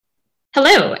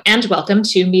Hello, and welcome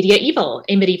to Media Evil,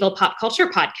 a medieval pop culture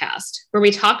podcast, where we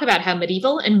talk about how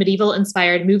medieval and medieval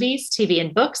inspired movies, TV,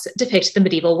 and books depict the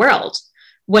medieval world.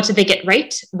 What did they get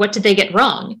right? What did they get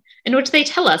wrong? And what do they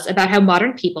tell us about how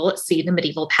modern people see the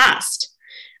medieval past?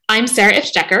 I'm Sarah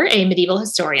Ifstecker, a medieval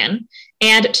historian,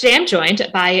 and today I'm joined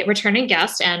by returning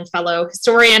guest and fellow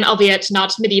historian, albeit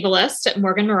not medievalist,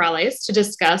 Morgan Morales, to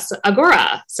discuss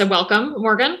Agora. So welcome,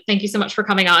 Morgan. Thank you so much for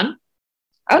coming on.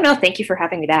 Oh, no, thank you for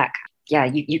having me back. Yeah,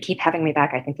 you keep having me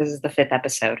back. I think this is the 5th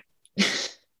episode.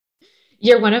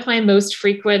 You're one of my most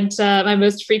frequent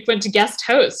guest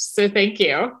hosts, so thank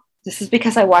you. This is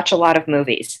because I watch a lot of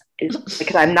movies. It's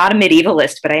because I'm not a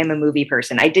medievalist, but I am a movie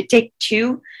person. I did take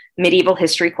 2 medieval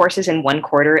history courses in 1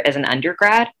 quarter as an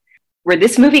undergrad, where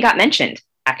this movie got mentioned,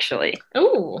 actually.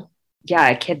 Oh. Yeah,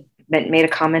 a kid made a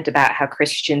comment about how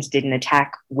Christians didn't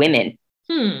attack women.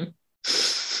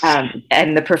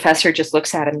 And the professor just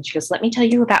looks at him and she goes, "Let me tell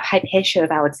you about Hypatia of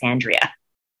Alexandria."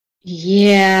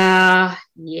 Yeah.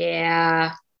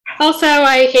 Also,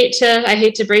 I hate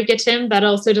to break it, Tim, that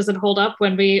also doesn't hold up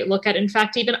when we look at, in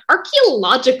fact, even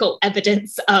archaeological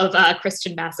evidence of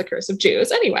Christian massacres of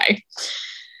Jews. Anyway.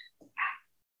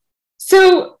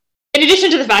 So, in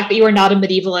addition to the fact that you are not a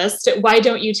medievalist, why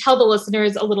don't you tell the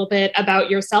listeners a little bit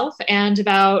about yourself and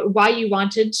about why you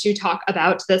wanted to talk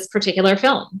about this particular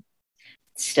film?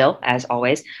 Still, as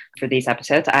always, for these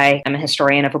episodes, I am a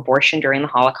historian of abortion during the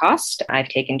Holocaust. I've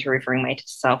taken to referring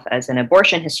myself as an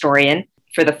abortion historian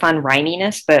for the fun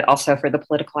rhyminess, but also for the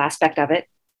political aspect of it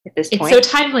at this point. It's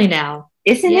so timely now.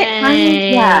 Isn't it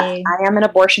funny? Yeah, I am an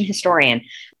abortion historian.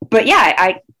 But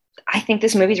yeah, I think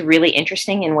this movie is really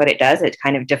interesting in what it does. It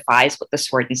kind of defies what the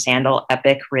Sword and Sandal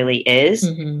epic really is.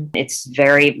 Mm-hmm. It's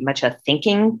very much a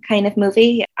thinking kind of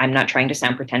movie. I'm not trying to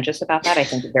sound pretentious about that. I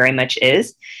think it very much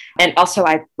is. And also,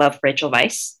 I love Rachel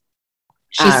Weisz.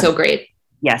 She's so great.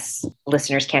 Yes.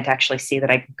 Listeners can't actually see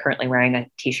that I'm currently wearing a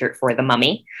t-shirt for The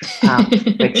Mummy,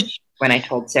 which when I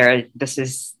told Sarah,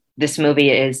 this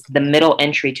movie is the middle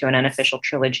entry to an unofficial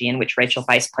trilogy in which Rachel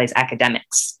Weisz plays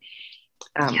academics.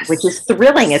 Yes. Which is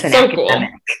thrilling as an academic.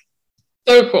 Cool.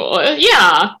 So cool.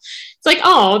 Yeah. It's like,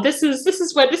 oh, this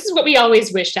is what we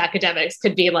always wished academics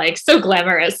could be like. So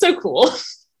glamorous, so cool.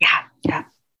 Yeah.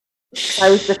 I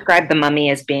always describe The Mummy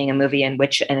as being a movie in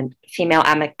which a female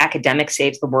academic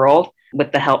saves the world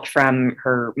with the help from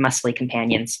her muscly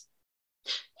companions.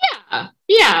 Yeah.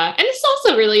 And it's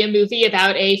also really a movie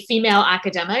about a female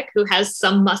academic who has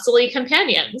some muscly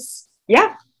companions.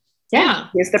 Yeah,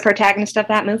 he's the protagonist of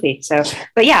that movie. So,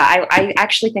 but yeah, I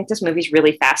actually think this movie is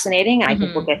really fascinating. I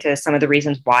think we'll get to some of the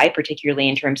reasons why, particularly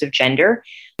in terms of gender.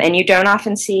 And you don't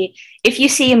often see, if you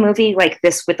see a movie like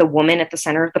this with a woman at the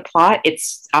center of the plot,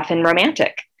 it's often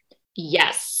romantic.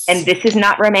 Yes. And this is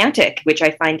not romantic, which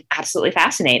I find absolutely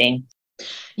fascinating.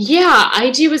 Yeah,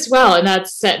 I do as well. And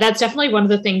that's definitely one of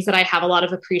the things that I have a lot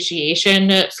of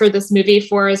appreciation for this movie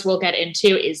for, as we'll get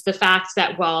into, is the fact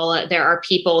that while there are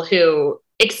people who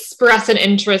express an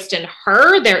interest in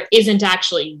her, there isn't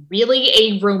actually really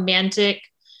a romantic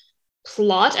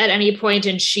plot at any point,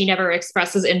 and she never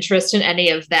expresses interest in any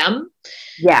of them.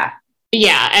 Yeah,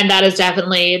 and that is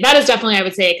definitely I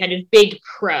would say a kind of big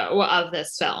pro of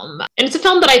this film. And it's a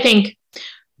film that I think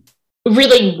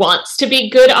really wants to be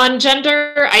good on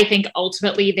gender. I think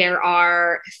ultimately there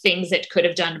are things it could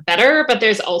have done better, but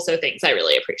there's also things I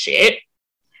really appreciate.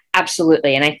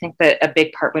 Absolutely. And I think that a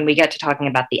big part, when we get to talking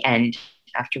about the end,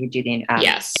 after we do the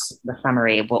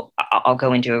summary, I'll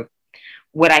go into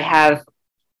what I have,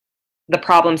 the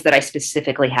problems that I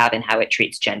specifically have in how it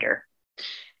treats gender.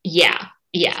 Yeah.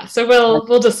 So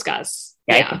we'll discuss.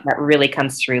 Yeah, I think that really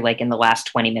comes through like in the last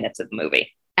 20 minutes of the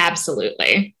movie.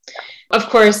 Absolutely. Of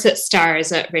course, it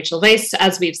stars Rachel Weisz,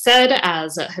 as we've said,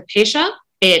 as Hypatia.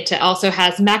 It also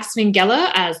has Max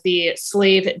Minghella as the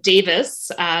slave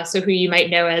Davis, so who you might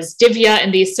know as Divya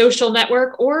in The Social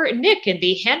Network or Nick in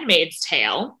The Handmaid's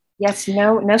Tale. Yes,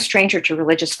 no stranger to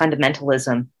religious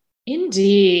fundamentalism.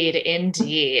 Indeed.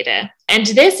 And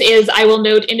this is, I will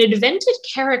note, an invented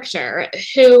character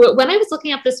who, when I was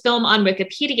looking up this film on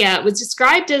Wikipedia, was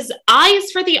described as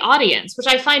eyes for the audience, which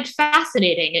I find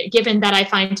fascinating, given that I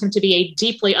find him to be a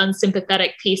deeply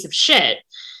unsympathetic piece of shit.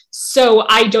 So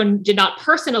I did not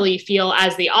personally feel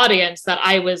as the audience that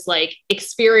I was like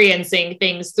experiencing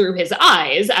things through his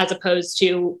eyes as opposed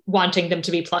to wanting them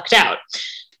to be plucked out.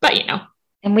 But, you know.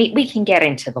 And we can get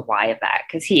into the why of that,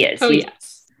 because he is.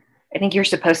 Yes. I think you're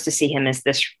supposed to see him as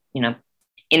this,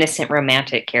 innocent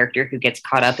romantic character who gets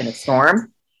caught up in a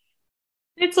storm.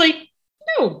 It's like,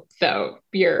 no, though,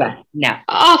 you're no.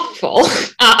 awful.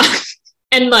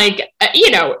 And like,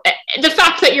 the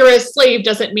fact that you're a slave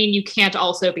doesn't mean you can't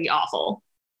also be awful.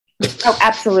 Oh,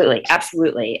 absolutely.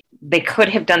 Absolutely. They could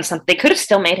have done something. They could have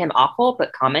still made him awful,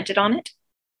 but commented on it.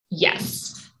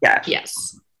 Yes. Yeah.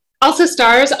 Yes. Also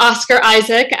stars Oscar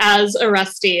Isaac as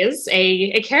Orestes,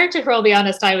 a character who, I'll be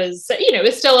honest, I was,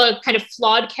 is still a kind of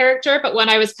flawed character, but one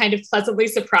I was kind of pleasantly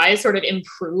surprised, sort of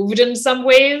improved in some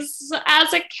ways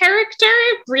as a character,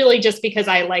 really just because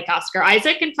I like Oscar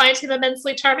Isaac and find him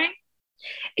immensely charming.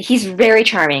 He's very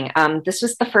charming. This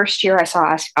was the first year I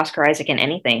saw Oscar Isaac in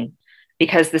anything,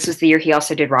 because this was the year he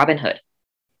also did Robin Hood,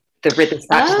 the Ridley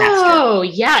Scott disaster. Oh,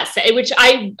 yes. Which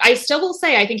I still will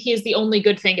say, I think he is the only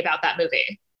good thing about that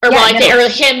movie. Or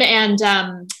him and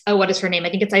what is her name?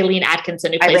 I think it's Eileen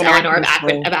Atkinson, who plays Eleanor of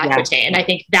Aquitaine. Yeah. I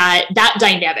think that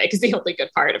dynamic is the only good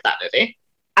part of that movie.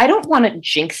 I don't want to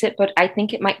jinx it, but I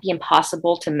think it might be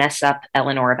impossible to mess up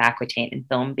Eleanor of Aquitaine in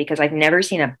film, because I've never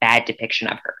seen a bad depiction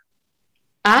of her.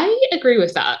 I agree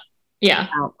with that. Yeah.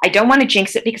 I don't want to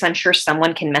jinx it because I'm sure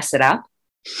someone can mess it up.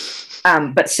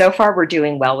 But so far we're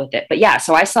doing well with it. But yeah,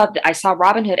 so I saw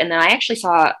Robin Hood, and then I actually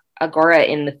saw Agora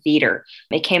in the theater.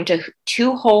 It came to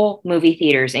 2 whole movie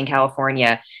theaters in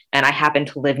California, and I happened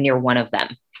to live near one of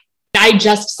them. I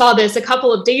just saw this a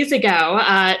couple of days ago.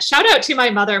 Shout out to my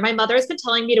mother. My mother has been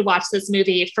telling me to watch this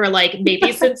movie for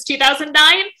maybe since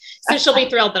 2009. So she'll be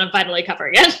thrilled that I'm finally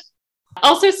covering it.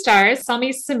 Also stars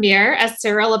Sami Samir as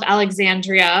Cyril of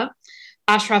Alexandria,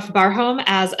 Ashraf Barhom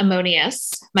as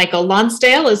Ammonius, Michael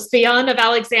Lonsdale as Theon of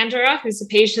Alexandria, who's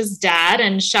Hypatia's dad,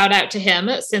 and shout out to him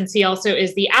since he also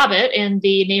is the abbot in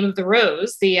The Name of the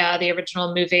Rose, the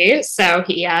original movie. So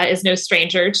he is no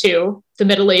stranger to the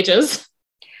Middle Ages.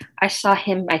 I saw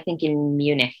him, I think, in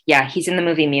Munich. Yeah, he's in the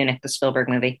movie Munich, the Spielberg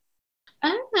movie.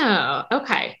 Oh,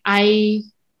 okay.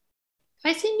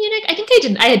 Have I seen Munich? I think I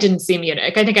didn't. I didn't see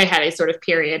Munich. I think I had a sort of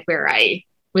period where I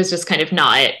was just kind of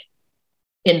not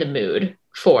in the mood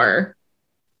for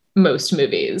most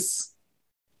movies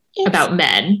about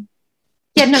men.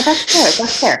 Yeah, no,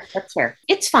 that's fair.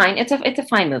 It's fine. It's a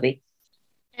fine movie.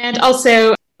 And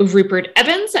also Rupert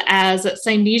Evans as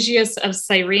Cynegius of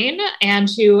Cyrene, and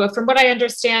who, from what I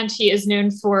understand, he is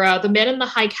known for The Man in the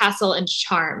High Castle and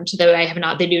Charmed, though I have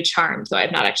not, the new Charmed, though I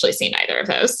have not actually seen either of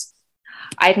those.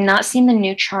 I've not seen the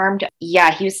new Charmed.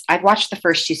 Yeah, I've watched the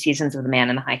first 2 seasons of The Man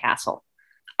in the High Castle.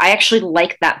 I actually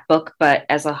like that book, but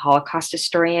as a Holocaust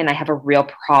historian, I have a real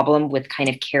problem with kind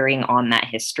of carrying on that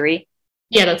history.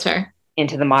 Yeah, that's fair.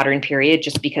 Into the modern period,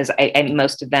 just because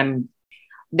most of them,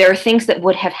 there are things that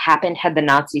would have happened had the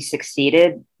Nazis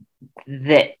succeeded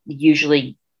that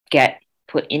usually get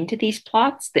put into these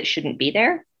plots that shouldn't be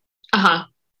there. Uh-huh.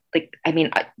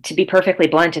 To be perfectly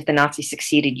blunt, if the Nazis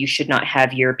succeeded, you should not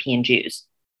have European Jews.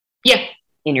 Yeah.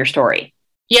 In your story.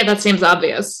 Yeah, that seems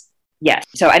obvious. Yes.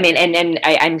 So, I mean, and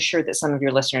I'm sure that some of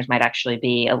your listeners might actually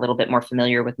be a little bit more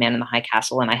familiar with Man in the High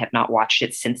Castle, and I have not watched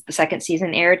it since the 2nd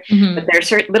season aired. Mm-hmm. But there are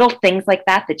certain little things like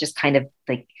that just kind of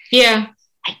yeah.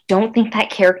 I don't think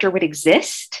that character would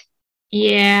exist.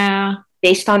 Yeah.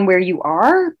 Based on where you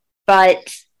are.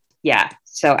 But yeah.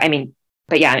 So, I mean,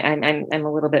 but yeah, I'm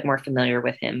a little bit more familiar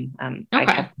with him. Okay.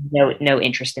 I have no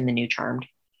interest in the new Charmed.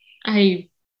 I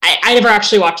never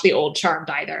actually watched the old Charmed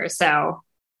either, so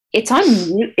it's on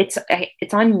mute.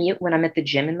 It's on mute when I'm at the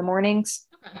gym in the mornings.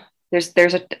 Okay.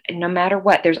 There's no matter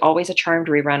what, there's always a Charmed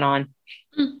rerun on.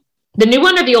 The new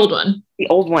one or the old one? The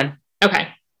old one. Okay.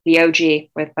 The OG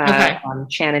with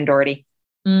Shannon Doherty.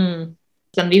 And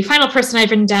the final person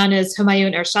I've written down is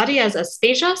Humayun Ershadi as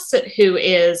Aspasias, who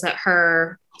is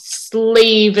her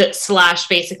slave /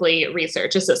 basically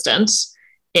research assistant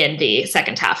in the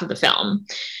second half of the film.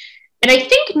 And I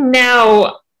think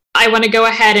now I want to go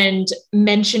ahead and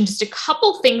mention just a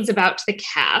couple things about the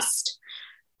cast.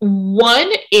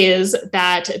 One is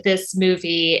that this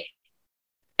movie,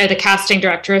 the casting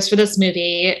directors for this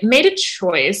movie, made a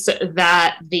choice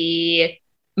that the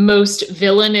most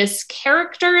villainous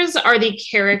characters are the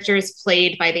characters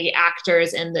played by the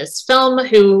actors in this film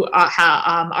who are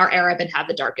Arab and have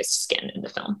the darkest skin in the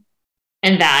film.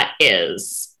 And that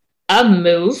is a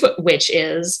move which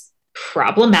is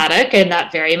problematic, and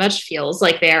that very much feels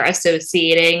like they're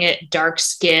associating dark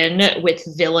skin with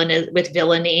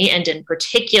villainy, and in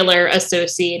particular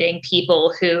associating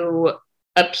people who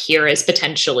appear as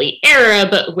potentially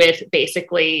Arab with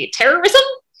basically terrorism.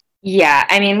 Yeah,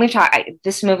 I mean,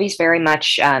 this movie's very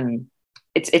much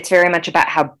it's very much about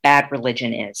how bad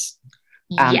religion is.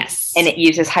 Yes. And it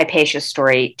uses Hypatia's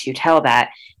story to tell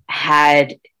that.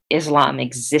 Had Islam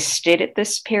existed at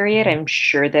this period, I'm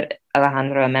sure that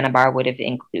Alejandro Amenabar would have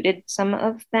included some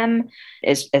of them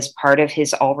as part of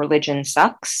his All Religion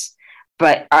Sucks.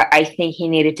 But I think he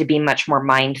needed to be much more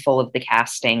mindful of the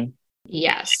casting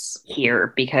Yes.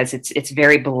 Here, because it's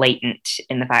very blatant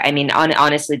in the fact. I mean,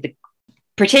 honestly,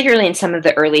 particularly in some of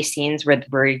the early scenes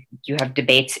where you have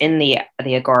debates in the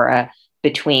Agora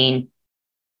between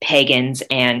pagans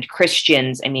and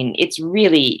Christians. I mean, it's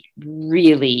really,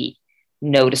 really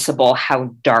noticeable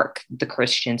how dark the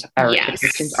Christians are. Yes. The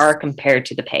Christians are compared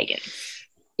to the pagans.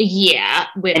 Yeah,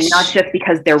 and not just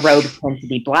because their robes tend to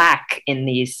be black in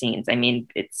these scenes. I mean,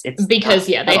 it's because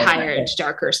they hired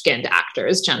darker skinned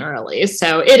actors generally,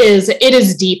 so it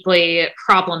is deeply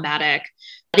problematic.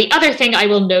 The other thing I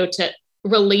will note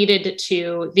related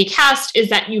to the cast is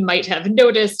that you might have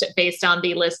noticed, based on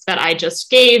the list that I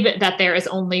just gave, that there is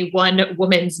only one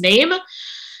woman's name.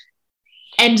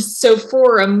 And so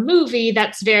for a movie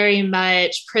that's very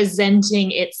much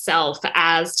presenting itself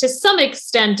as, to some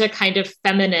extent, a kind of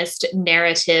feminist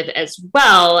narrative as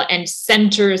well, and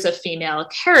centers a female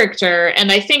character.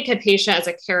 And I think Hypatia as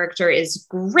a character is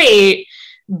great,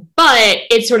 but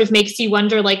it sort of makes you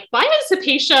wonder, like, why is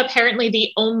Hypatia apparently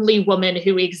the only woman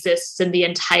who exists in the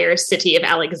entire city of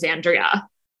Alexandria?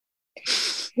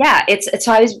 Yeah,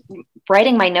 so I was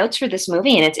writing my notes for this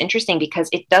movie, and it's interesting because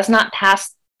it does not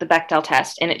pass the Bechdel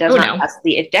test, and it does not pass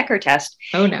the Decker test.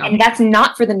 Oh, no. And that's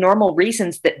not for the normal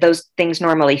reasons that those things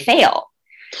normally fail.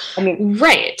 I mean,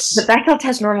 right. The Bechdel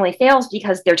test normally fails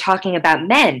because they're talking about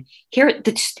men. Here,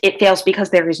 it fails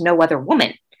because there is no other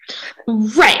woman.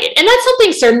 Right. And that's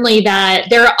something certainly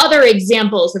that there are other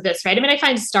examples of this, right? I mean, I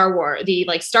find Star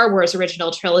Wars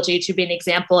original trilogy to be an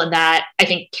example in that. I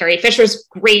think Carrie Fisher's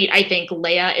great. I think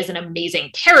Leia is an amazing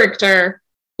character.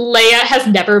 Leia has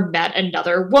never met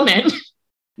another woman.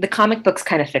 The comic books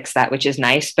kind of fix that, which is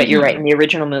nice, but you're right. In the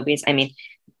original movies, I mean,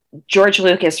 George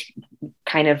Lucas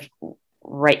kind of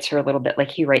writes her a little bit like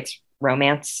he writes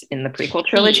romance in the prequel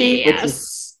trilogy, which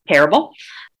is terrible.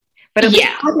 But at least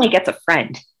Padme gets a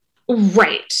friend.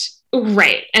 Right.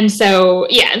 And so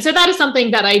that is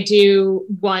something that I do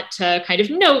want to kind of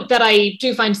note that I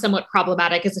do find somewhat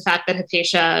problematic, is the fact that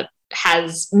Hypatia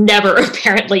has never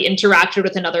apparently interacted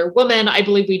with another woman. I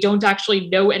believe we don't actually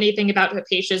know anything about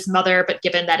Hypatia's mother, but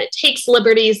given that it takes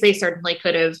liberties, they certainly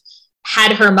could have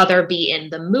had her mother be in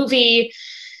the movie.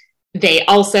 They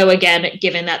also, again,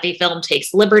 given that the film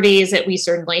takes liberties, we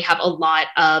certainly have a lot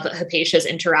of Hypatia's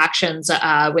interactions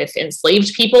with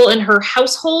enslaved people in her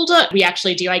household. We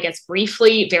actually do, I guess,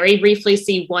 very briefly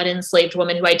see one enslaved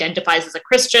woman who identifies as a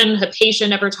Christian. Hypatia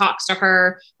never talks to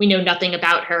her. We know nothing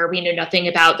about her. We know nothing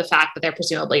about the fact that there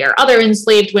presumably are other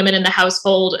enslaved women in the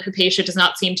household. Hypatia does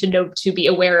not seem to be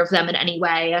aware of them in any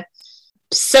way.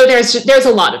 So there's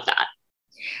a lot of that.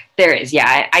 There is,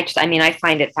 yeah. I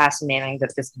find it fascinating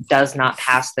that this does not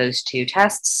pass those two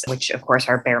tests, which of course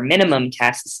are bare minimum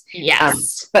tests.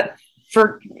 Yes. But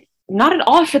for not at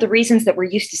all for the reasons that we're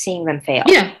used to seeing them fail.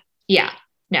 Yeah.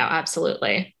 No,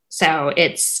 absolutely. So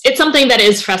it's something that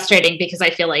is frustrating because I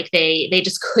feel like they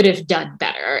just could have done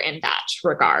better in that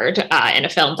regard in a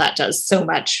film that does so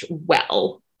much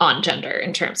well on gender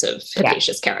in terms of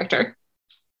Hypatia's character.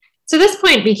 So at this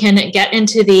point, we can get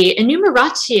into the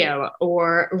enumeratio,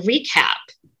 or recap.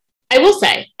 I will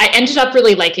say, I ended up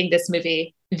really liking this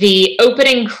movie. The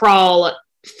opening crawl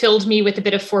filled me with a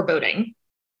bit of foreboding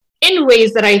in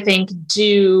ways that I think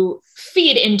do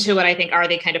feed into what I think are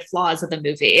the kind of flaws of the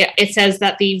movie. It says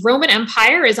that the Roman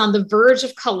Empire is on the verge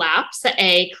of collapse,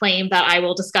 a claim that I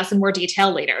will discuss in more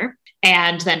detail later.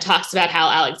 And then talks about how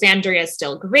Alexandria is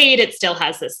still great. It still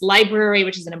has this library,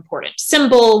 which is an important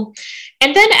symbol.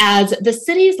 And then adds, the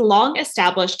city's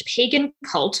long-established pagan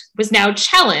cult was now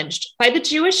challenged by the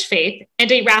Jewish faith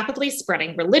and a rapidly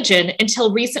spreading religion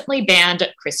until recently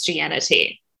banned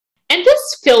Christianity. And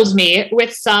this filled me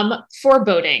with some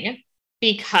foreboding,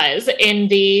 because in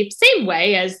the same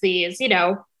way as these,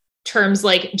 terms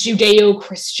like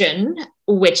Judeo-Christian,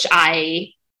 which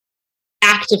I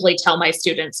actively tell my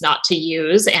students not to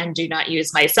use and do not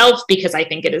use myself because I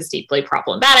think it is deeply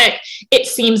problematic, it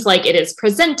seems like it is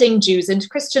presenting Jews and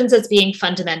Christians as being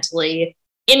fundamentally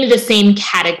in the same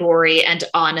category and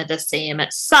on the same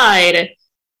side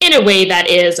in a way that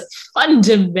is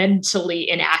fundamentally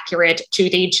inaccurate to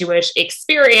the Jewish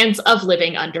experience of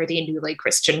living under the newly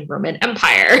Christian Roman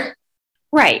Empire.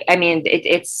 Right. I mean,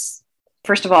 it's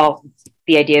first of all,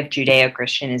 the idea of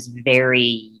Judeo-Christian is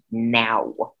very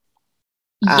now.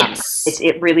 Yes.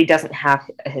 It really doesn't have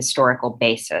a historical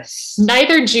basis.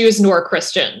 Neither Jews nor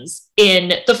Christians in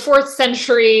the 4th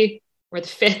century or the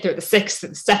 5th or the 6th or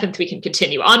the 7th, we can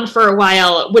continue on for a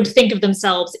while, would think of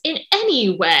themselves in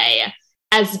any way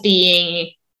as being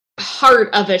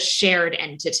part of a shared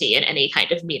entity in any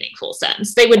kind of meaningful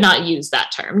sense. They would not use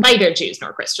that term. Neither Jews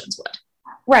nor Christians would.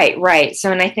 Right.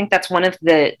 So, and I think that's one of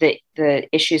the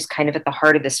issues kind of at the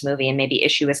heart of this movie, and maybe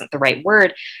issue isn't the right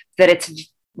word, that it's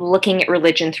looking at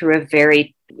religion through a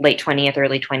very late 20th,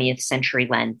 early 20th century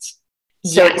lens.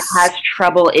 So It has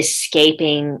trouble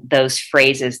escaping those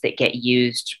phrases that get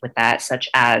used with that, such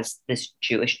as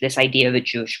this idea of a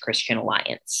Jewish-Christian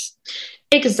alliance.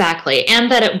 Exactly. And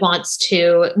that it wants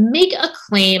to make a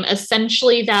claim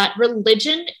essentially that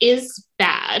religion is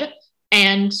bad.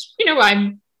 And,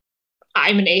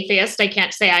 I'm an atheist. I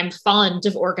can't say I'm fond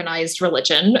of organized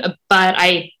religion, but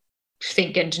I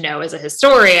think and know as a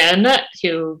historian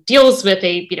who deals with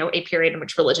a period in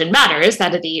which religion matters,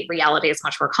 that the reality is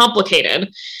much more complicated.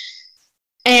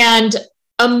 And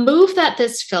a move that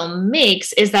this film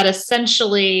makes is that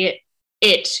essentially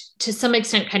it, to some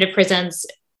extent, kind of presents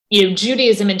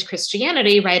Judaism and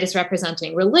Christianity, right, as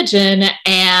representing religion,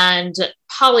 and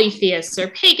polytheists or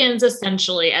pagans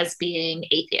essentially as being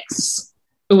atheists,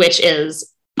 which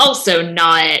is also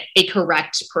not a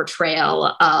correct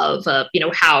portrayal of,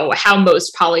 how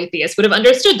most polytheists would have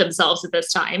understood themselves at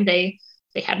this time. They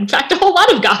had, in fact, a whole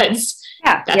lot of gods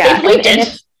that they believed in.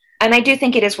 And I do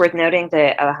think it is worth noting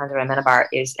that Alejandro Amenabar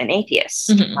is an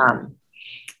atheist. Mm-hmm.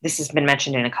 This has been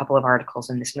mentioned in a couple of articles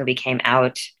when this movie came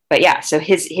out. But yeah, so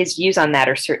his views on that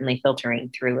are certainly filtering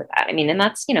through with that. I mean, and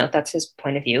that's his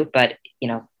point of view, but,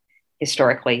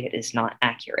 historically it is not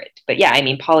accurate. But yeah, I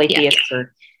mean, polytheists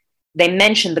they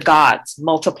mention the gods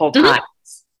multiple times.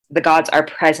 Mm-hmm. The gods are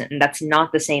present, and that's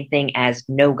not the same thing as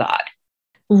no God.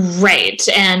 Right.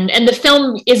 And the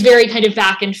film is very kind of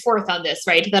back and forth on this,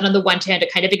 right? That on the one hand,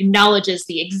 it kind of acknowledges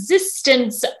the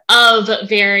existence of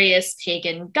various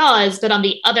pagan gods, but on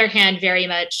the other hand, very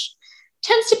much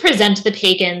tends to present the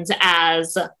pagans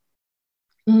as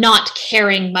not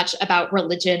caring much about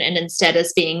religion and instead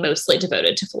as being mostly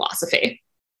devoted to philosophy.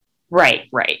 Right.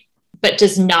 But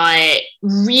does not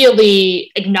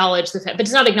really acknowledge the fact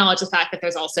that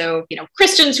there's also,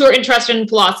 Christians who are interested in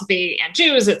philosophy and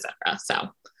Jews, etc.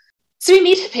 So we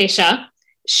meet Hypatia.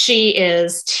 She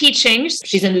is teaching.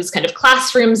 She's in this kind of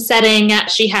classroom setting.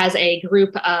 She has a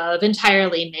group of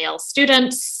entirely male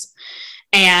students.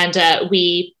 And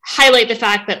we highlight the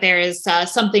fact that there is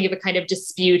something of a kind of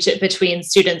dispute between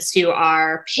students who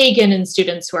are pagan and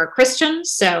students who are Christian.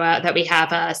 So that we have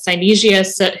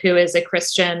Synesius, who is a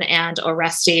Christian, and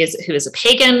Orestes, who is a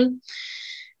pagan.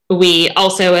 We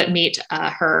also meet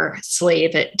her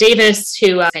slave, Davis,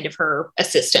 who is kind of her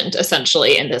assistant,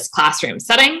 essentially, in this classroom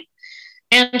setting.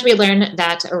 And we learn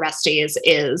that Orestes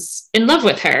is in love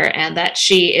with her and that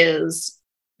she is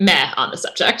meh on the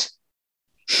subject.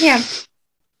 Yeah.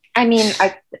 I mean,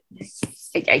 I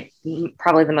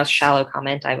probably the most shallow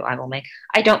comment I will make.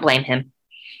 I don't blame him.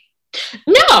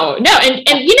 No,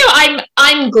 and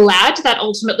I'm glad that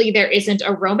ultimately there isn't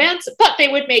a romance, but they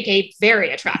would make a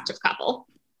very attractive couple.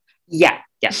 Yeah.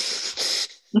 If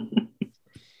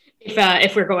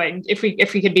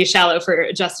we could be shallow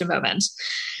for just a moment.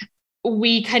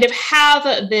 We kind of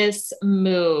have this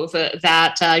move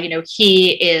that,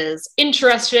 he is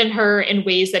interested in her in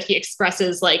ways that he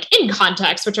expresses like in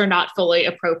context, which are not fully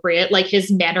appropriate. Like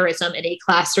his mannerism in a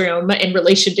classroom in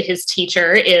relation to his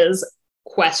teacher is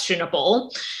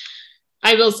questionable.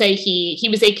 I will say he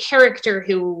was a character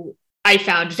who I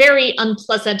found very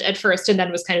unpleasant at first and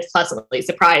then was kind of pleasantly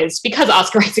surprised because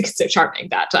Oscar Isaac is so charming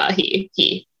that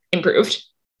he improved.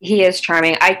 He is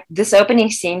charming. This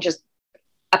opening scene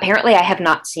apparently I have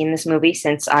not seen this movie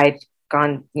since I've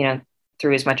gone,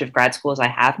 through as much of grad school as I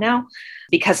have now,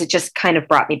 because it just kind of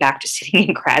brought me back to sitting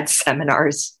in grad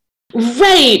seminars.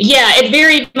 Right. Yeah. It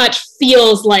very much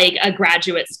feels like a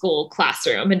graduate school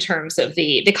classroom in terms of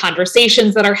the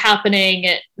conversations that are happening,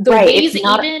 the ways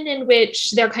in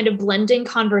which they're kind of blending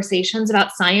conversations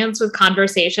about science with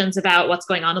conversations about what's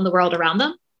going on in the world around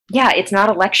them. Yeah. It's not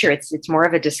a lecture. It's more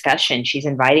of a discussion. She's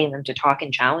inviting them to talk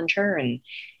and challenge her, and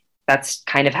that's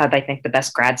kind of how I think the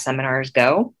best grad seminars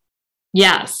go.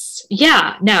 Yes.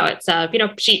 Yeah. No, it's,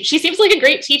 she seems like a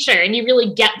great teacher, and you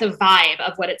really get the vibe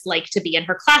of what it's like to be in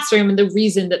her classroom and the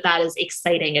reason that is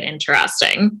exciting and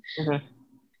interesting. Mm-hmm.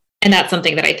 And that's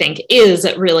something that I think is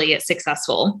really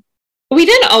successful. We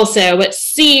then also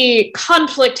see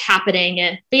conflict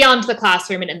happening beyond the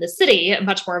classroom and in the city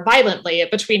much more violently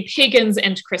between pagans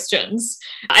and Christians.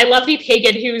 I love the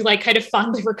pagan who like kind of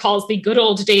fondly recalls the good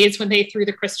old days when they threw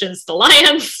the Christians to the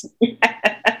lions.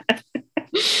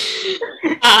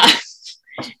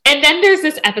 And then there's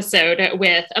this episode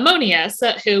with Ammonius,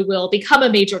 who will become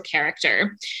a major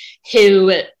character,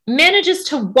 who manages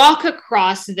to walk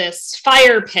across this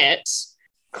fire pit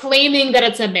claiming that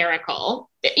it's a miracle.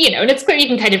 and it's clear you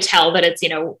can kind of tell that it's,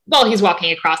 while he's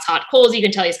walking across hot coals, you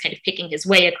can tell he's kind of picking his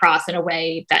way across in a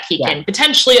way that he can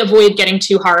potentially avoid getting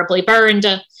too horribly burned.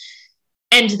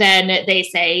 And then they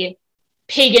say,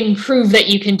 pagan, prove that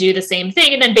you can do the same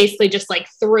thing, and then basically just like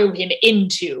throw him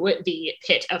into the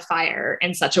pit of fire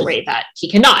in such a way that he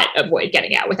cannot avoid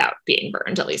getting out without being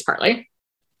burned, at least partly.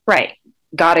 Right.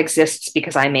 God exists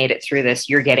because I made it through this.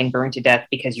 You're getting burned to death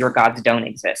because your gods don't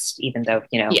exist, even though,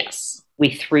 yes,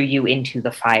 we threw you into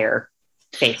the fire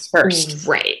face first.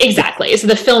 Right, exactly. So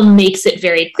the film makes it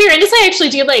very clear. And this I actually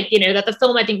do like, that the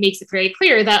film, I think, makes it very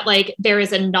clear that like there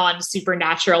is a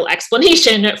non-supernatural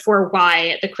explanation for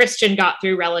why the Christian got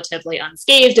through relatively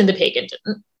unscathed and the pagan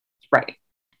didn't. Right.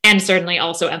 And certainly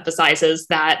also emphasizes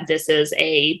that this is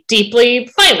a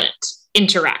deeply violent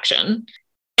interaction.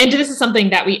 And this is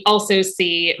something that we also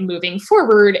see moving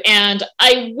forward. And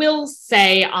I will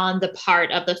say on the part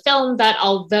of the film that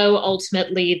although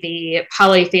ultimately the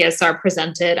polytheists are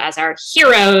presented as our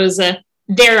heroes,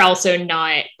 they're also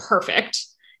not perfect.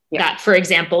 Yeah. That, for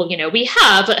example, we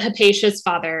have Hypatia's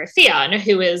father, Theon,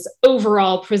 who is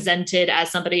overall presented as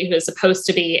somebody who is supposed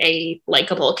to be a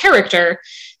likable character,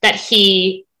 that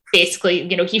he basically,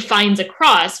 he finds a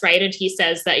cross, right? And he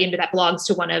says that, that belongs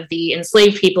to one of the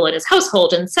enslaved people in his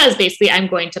household, and says, basically, I'm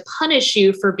going to punish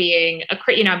you for being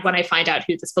when I find out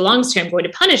who this belongs to, I'm going to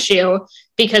punish you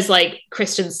because like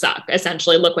Christians suck,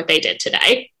 essentially. Look what they did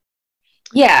today.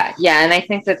 Yeah. And I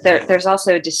think that there's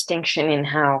also a distinction in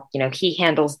how, he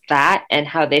handles that and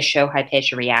how they show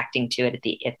Hypatia reacting to it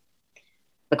at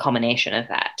the culmination of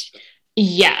that.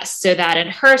 Yes, so that in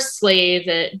her slave,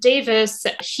 Davis,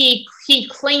 he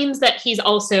claims that he's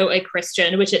also a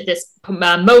Christian, which at this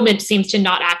moment seems to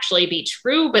not actually be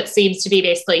true, but seems to be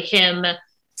basically him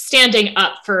standing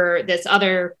up for this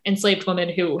other enslaved woman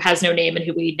who has no name and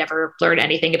who we never learn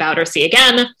anything about or see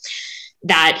again,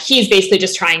 that he's basically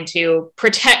just trying to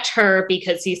protect her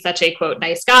because he's such a, quote,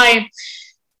 nice guy,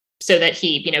 so that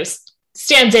he,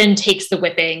 stands in, takes the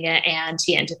whipping, and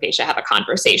he and Hypatia have a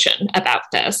conversation about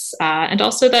this. And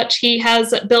also that he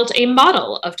has built a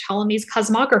model of Ptolemy's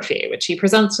cosmography, which he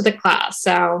presents to the class.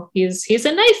 So he's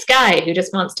a nice guy who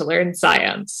just wants to learn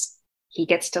science. He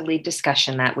gets to lead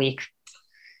discussion that week.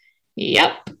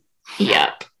 Yep.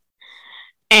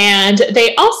 And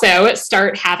they also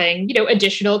start having,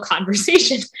 additional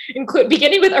conversation,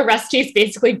 beginning with Orestes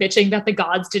basically bitching that the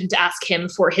gods didn't ask him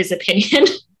for his opinion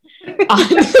on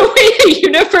the way the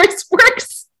universe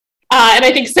works. And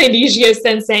I think Synesius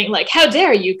then saying, like, how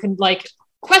dare you can, like,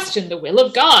 question the will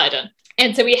of God.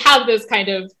 And so we have this kind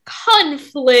of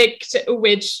conflict,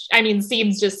 which,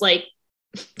 seems just like,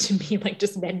 to me, like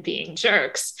just men being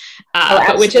jerks,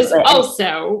 but which is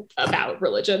also about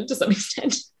religion to some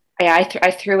extent. Yeah, I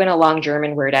threw in a long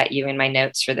German word at you in my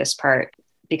notes for this part,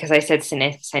 because I said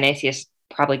Synesius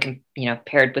probably,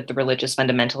 paired with the religious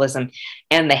fundamentalism,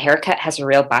 and the haircut has a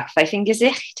real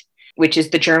Backpfeifengesicht, which is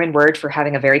the German word for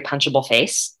having a very punchable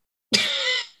face.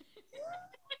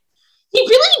 He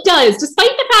really does, despite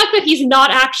the fact that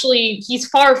he's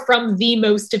far from the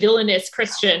most villainous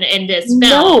Christian in this film.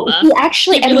 No, he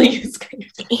actually,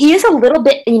 he is a little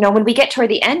bit, when we get toward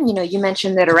the end, you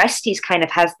mentioned that Orestes kind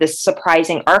of has this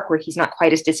surprising arc where he's not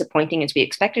quite as disappointing as we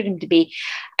expected him to be.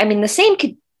 The same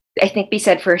could, I think, be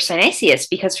said for Synesius,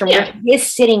 because from where he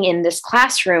is sitting in this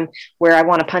classroom where I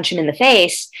want to punch him in the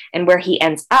face and where he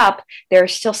ends up, there are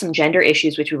still some gender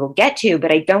issues, which we will get to,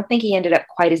 but I don't think he ended up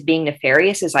quite as being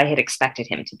nefarious as I had expected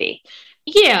him to be.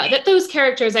 Yeah, that those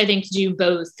characters, I think, do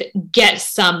both get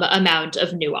some amount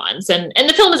of nuance. And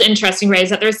the film is interesting, right, is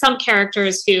that there's some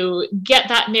characters who get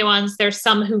that nuance, there's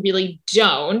some who really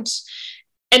don't.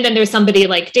 And then there's somebody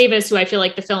like Davis, who I feel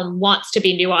like the film wants to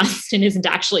be nuanced and isn't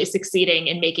actually succeeding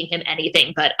in making him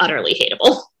anything but utterly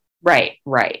hateable. Right.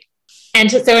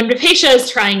 And so Hypatia is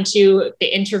trying to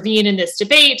intervene in this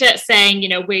debate,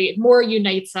 saying, more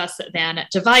unites us than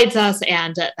divides us,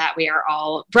 and that we are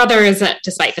all brothers,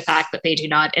 despite the fact that they do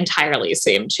not entirely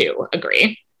seem to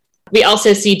agree. We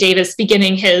also see Davis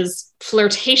beginning his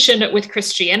flirtation with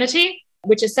Christianity,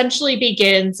 which essentially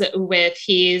begins with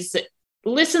he's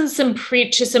listens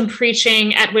to some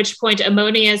preaching, at which point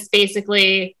Ammonius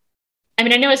basically, I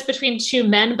know it's between two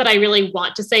men, but I really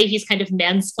want to say he's kind of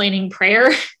mansplaining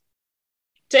prayer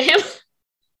to him.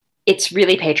 It's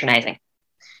really patronizing.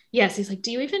 Yes, he's like, do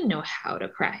you even know how to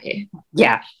pray?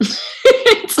 Yeah.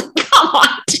 It's like, come on,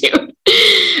 dude.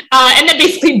 And then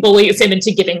basically bullies him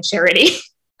into giving charity.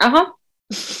 Uh-huh.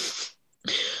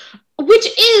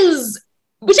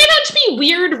 Which I found to be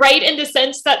weird, right? In the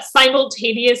sense that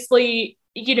simultaneously,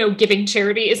 giving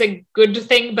charity is a good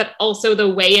thing, but also the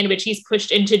way in which he's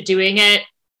pushed into doing it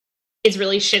is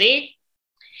really shitty.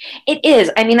 It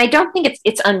is. I mean, I don't think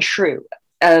it's untrue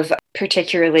of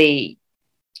particularly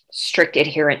strict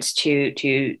adherence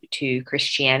to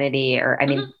Christianity, or I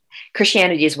mean, mm-hmm.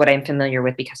 Christianity is what I'm familiar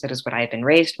with because it is what I've been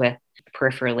raised with,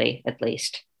 peripherally at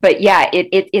least. But yeah,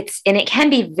 it's and it can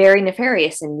be very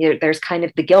nefarious, and there's kind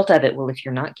of the guilt of it. Well, if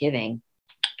you're not giving,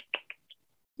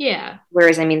 yeah.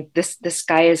 Whereas, I mean, this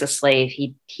guy is a slave.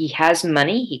 He has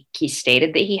money. He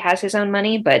stated that he has his own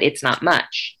money, but it's not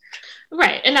much.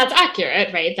 Right. And that's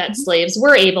accurate, right? That slaves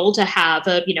were able to have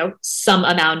some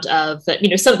amount of,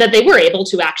 so that they were able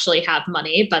to actually have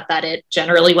money, but that it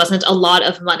generally wasn't a lot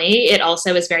of money. It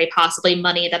also is very possibly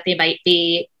money that they might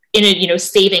be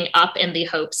saving up in the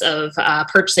hopes of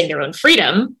purchasing their own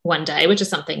freedom one day, which is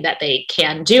something that they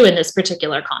can do in this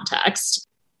particular context.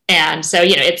 And so,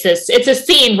 it's a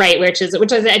scene, right, which is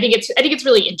I think it's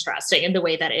really interesting in the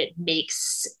way that it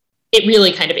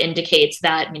really kind of indicates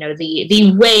that,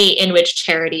 the way in which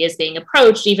charity is being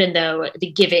approached, even though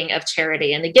the giving of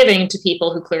charity and the giving to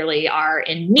people who clearly are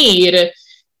in need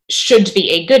should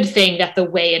be a good thing, that the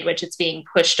way in which it's being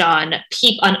pushed on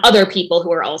other people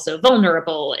who are also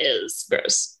vulnerable is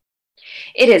gross.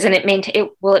 It is, and it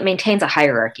maintains a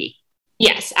hierarchy.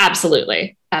 Yes,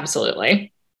 absolutely.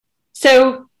 Absolutely.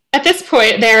 So at this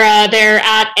point, they're at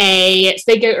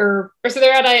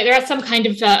some kind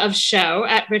of show.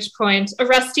 At which point,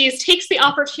 Orestes takes the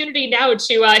opportunity now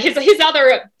to his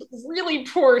other really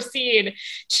poor scene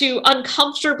to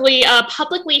uncomfortably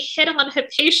publicly hit on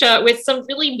Hypatia with some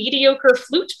really mediocre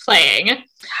flute playing,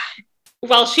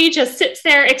 while she just sits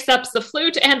there, accepts the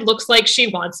flute, and looks like she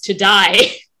wants to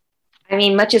die. I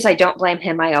mean, much as I don't blame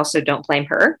him, I also don't blame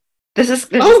her. This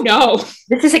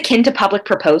is akin to public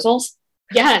proposals.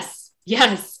 Yes,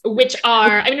 which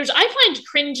I find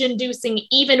cringe-inducing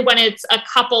even when it's a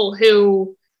couple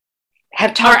who are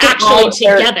actually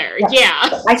together.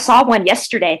 Yeah. I saw one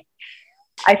yesterday.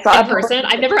 I saw in person.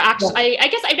 I've never actually, I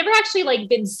guess I've never actually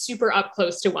been super up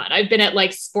close to one. I've been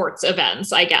at sports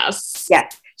events, I guess. Yeah.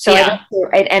 So yeah.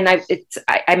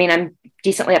 I'm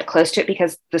decently up close to it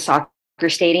because the soccer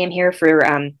stadium here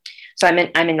for, so I'm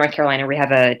in North Carolina. We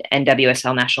have a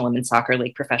NWSL, National Women's Soccer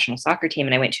League professional soccer team.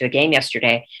 And I went to a game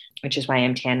yesterday, which is why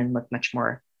I'm tan and look much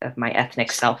more of my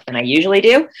ethnic self than I usually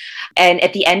do. And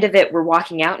at the end of it, we're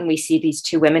walking out and we see these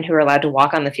two women who are allowed to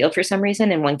walk on the field for some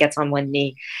reason. And one gets on one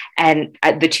knee. And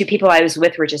the two people I was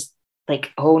with were just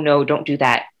like, oh no, don't do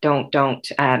that. Don't,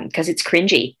 because it's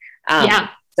cringy. Yeah.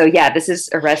 So yeah, this is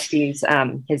Orestes,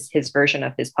 his version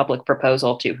of his public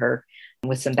proposal to her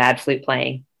with some bad flute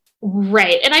playing.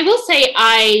 Right. And I will say,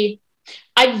 I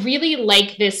really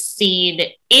like this scene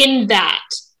in that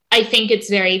I think it's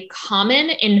very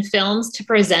common in films to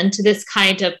present this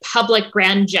kind of public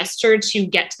grand gesture to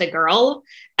get the girl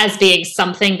as being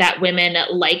something that women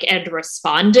like and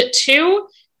respond to.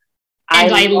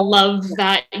 And I love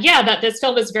that, that this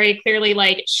film is very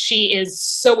clearly she is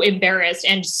so embarrassed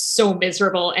and so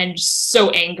miserable and so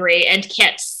angry and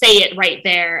can't say it right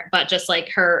there, but just and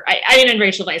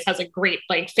Rachel Weisz has a great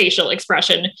facial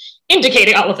expression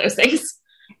indicating all of those things.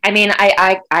 I mean,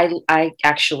 I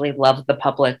actually love the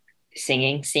public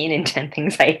singing scene in 10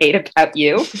 Things I Hate About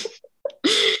You.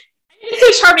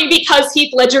 It's so charming because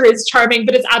Heath Ledger is charming,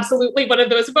 but it's absolutely one of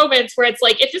those moments where it's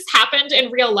if this happened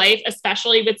in real life,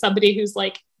 especially with somebody who's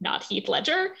not Heath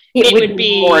Ledger, it would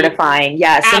be mortifying.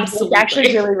 Yes, absolutely. It's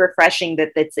actually really refreshing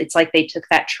that it's like they took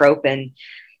that trope and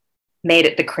made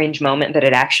it the cringe moment that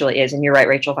it actually is. And you're right,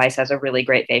 Rachel Weisz has a really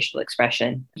great facial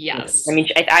expression. Yes. I mean,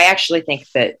 I actually think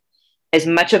that as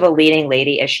much of a leading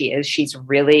lady as she is, she's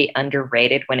really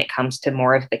underrated when it comes to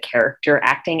more of the character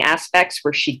acting aspects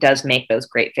where she does make those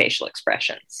great facial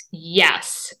expressions.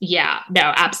 Yes. Yeah,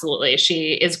 no, absolutely.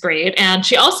 She is great. And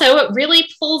she also really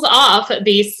pulls off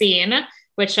the scene,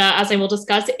 which, as I will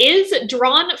discuss, is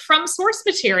drawn from source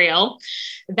material,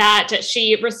 that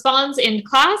she responds in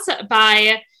class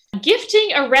by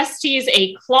gifting Orestes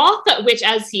a cloth, which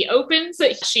as he opens,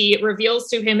 she reveals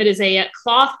to him it is a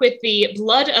cloth with the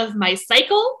blood of my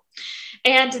cycle.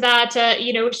 And that,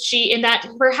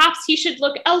 that perhaps he should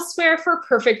look elsewhere for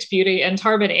perfect beauty and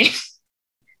harmony.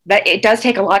 That it does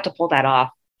take a lot to pull that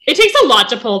off. It takes a lot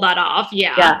to pull that off.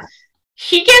 Yeah.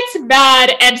 He gets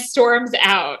mad and storms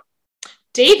out.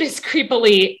 Davis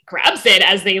creepily grabs it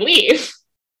as they leave.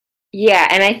 Yeah,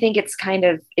 and I think it's kind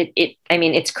of,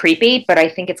 it's creepy, but I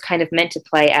think it's kind of meant to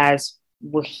play as,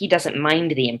 well, he doesn't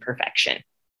mind the imperfection.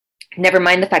 Never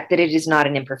mind the fact that it is not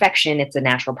an imperfection, it's a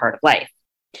natural part of life.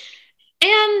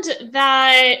 And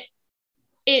that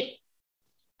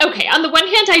on the one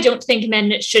hand, I don't think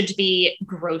men should be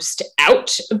grossed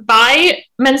out by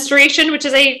menstruation, which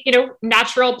is a,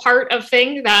 natural part of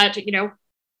thing that,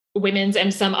 women's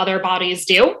and some other bodies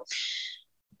do.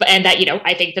 And that,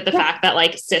 I think that the fact that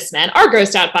like cis men are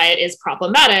grossed out by it is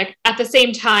problematic. At the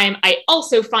same time, I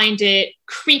also find it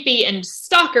creepy and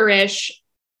stalkerish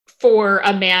for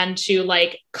a man to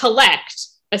like collect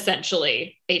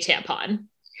essentially a tampon.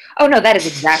 Oh no, that is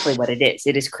exactly what it is.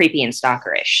 It is creepy and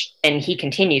stalkerish. And he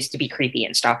continues to be creepy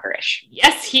and stalkerish.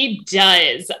 Yes, he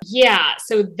does. Yeah.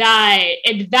 So that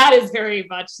is very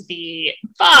much the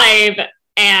vibe.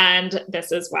 And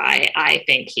this is why I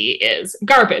think he is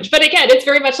garbage. But again, it's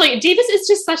very much like Davis is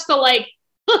just such the like,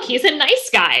 look, he's a nice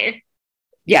guy.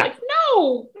 Yeah. Like,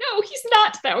 no, he's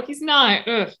not though. He's not.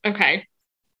 Ugh, okay.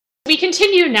 We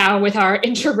continue now with our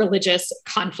interreligious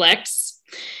conflicts.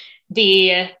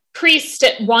 The priest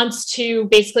wants to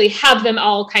basically have them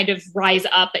all kind of rise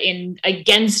up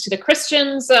against the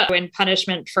Christians in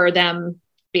punishment for them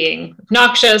being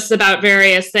obnoxious about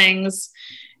various things.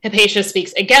 Hypatia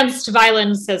speaks against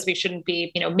violence, says we shouldn't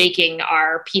be, making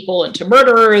our people into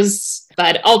murderers.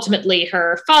 But ultimately,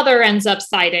 her father ends up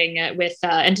siding with,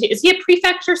 and is he a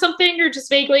prefect or something, or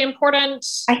just vaguely important?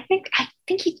 I think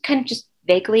he's kind of just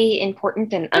vaguely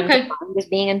important and undefined as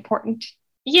being important.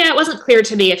 Yeah, it wasn't clear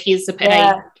to me if he's a.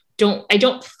 Yeah. I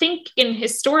don't think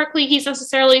historically he's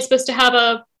necessarily supposed to have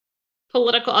an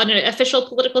official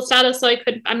political status. So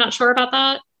I'm not sure about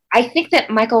that. I think that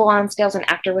Michael Lonsdale's an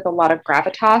actor with a lot of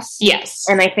gravitas. Yes.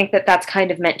 And I think that that's kind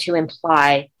of meant to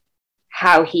imply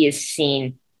how he is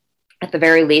seen, at the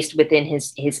very least, within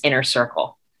his inner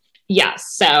circle.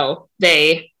 Yes.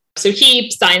 So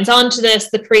he signs on to this.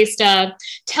 The priest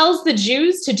tells the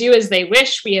Jews to do as they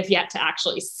wish. We have yet to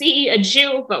actually see a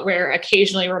Jew, but we're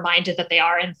occasionally reminded that they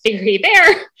are in theory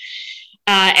there.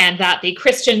 And that the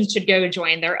Christians should go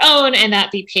join their own, and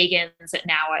that the pagans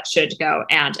now should go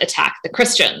and attack the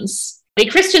Christians. The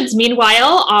Christians,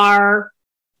 meanwhile, are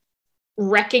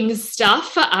wrecking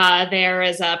stuff.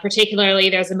 There's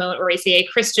a moment where we see a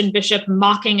Christian bishop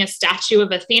mocking a statue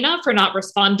of Athena for not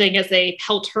responding as they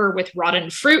pelt her with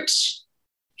rotten fruit.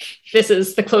 This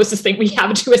is the closest thing we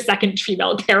have to a second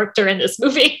female character in this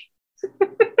movie.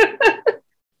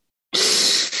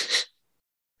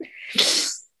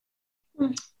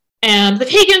 And the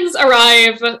pagans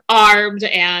arrive armed,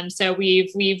 and so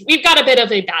we've got a bit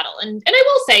of a battle. And I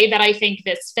will say that I think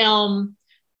this film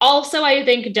also, I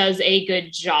think, does a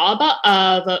good job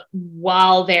of,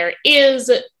 while there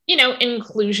is,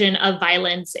 inclusion of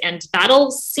violence and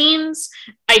battle scenes,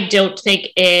 I don't think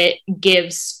it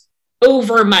gives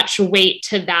over much weight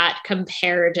to that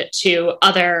compared to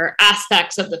other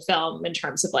aspects of the film in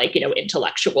terms of like,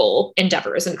 intellectual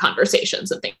endeavors and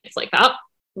conversations and things like that.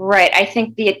 Right. I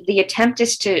think the attempt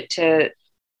is to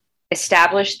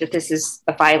establish that this is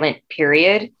a violent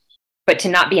period, but to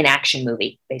not be an action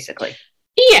movie, basically.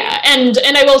 Yeah. And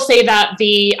I will say that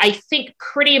I think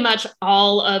pretty much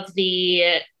all of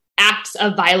the acts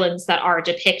of violence that are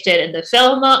depicted in the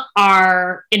film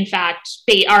are in fact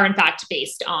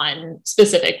based on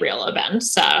specific real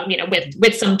events,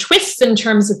 with some twists in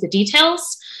terms of the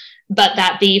details. But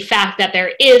that the fact that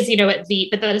there is,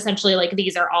 but that essentially like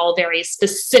these are all very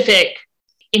specific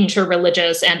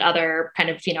interreligious and other kind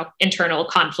of, internal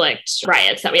conflict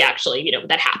riots that we actually,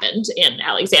 that happened in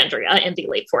Alexandria in the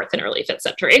late 4th and early 5th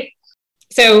century.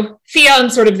 So Theon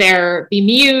sort of there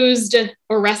bemused,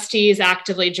 Orestes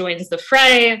actively joins the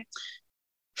fray.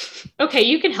 Okay,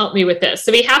 you can help me with this.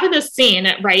 So we have in this scene,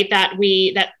 right, that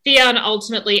Theon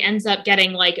ultimately ends up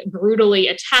getting like brutally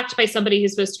attacked by somebody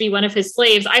who's supposed to be one of his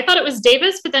slaves. I thought it was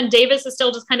Davis, but then Davis is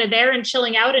still just kind of there and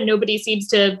chilling out and nobody seems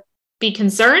to be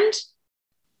concerned.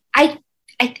 I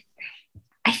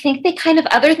think they kind of,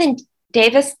 other than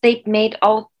Davis, they made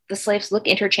all the slaves look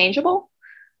interchangeable.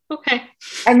 Okay.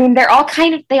 I mean, they all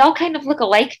kind of look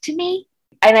alike to me.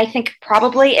 And I think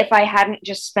probably if I hadn't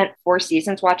just spent 4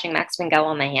 seasons watching Max Minghella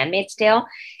on The Handmaid's Tale,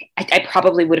 I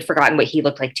probably would have forgotten what he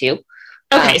looked like too.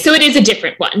 Okay, so it is a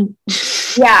different one.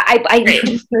 Yeah, I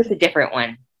it's a different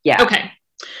one. Yeah. Okay,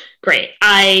 great.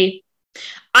 I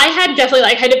had definitely,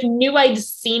 I kind of knew I'd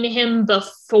seen him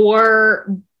before,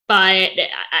 but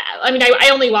I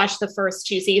only watched the first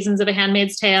 2 seasons of The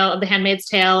Handmaid's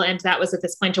Tale, and that was at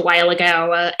this point a while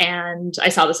ago. And I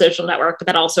saw The Social Network, but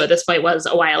that also at this point was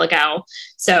a while ago.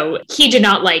 So he did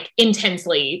not like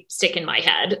intensely stick in my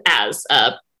head as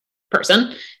a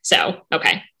person. So,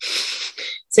 okay.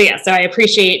 So yeah, so I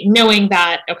appreciate knowing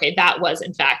that, okay, that was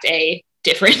in fact a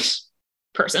different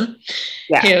person.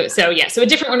 Yeah. So a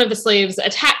different one of the slaves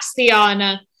attacks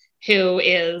Theon, who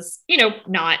is,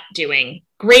 not doing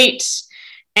great.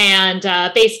 And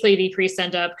basically the priests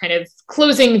end up kind of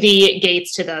closing the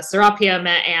gates to the Serapeum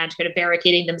and kind of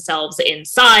barricading themselves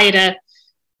inside.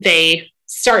 They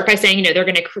start by saying, they're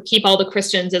going to keep all the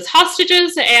Christians as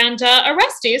hostages, and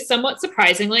Orestes, somewhat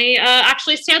surprisingly,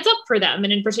 actually stands up for them.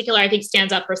 And in particular, I think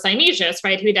stands up for Cynegius,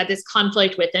 right, who'd had this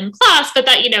conflict within class, but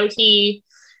that, he,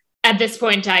 at this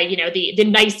point, the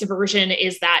nice version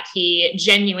is that he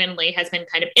genuinely has been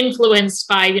kind of influenced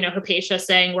by, Hypatia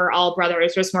saying we're all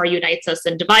brothers, there's more unites us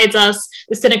than divides us.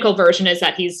 The cynical version is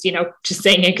that he's, just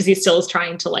saying it because he still is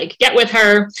trying to like get with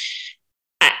her.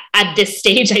 At this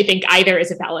stage, I think either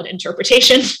is a valid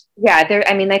interpretation. Yeah,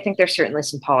 I think there's certainly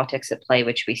some politics at play,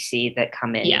 which we see that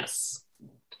come in. Yes.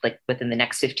 Like within the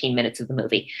next 15 minutes of the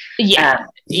movie. Yeah.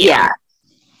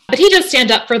 But he does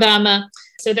stand up for them.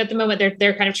 So that at the moment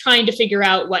they're kind of trying to figure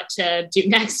out what to do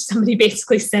next. Somebody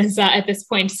basically says that at this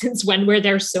point, since when were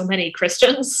there so many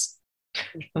Christians?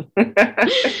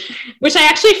 Which I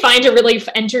actually find a really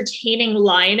entertaining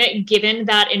line, given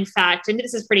that, in fact, and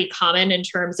this is pretty common in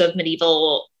terms of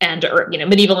medieval and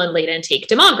late antique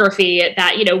demography,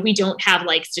 that, we don't have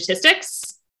like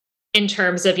statistics in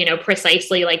terms of,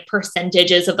 precisely like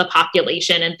percentages of the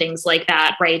population and things like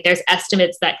that, right? There's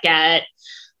estimates that get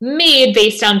made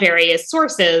based on various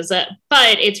sources,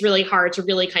 but it's really hard to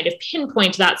really kind of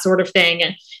pinpoint that sort of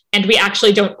thing. And we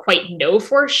actually don't quite know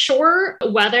for sure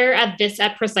whether at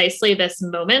precisely this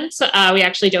moment, we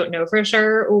actually don't know for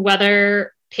sure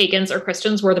whether pagans or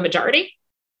Christians were the majority.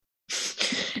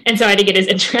 And so I think it is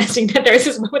interesting that there's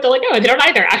this moment they're like, oh, they don't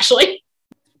either, actually.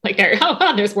 Like,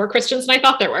 there's more Christians than I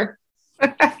thought there were.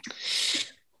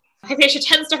 Hypatia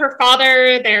tends to her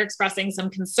father. They're expressing some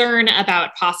concern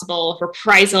about possible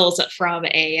reprisals from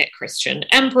a Christian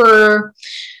emperor.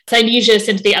 Cynegius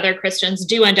and the other Christians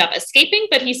do end up escaping,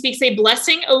 but he speaks a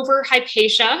blessing over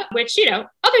Hypatia, which,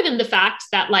 other than the fact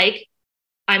that, like,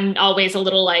 I'm always a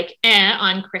little like,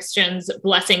 on Christians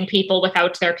blessing people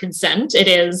without their consent, it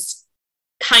is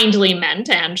kindly meant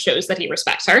and shows that he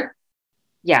respects her.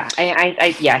 Yeah,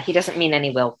 he doesn't mean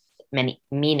any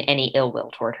ill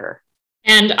will toward her.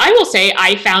 And I will say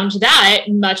I found that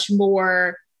much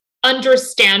more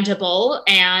understandable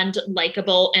and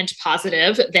likable and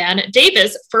positive than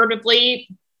Davis furtively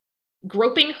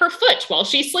groping her foot while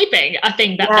she's sleeping, a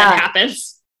thing that then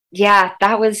happens. Yeah,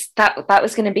 that was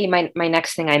going to be my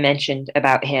next thing I mentioned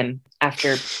about him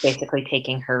after basically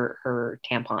taking her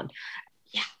tampon.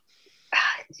 Yeah.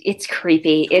 It's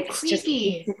creepy. It's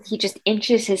creepy. Just he just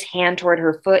inches his hand toward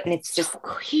her foot, and it's just so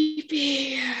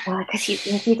creepy. Because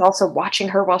he's also watching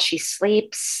her while she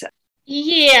sleeps.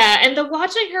 Yeah, and the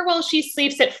watching her while she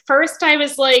sleeps, at first I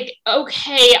was like,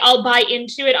 okay, I'll buy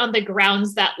into it on the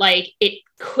grounds that, like, it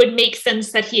could make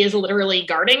sense that he is literally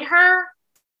guarding her.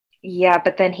 Yeah,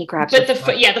 but then he grabs the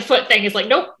foot. Yeah, the foot thing is like,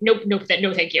 nope, no,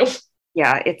 thank you.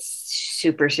 Yeah, it's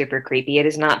super, super creepy. It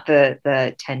is not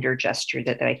the tender gesture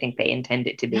that I think they intend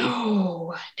it to be.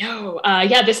 No.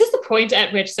 Yeah, this is the point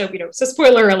at which, so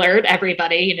spoiler alert,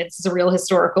 everybody, and it's a real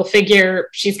historical figure.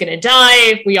 She's going to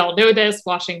die. We all know this,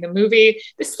 watching the movie.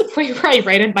 This is the point where I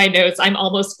write in my notes, I'm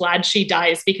almost glad she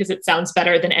dies because it sounds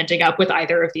better than ending up with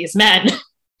either of these men.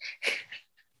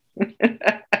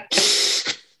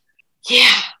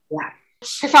 Yeah.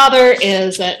 Her father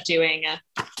is doing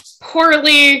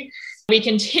poorly. We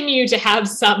continue to have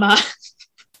some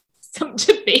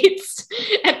debates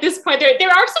at this point. There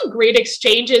are some great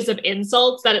exchanges of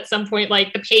insults that at some point,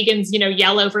 like, the pagans,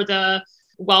 yell over the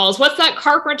walls, "What's that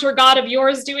carpenter god of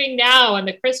yours doing now?" And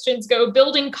the Christians go,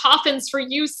 "Building coffins for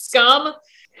you, scum."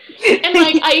 And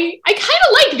like, I kind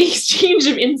of like the exchange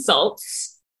of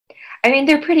insults. I mean,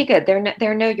 they're pretty good.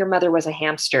 They're no "your mother was a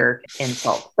hamster"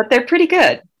 insult, but they're pretty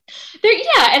good.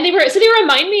 And they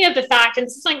remind me of the fact, and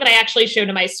this is something that I actually show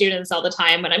to my students all the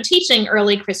time when I'm teaching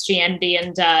early Christianity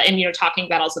and talking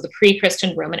about also the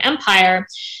pre-Christian Roman Empire,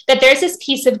 that there's this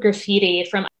piece of graffiti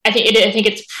from, I think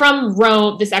it's from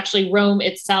Rome, Rome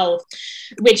itself,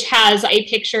 which has a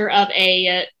picture of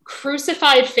a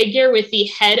crucified figure with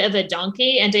the head of a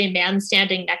donkey and a man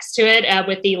standing next to it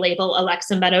with the label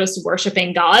Alexamenos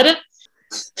worshiping God.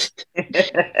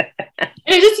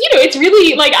 And it's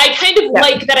really like, I kind of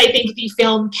like that. I think the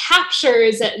film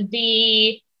captures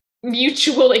the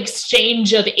mutual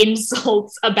exchange of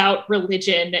insults about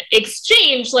religion,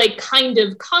 exchange like kind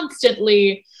of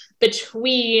constantly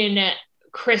between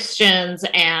Christians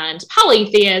and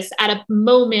polytheists at a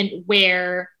moment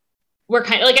where we're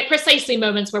kind of like at precisely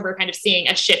moments where we're kind of seeing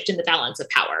a shift in the balance of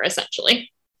power, essentially.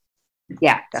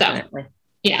 Yeah, definitely.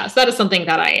 So that is something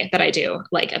that I do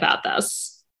like about this.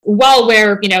 While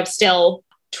we're, still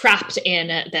trapped in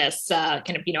this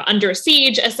kind of, under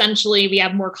siege, essentially. We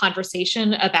have more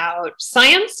conversation about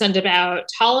science and about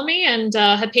Ptolemy, and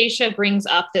Hypatia brings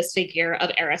up this figure of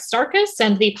Aristarchus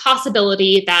and the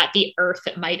possibility that the Earth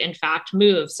might in fact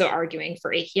move, so arguing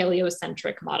for a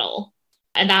heliocentric model.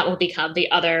 And that will become the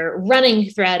other running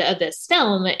thread of this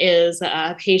film, is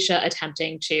Hypatia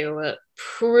attempting to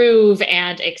prove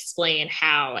and explain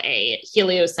how a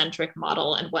heliocentric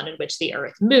model and one in which the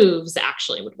Earth moves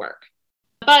actually would work.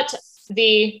 But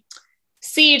the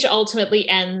siege ultimately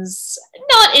ends,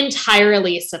 not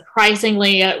entirely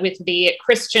surprisingly, with the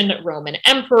Christian Roman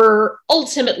emperor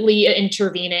ultimately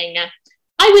intervening,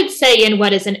 I would say, in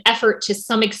what is an effort to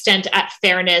some extent at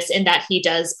fairness, in that he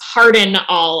does pardon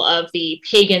all of the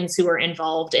pagans who were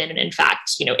involved in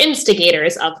fact,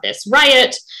 instigators of this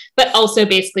riot, but also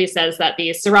basically says that the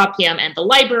Serapeum and the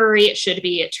library should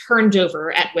be turned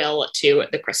over at will to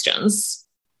the Christians.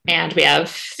 And we have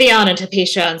Theon and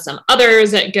Hypatia and some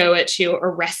others that go to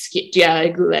rescue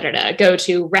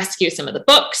some of the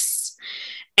books,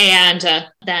 and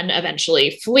then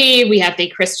eventually flee. We have the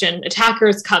Christian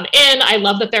attackers come in. I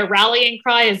love that their rallying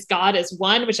cry is "God is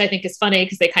one," which I think is funny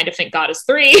because they kind of think God is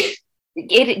three.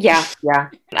 Yeah.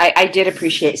 I did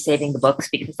appreciate saving the books,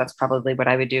 because that's probably what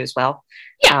I would do as well.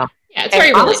 Yeah, it's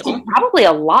very relatable. Probably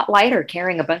a lot lighter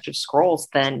carrying a bunch of scrolls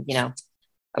than a bunch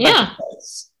of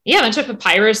books. Yeah, a bunch of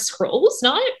papyrus scrolls.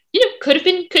 Not, could have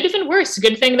been worse.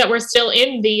 Good thing that we're still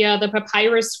in the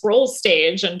papyrus scroll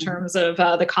stage in terms of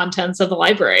the contents of the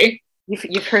library.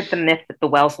 You've heard the myth that the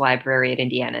Wells Library at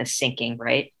Indiana is sinking,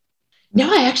 right?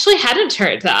 No, I actually hadn't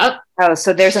heard that. Oh,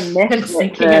 so there's a myth it's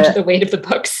sinking under the weight of the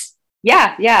books.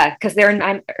 Yeah, because there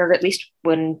are or at least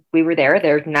when we were there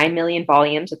are 9 million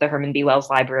volumes at the Herman B. Wells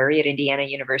Library at Indiana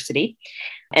University.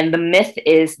 And the myth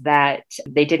is that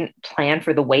they didn't plan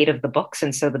for the weight of the books,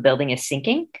 and so the building is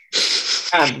sinking.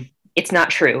 It's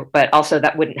not true, but also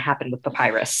that wouldn't happen with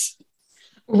papyrus.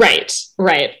 Right.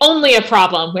 Only a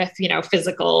problem with,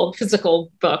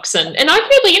 physical books. And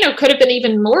arguably, could have been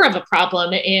even more of a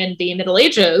problem in the Middle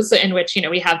Ages, in which,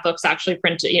 we have books actually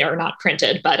printed, or not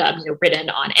printed, but, written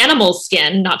on animal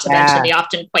skin, not to mention the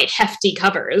often quite hefty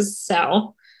covers.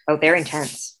 So. Oh, they're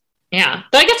intense. Yeah.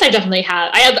 But I guess I definitely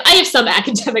have some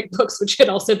academic books which could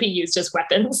also be used as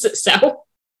weapons. So.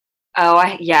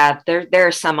 Oh, there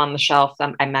are some on the shelf.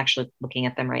 I'm actually looking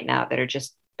at them right now that are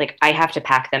just, like, I have to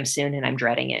pack them soon, and I'm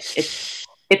dreading it.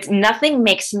 It's nothing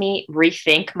makes me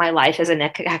rethink my life as an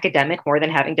academic more than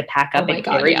having to pack up and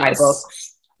carry my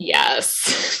books.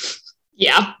 Yes.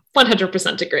 Yeah,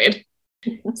 100% agreed.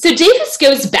 So Davis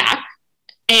goes back,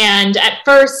 and at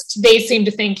first they seem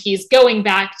to think he's going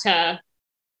back to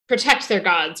protect their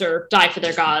gods or die for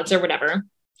their gods or whatever.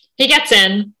 He gets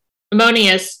in.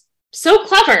 Ammonius, so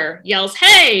clever, yells,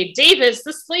 "Hey, Davis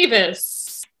the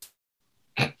Slavis!"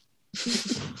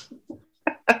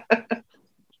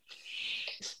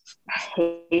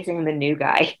 Hazing the new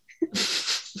guy.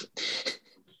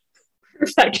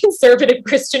 That conservative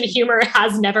Christian humor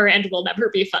has never and will never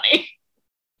be funny.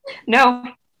 No.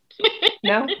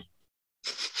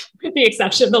 With the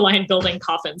exception of the line "building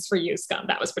coffins for you, scum."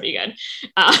 That was pretty good.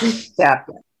 Yeah.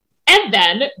 And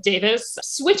then Davis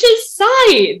switches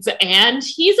sides, and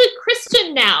he's a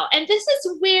Christian now. And this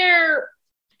is where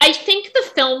I think the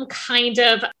film kind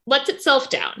of lets itself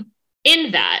down,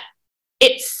 in that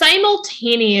it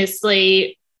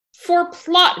simultaneously, for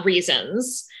plot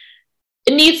reasons,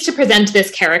 it needs to present this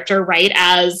character, right,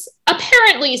 as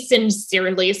apparently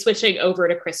sincerely switching over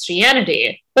to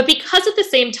Christianity. But because at the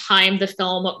same time the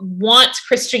film wants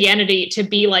Christianity to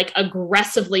be like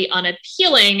aggressively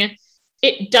unappealing,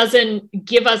 it doesn't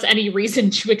give us any reason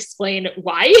to explain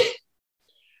why.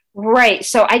 Right.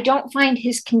 So I don't find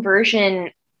his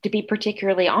conversion to be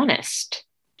particularly honest.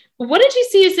 What did you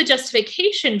see as the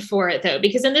justification for it, though?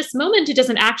 Because in this moment, it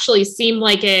doesn't actually seem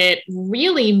like it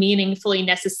really meaningfully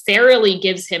necessarily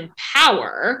gives him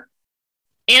power.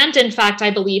 And in fact, I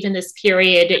believe in this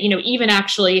period, even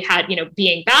actually had,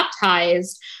 being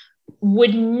baptized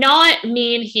would not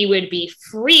mean he would be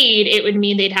freed. It would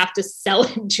mean they'd have to sell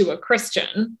him to a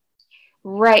Christian.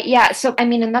 Right. Yeah. So, I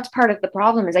mean, and that's part of the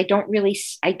problem is I don't really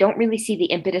see the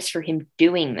impetus for him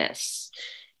doing this.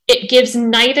 It gives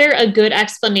neither a good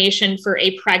explanation for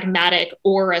a pragmatic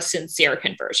or a sincere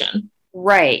conversion.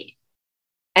 Right.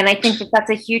 And I think that that's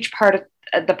a huge part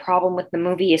of the problem with the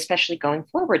movie, especially going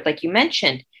forward. Like you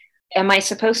mentioned, am I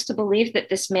supposed to believe that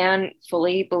this man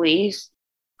fully believes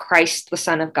Christ, the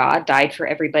Son of God, died for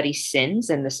everybody's sins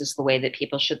and this is the way that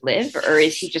people should live? Or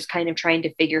is he just kind of trying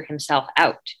to figure himself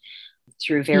out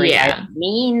through various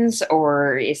means?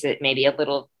 Or is it maybe a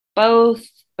little both?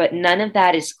 But none of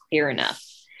that is clear enough.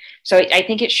 So I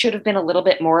think it should have been a little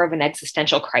bit more of an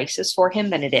existential crisis for him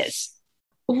than it is.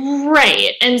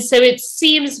 Right. And so it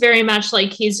seems very much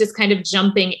like he's just kind of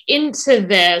jumping into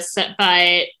this,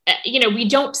 but, we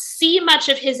don't see much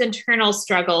of his internal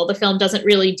struggle. The film doesn't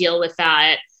really deal with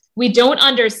that. We don't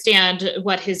understand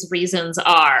what his reasons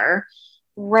are.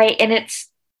 Right. And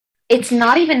it's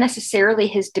not even necessarily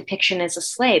his depiction as a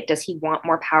slave. Does he want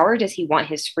more power? Does he want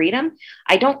his freedom?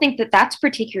 I don't think that that's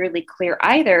particularly clear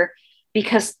either,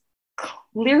 because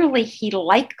clearly he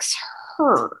likes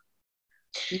her.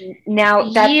 Now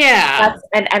that's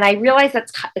and I realize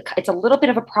it's a little bit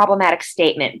of a problematic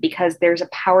statement, because there's a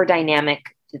power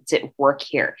dynamic that's at work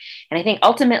here. And I think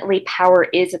ultimately power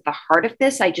is at the heart of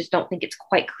this. I just don't think it's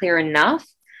quite clear enough.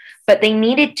 But they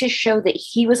needed to show that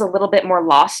he was a little bit more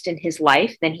lost in his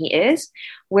life than he is.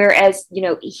 Whereas,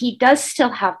 he does still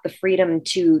have the freedom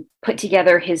to put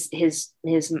together his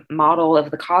model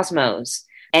of the cosmos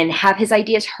and have his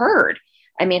ideas heard.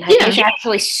 I mean, Hypatia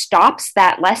actually stops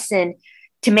that lesson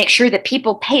to make sure that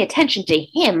people pay attention to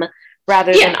him,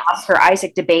 rather than Oscar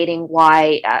Isaac debating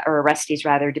why, or Orestes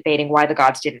rather, debating why the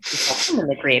gods didn't consult him when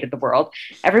they created the world.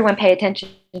 Everyone pay attention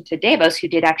to Davos, who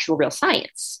did actual real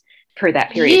science per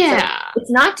that period. Yeah. So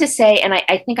it's not to say, and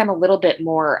I think I'm a little bit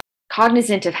more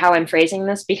cognizant of how I'm phrasing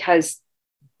this, because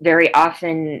very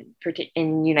often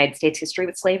in United States history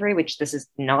with slavery, which this is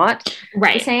not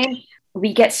the same,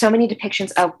 we get so many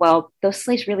depictions of, well, those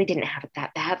slaves really didn't have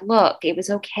that bad look. It was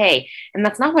okay. And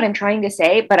that's not what I'm trying to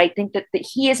say, but I think that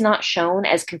he is not shown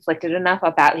as conflicted enough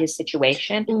about his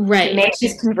situation to make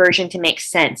his conversion to make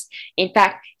sense. In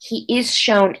fact, he is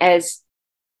shown as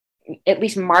at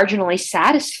least marginally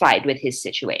satisfied with his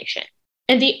situation.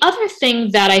 And the other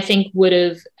thing that I think would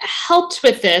have helped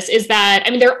with this is that,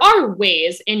 there are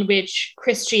ways in which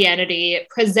Christianity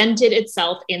presented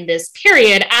itself in this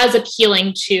period as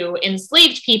appealing to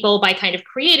enslaved people by kind of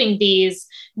creating these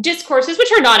discourses,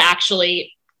 which are not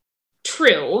actually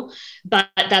true, but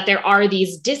that there are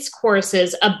these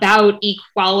discourses about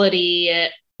equality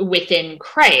within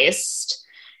Christ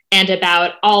and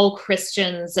about all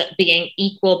Christians being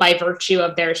equal by virtue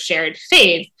of their shared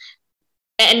faith.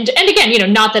 And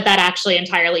again, not that actually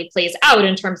entirely plays out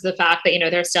in terms of the fact that,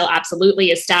 there still absolutely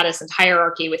is status and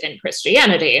hierarchy within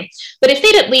Christianity. But if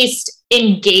they'd at least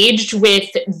engaged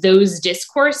with those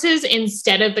discourses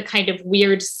instead of the kind of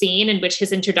weird scene in which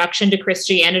his introduction to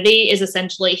Christianity is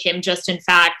essentially him just, in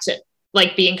fact,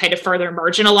 like being kind of further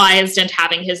marginalized and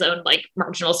having his own like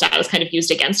marginal status kind of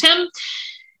used against him,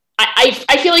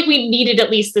 I feel like we needed at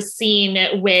least the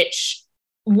scene which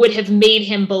would have made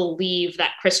him believe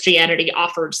that Christianity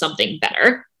offered something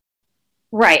better.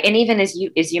 Right. And even as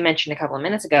you mentioned a couple of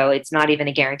minutes ago, it's not even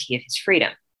a guarantee of his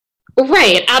freedom.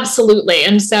 Right. Absolutely.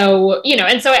 And so,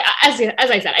 as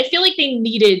I said, I feel like they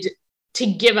needed to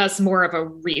give us more of a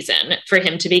reason for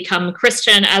him to become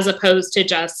Christian, as opposed to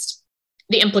just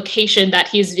the implication that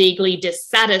he's vaguely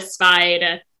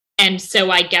dissatisfied. And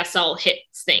so I guess I'll hit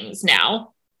things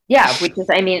now. Yeah. Which is,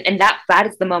 and that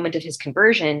is the moment of his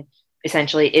conversion,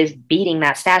 essentially, is beating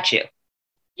that statue.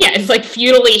 Yeah, it's like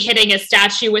futilely hitting a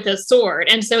statue with a sword.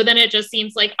 And so then it just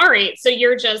seems like, all right, so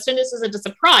you're just, and this isn't a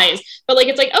surprise, but like,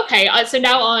 it's like, okay, so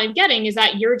now all I'm getting is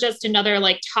that you're just another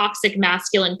like toxic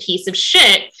masculine piece of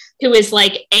shit who is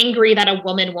like angry that a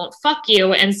woman won't fuck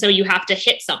you. And so you have to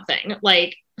hit something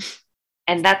like.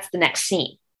 And that's the next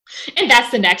scene. And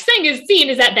that's the next thing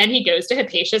is that then he goes to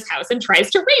Hypatia's house and tries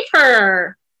to rape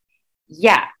her.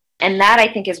 Yeah. And that,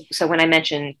 I think, is, so when I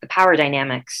mentioned the power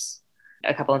dynamics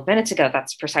a couple of minutes ago,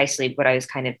 that's precisely what I was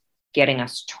kind of getting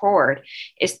us toward,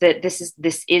 is that this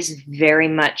is very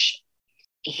much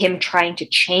him trying to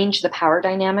change the power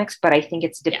dynamics, but I think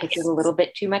it's depicted a little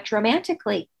bit too much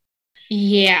romantically.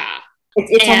 Yeah.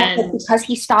 It's almost like because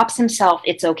he stops himself,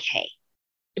 it's okay.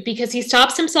 Because he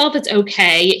stops himself, it's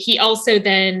okay. He also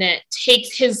then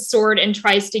takes his sword and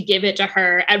tries to give it to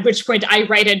her, at which point I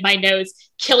write in my notes,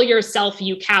 "Kill yourself,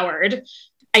 you coward."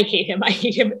 I hate him. I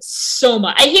hate him so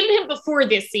much. I hated him before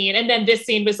this scene, and then this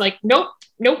scene was like, nope,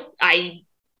 I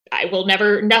will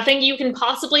never, nothing you can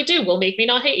possibly do will make me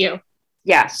not hate you.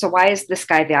 Yeah, so why is this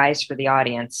guy the eyes for the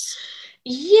audience?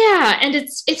 Yeah, and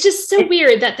it's just so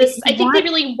weird that this, I think they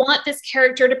really want this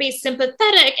character to be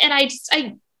sympathetic, and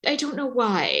I don't know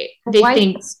why they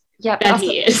think that also,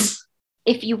 he is.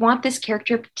 If you want this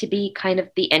character to be kind of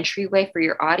the entryway for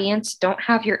your audience, don't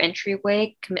have your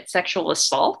entryway commit sexual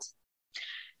assault.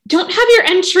 Don't have your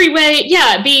entryway,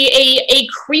 be a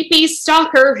creepy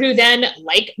stalker who then,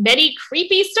 like many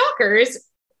creepy stalkers,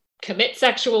 commit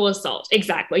sexual assault.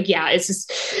 Exactly. Yeah, it's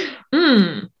just,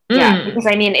 Yeah, because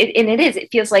it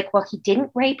feels like, well, he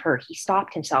didn't rape her. He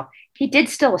stopped himself. He did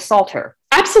still assault her.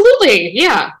 Absolutely.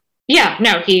 Yeah. Yeah,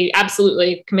 no, he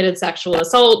absolutely committed sexual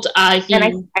assault.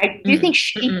 And I do think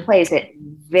she plays it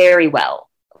very well.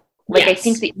 Like, yes. I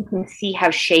think that you can see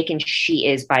how shaken she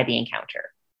is by the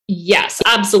encounter. Yes,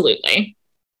 absolutely.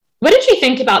 What did you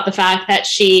think about the fact that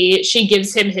she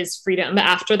gives him his freedom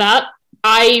after that?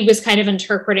 I was kind of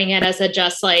interpreting it as a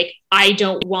just like, I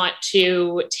don't want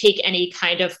to take any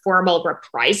kind of formal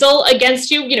reprisal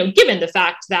against you, given the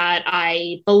fact that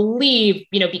I believe,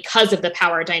 because of the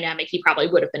power dynamic, he probably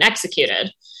would have been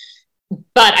executed.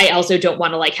 But I also don't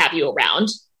want to like have you around.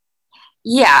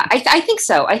 Yeah, I think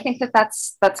so. I think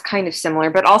that's kind of similar,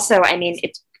 but also, I mean,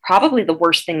 it's probably the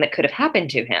worst thing that could have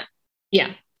happened to him.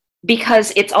 Yeah.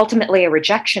 Because it's ultimately a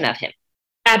rejection of him.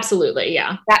 Absolutely,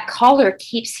 yeah. That collar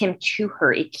keeps him to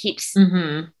her. It keeps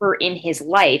her in his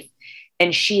life.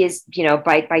 And she is,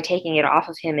 by taking it off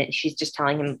of him, she's just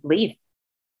telling him, leave.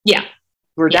 Yeah.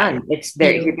 We're done. It's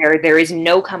there is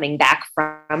no coming back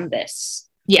from this.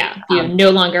 Yeah. You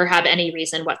no longer have any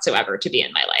reason whatsoever to be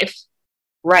in my life.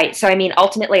 Right. So, I mean,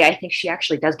 ultimately, I think she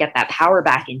actually does get that power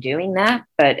back in doing that.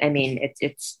 But I mean,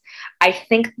 I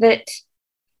think that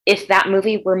if that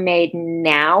movie were made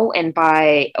now and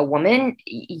by a woman,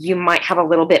 you might have a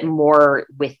little bit more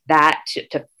with that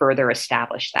to further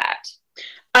establish that.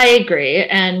 I agree.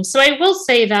 And so I will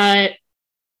say that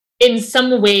in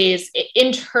some ways,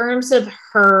 in terms of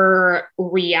her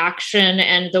reaction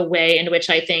and the way in which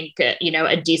I think,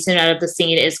 a decent amount of the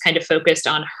scene is kind of focused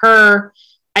on her,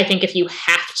 I think if you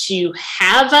have to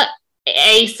have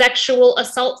a sexual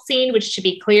assault scene, which to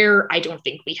be clear, I don't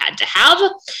think we had to have.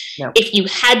 No. If you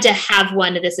had to have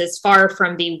one, this is far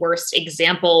from the worst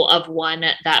example of one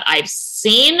that I've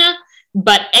seen.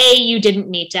 But A, you didn't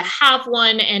need to have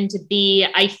one. And B,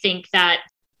 I think that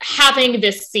having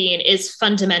this scene is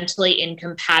fundamentally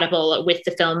incompatible with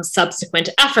the film's subsequent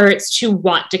efforts to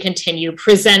want to continue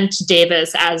present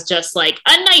Davis as just like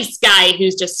a nice guy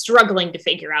who's just struggling to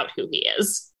figure out who he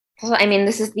is. Well, I mean,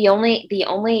 this is the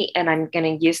only, and I'm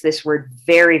going to use this word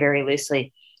very, very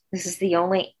loosely. This is the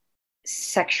only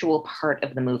sexual part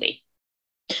of the movie.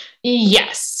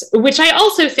 Yes, which I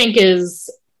also think is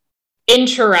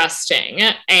interesting.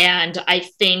 And I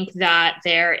think that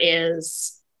there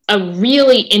is a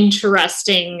really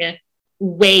interesting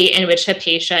way in which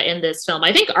Hypatia in this film,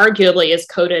 I think arguably is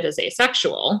coded as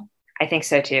asexual. I think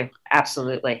so too.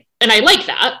 Absolutely. And I like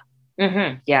that.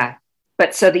 Mm-hmm. Yeah.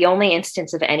 But so the only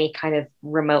instance of any kind of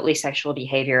remotely sexual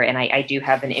behavior, and I do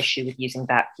have an issue with using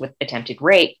that with attempted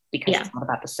rape because it's not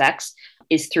about the sex,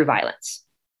 is through violence.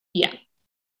 Yeah.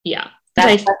 Yeah.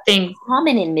 That's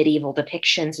common in medieval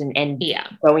depictions and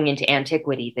going into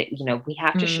antiquity that, we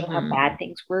have to show how bad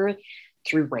things were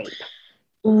through rape.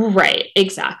 Right,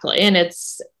 exactly. And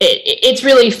it's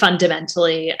really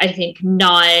fundamentally, I think,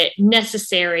 not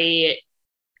necessary.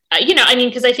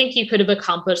 Because I think you could have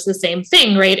accomplished the same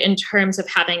thing, right, in terms of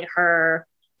having her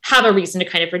have a reason to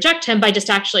kind of reject him by just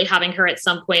actually having her at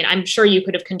some point. I'm sure you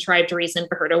could have contrived a reason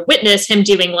for her to witness him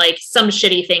doing like some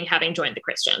shitty thing, having joined the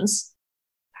Christians.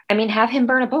 I mean, have him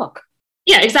burn a book.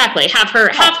 Yeah, exactly. Have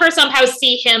her somehow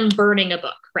see him burning a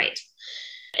book, right?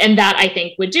 And that, I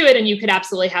think, would do it. And you could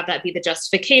absolutely have that be the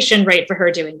justification, right, for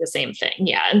her doing the same thing.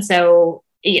 Yeah. And so,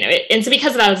 so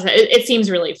because of that, it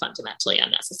seems really fundamentally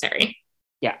unnecessary.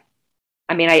 Yeah.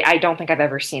 I mean, I don't think I've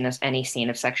ever seen any scene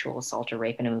of sexual assault or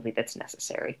rape in a movie that's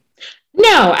necessary.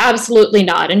 No, absolutely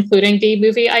not, including the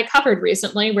movie I covered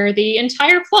recently where the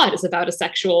entire plot is about a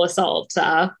sexual assault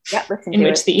in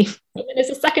which the woman is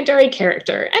a secondary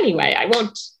character. Anyway, I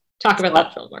won't talk about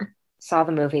that film more. Saw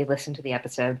the movie, listened to the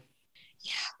episode.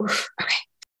 Yeah. Okay.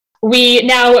 We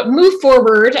now move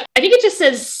forward. I think it just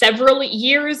says several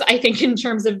years, I think, in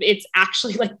terms of it's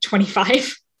actually like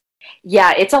 25.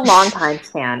 Yeah, it's a long time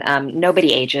span.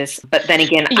 Nobody ages. But then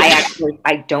again,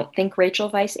 I don't think Rachel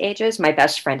Weisz ages. My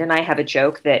best friend and I have a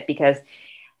joke that because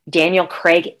Daniel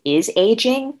Craig is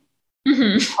aging,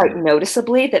 quite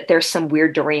noticeably, that there's some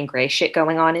weird Dorian Gray shit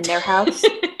going on in their house.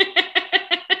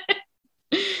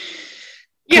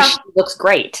 Yeah. She looks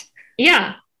great.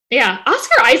 Yeah. Yeah.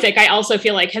 Oscar Isaac, I also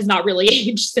feel like has not really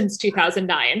aged since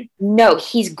 2009. No,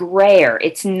 he's grayer.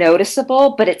 It's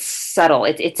noticeable, but it's subtle.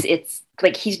 It's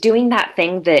like he's doing that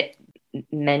thing that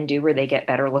men do where they get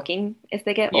better looking as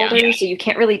they get older. Yeah. So you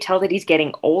can't really tell that he's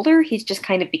getting older. He's just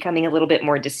kind of becoming a little bit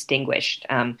more distinguished.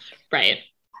 Right.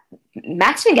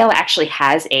 Max Minghella actually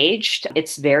has aged.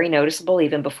 It's very noticeable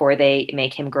even before they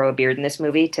make him grow a beard in this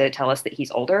movie to tell us that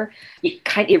he's older.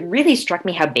 It really struck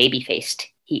me how baby-faced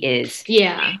he is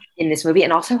in this movie,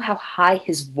 and also how high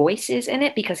his voice is in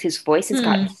it because his voice has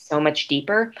gotten so much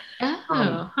deeper.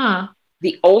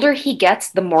 The older he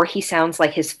gets, the more he sounds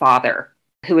like his father,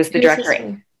 who was the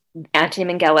director.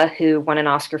 Anthony Minghella, who won an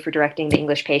Oscar for directing The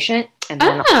English Patient, and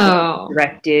then also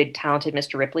directed Talented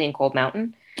Mr. Ripley and Cold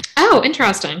Mountain. Oh,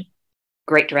 interesting.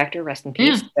 Great director, rest in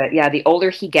peace. But yeah, the older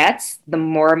he gets, the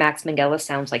more Max Minghella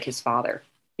sounds like his father.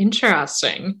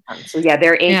 Interesting. So yeah,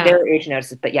 there are age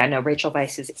notices, but yeah, no, Rachel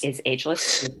Weisz is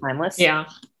ageless, is timeless. Yeah.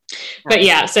 But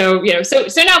yeah, so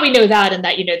now we know that, and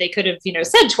that, they could have,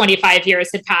 said 25 years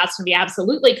had passed, and we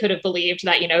absolutely could have believed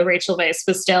that, Rachel Weisz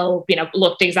was still,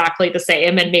 looked exactly the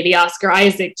same, and maybe Oscar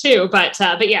Isaac too. But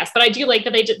yes, but I do like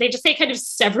that they just say kind of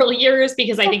several years,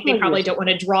 because I think they probably don't want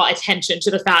to draw attention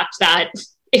to the fact that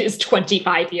it is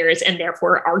 25 years, and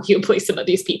therefore arguably some of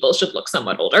these people should look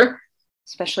somewhat older.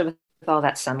 Especially with all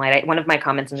that sunlight. One of my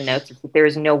comments in the notes is that there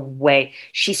is no way,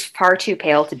 she's far too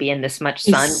pale to be in this much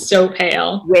sun. She's so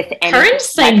pale. With her and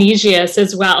Synesius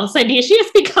as well.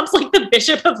 Synesius becomes like the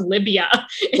Bishop of Libya,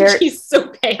 and she's so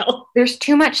pale. There's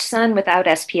too much sun without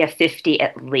SPF 50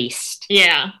 at least.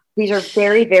 Yeah. These are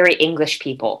very, very English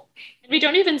people. And we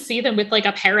don't even see them with like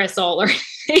a parasol or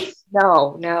anything.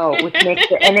 No, which makes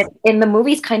it, and in the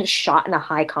movie's kind of shot in a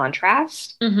high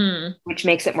contrast, which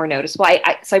makes it more noticeable.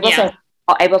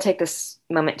 I will take this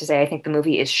moment to say I think the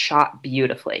movie is shot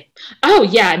beautifully. Oh,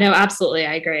 yeah. No, absolutely.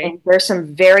 I agree. And there's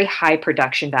some very high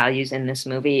production values in this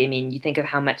movie. I mean, you think of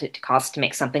how much it costs to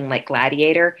make something like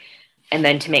Gladiator, and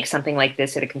then to make something like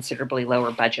this at a considerably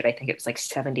lower budget. I think it was like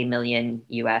 70 million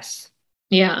US.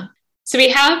 Yeah. So we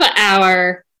have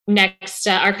our next,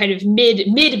 our kind of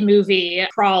mid-movie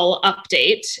crawl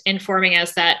update informing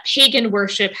us that pagan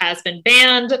worship has been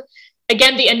banned.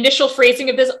 Again, the initial phrasing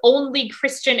of this, only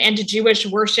Christian and Jewish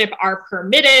worship are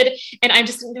permitted. And I'm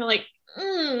just like,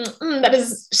 that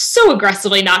is so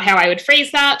aggressively not how I would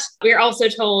phrase that. We are also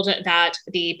told that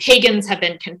the pagans have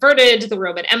been converted. The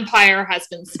Roman Empire has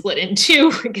been split in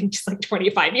two. Again, just like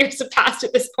 25 years have passed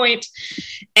at this point.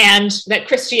 And that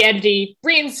Christianity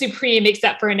reigns supreme,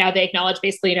 except for now they acknowledge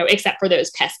basically, except for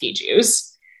those pesky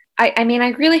Jews. I mean, I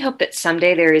really hope that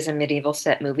someday there is a medieval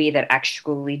set movie that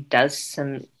actually does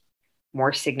some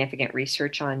more significant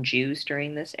research on Jews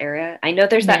during this era. I know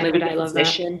there's that movie, The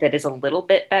Physician, that is a little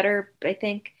bit better, I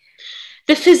think.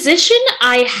 The Physician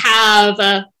I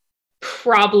have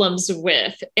problems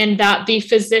with, in that The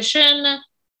Physician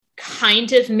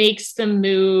kind of makes the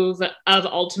move of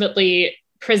ultimately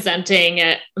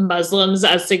presenting Muslims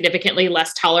as significantly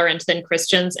less tolerant than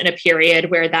Christians in a period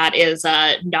where that is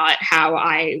not how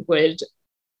I would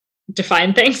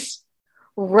define things.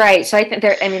 Right. So I think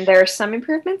there are some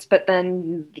improvements, but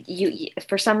then you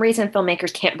for some reason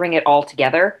filmmakers can't bring it all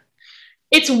together.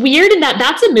 It's weird in that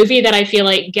that's a movie that I feel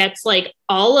like gets like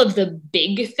all of the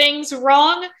big things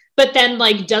wrong, but then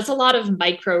like does a lot of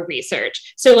micro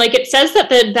research. So like it says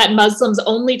that Muslims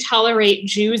only tolerate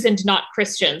Jews and not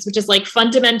Christians, which is like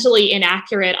fundamentally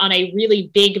inaccurate on a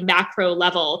really big macro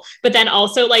level, but then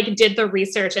also like did the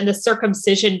research, and the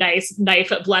circumcision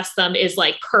knife, bless them, is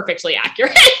like perfectly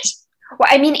accurate. Well,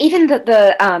 I mean, even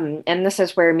the and this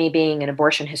is where me being an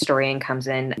abortion historian comes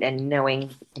in, and knowing,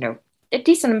 a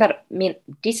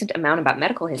decent amount about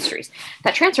medical histories.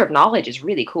 That transfer of knowledge is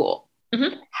really cool.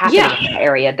 Happening in the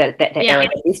area that area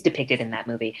that is depicted in that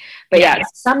movie. But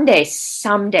someday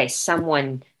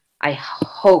someone, I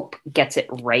hope, gets it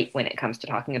right when it comes to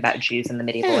talking about Jews in the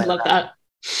medieval era. I would love that.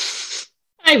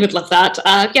 I would love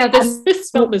that.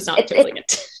 This film is not doing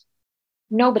it.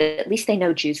 No, but at least they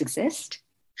know Jews exist.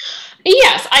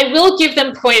 Yes, I will give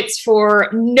them points for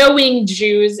knowing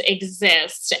Jews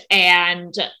exist.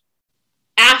 And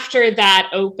after that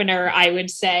opener, I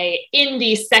would say in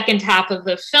the second half of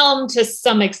the film, to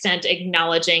some extent,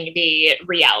 acknowledging the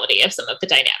reality of some of the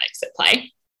dynamics at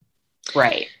play.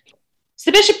 Right. So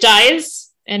the bishop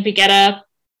dies, and we get a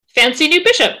fancy new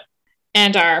bishop.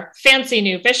 And our fancy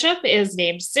new bishop is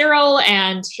named Cyril,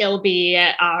 and he'll be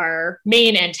our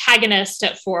main antagonist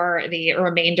for the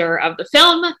remainder of the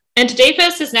film. And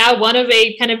Daphis is now one of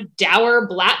a kind of dour,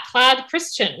 black-clad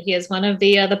Christian. He is one of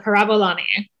the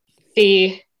Parabolani.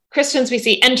 The Christians we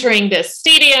see entering this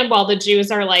stadium, while the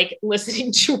Jews are like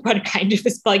listening to what kind of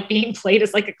is like being played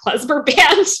as like a klezmer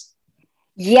band.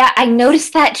 Yeah, I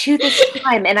noticed that too this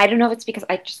time. And I don't know if it's because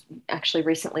I just actually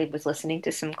recently was listening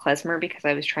to some klezmer because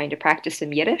I was trying to practice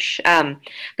some Yiddish. But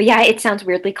yeah, it sounds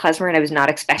weirdly klezmer, and I was not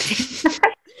expecting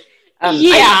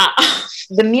that.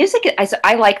 The music,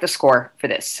 I like the score for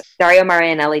this. Dario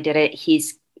Marianelli did it.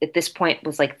 He's, at this point,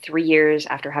 was like 3 years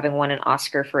after having won an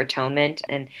Oscar for Atonement.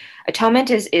 And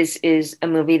Atonement is a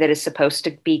movie that is supposed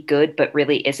to be good, but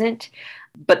really isn't.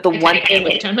 But the one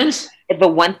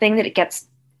thing that it gets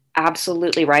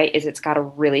absolutely right is it's got a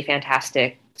really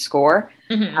fantastic score.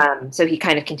 So he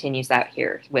kind of continues that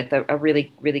here with a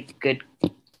really, really good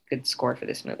good score for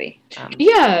this movie.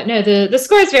 Yeah, no, the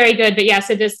score is very good, but yeah,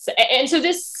 so this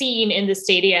scene in the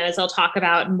stadium, as I'll talk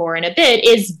about more in a bit,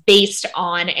 is based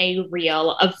on a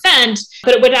real event,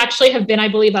 but it would actually have been, I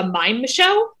believe, a mime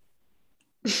show.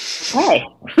 Okay.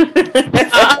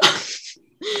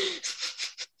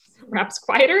 Perhaps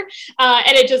quieter.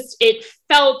 And it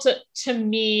felt to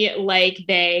me like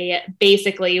they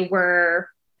basically were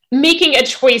making a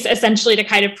choice essentially to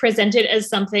kind of present it as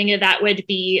something that would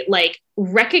be like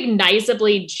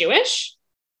recognizably Jewish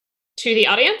to the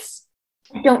audience.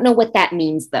 I don't know what that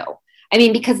means though. I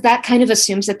mean, because that kind of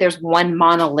assumes that there's one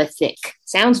monolithic,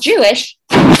 sounds Jewish.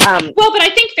 Well, but I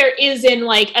think there is in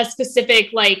like a specific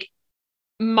like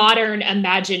modern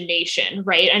imagination,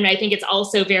 right? And I think it's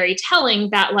also very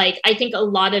telling that like, I think a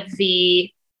lot of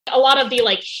the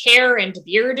like hair and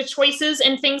beard choices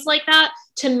and things like that,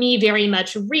 to me, very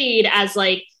much read as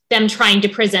like them trying to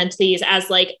present these as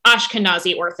like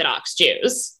Ashkenazi Orthodox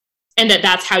Jews. And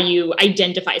that's how you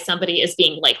identify somebody as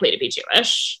being likely to be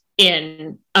Jewish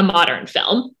in a modern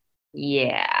film.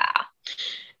 Yeah.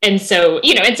 And so,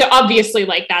 obviously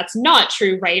like that's not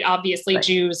true, right? Obviously right.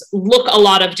 Jews look a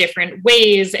lot of different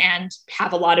ways and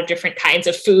have a lot of different kinds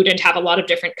of food and have a lot of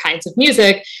different kinds of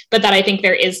music, but that I think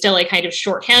there is still a kind of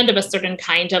shorthand of a certain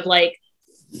kind of like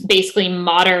basically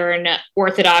modern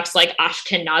Orthodox, like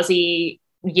Ashkenazi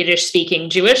Yiddish speaking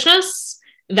Jewishness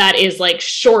that is like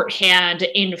shorthand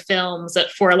in films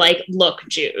for like, look,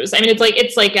 Jews. I mean,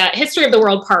 it's like a History of the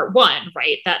World Part 1,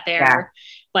 right? That they're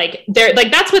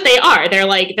that's what they are. They're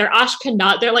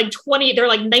Ashkenaz. They're like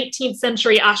 19th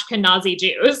century Ashkenazi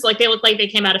Jews. Like they look like they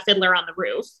came out of Fiddler on the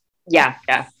Roof. Yeah.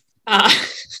 Yeah.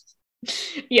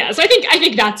 Yeah. So I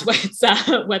think that's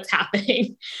what's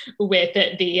happening with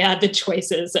the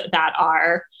choices that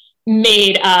are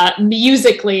made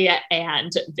musically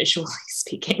and visually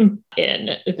speaking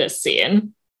in this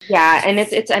scene. Yeah, and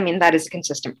it's I mean, that is a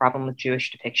consistent problem with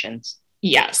Jewish depictions.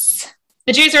 Yes.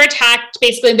 The Jews are attacked.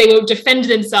 Basically, they will defend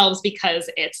themselves because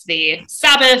it's the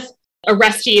Sabbath.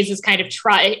 Orestes is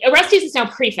Orestes is now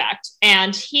prefect,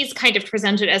 and he's kind of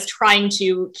presented as trying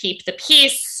to keep the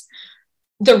peace.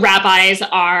 The rabbis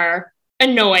are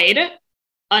annoyed,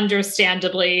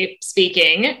 understandably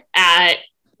speaking, at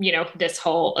this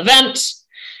whole event.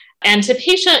 And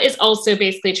Hypatia is also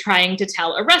basically trying to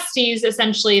tell Orestes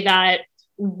essentially that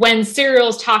when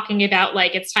Cyril's talking about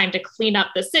like it's time to clean up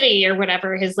the city or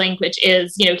whatever his language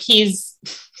is, he's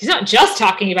not just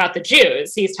talking about the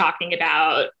Jews. He's talking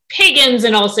about pagans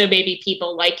and also maybe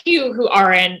people like you who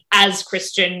aren't as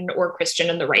Christian or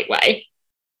Christian in the right way.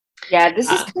 Yeah,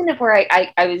 this is kind of where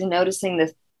I was noticing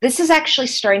this. This is actually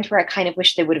starting to where I kind of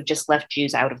wish they would have just left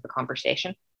Jews out of the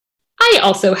conversation. I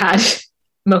also had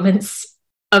moments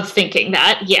of thinking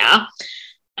that, yeah.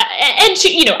 And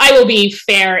I will be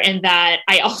fair in that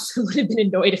I also would have been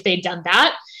annoyed if they'd done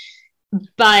that.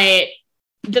 But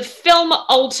the film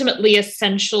ultimately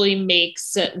essentially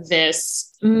makes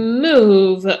this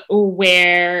move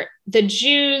where the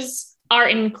Jews are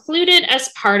included as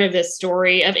part of this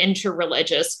story of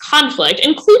interreligious conflict,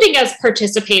 including as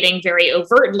participating very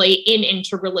overtly in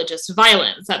interreligious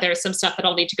violence. That there's some stuff that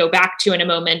I'll need to go back to in a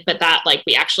moment, but that like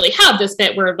we actually have this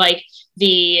bit where like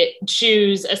the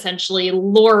Jews essentially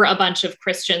lure a bunch of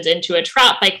Christians into a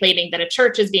trap by claiming that a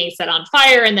church is being set on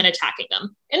fire and then attacking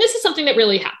them. And this is something that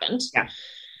really happened. Yeah.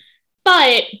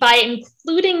 But by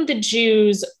including the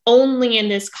Jews only in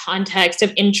this context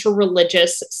of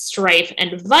interreligious strife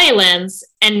and violence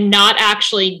and not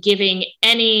actually giving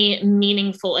any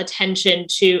meaningful attention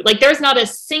to, like, there's not a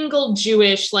single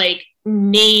Jewish, like,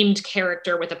 named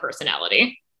character with a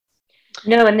personality.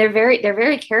 No, and they're very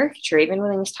caricature. Even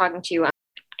when he's talking to,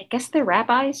 I guess they're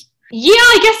rabbis. Yeah,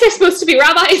 I guess they're supposed to be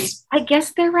rabbis. I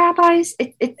guess they're rabbis.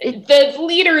 The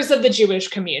leaders of the Jewish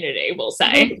community, we'll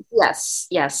say. Yes.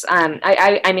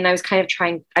 I mean, I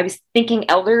was thinking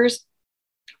elders,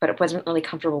 but it wasn't really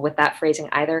comfortable with that phrasing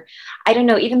either. I don't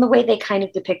know, even the way they kind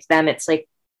of depict them, it's like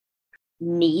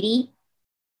needy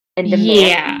and demanding.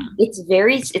 Yeah. It's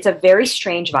a very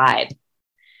strange vibe.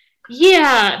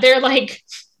 Yeah, they're like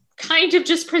kind of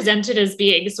just presented as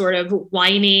being sort of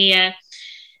whiny.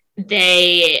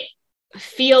 They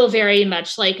feel very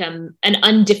much like an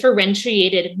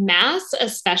undifferentiated mass,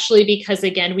 especially because,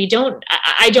 again,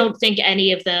 I don't think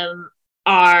any of them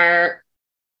are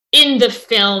in the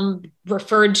film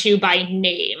referred to by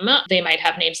name. They might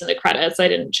have names in the credits. I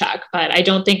didn't check, but I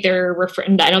don't think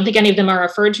I don't think any of them are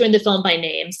referred to in the film by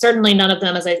name. Certainly none of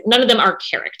them are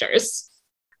characters.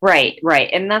 Right.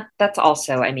 And that's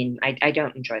also, I mean, I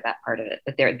don't enjoy that part of it,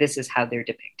 but this is how they're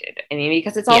depicted. I mean,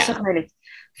 because it's also kind of,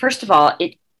 first of all,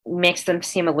 makes them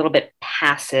seem a little bit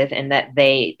passive and that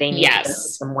they need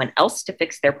someone else to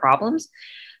fix their problems.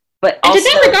 But and in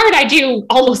that regard, I do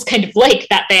almost kind of like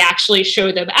that they actually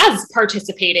show them as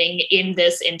participating in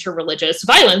this interreligious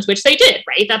violence, which they did,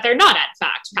 right? That they're not, in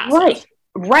fact, passive.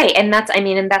 Right. And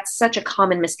that's such a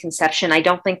common misconception. I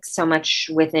don't think so much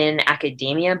within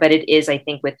academia, but it is, I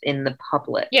think, within the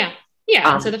public. Yeah.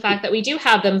 Yeah. And so the fact that we do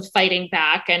have them fighting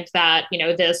back and that,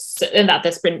 this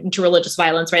interreligious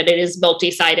violence, right, it is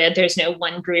multi-sided. There's no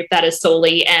one group that is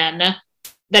solely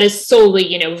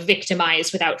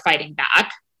victimized without fighting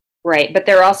back. Right. But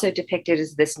they're also depicted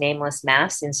as this nameless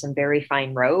mass in some very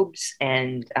fine robes.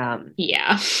 And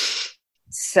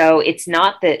so it's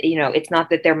not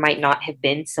that there might not have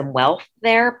been some wealth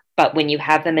there, but when you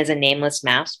have them as a nameless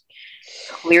mass,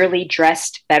 clearly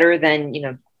dressed better than,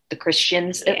 the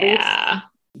Christians, at least,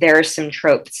 there are some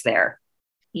tropes there.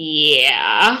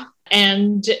 Yeah.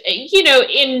 And,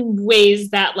 in ways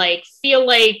that feel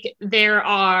like there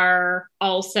are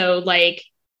also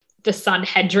the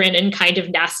Sanhedrin and kind of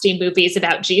nasty movies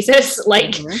about Jesus,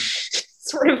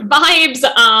 sort of vibes.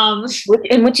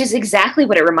 Which is exactly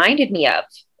what it reminded me of.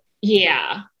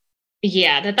 Yeah.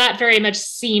 Yeah, that very much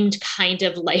seemed kind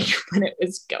of like what it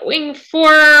was going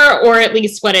for, or at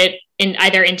least what it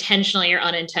either intentionally or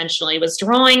unintentionally was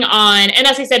drawing on. And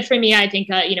as I said, for me, I think,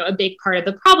 a big part of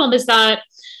the problem is that,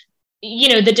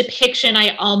 the depiction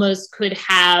I almost could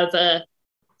have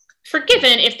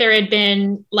forgiven if there had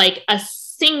been a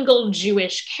single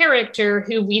Jewish character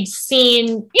who we'd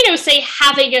seen, say,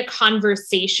 having a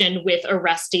conversation with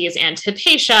Orestes and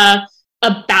Hypatia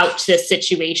about this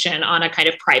situation on a kind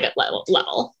of private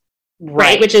level.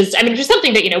 Right. Which is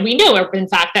something that, we know, in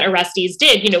fact, that Orestes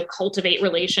did, cultivate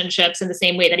relationships in the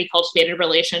same way that he cultivated a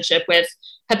relationship with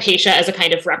Hypatia as a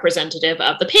kind of representative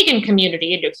of the pagan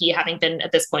community. And he having been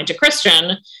at this point a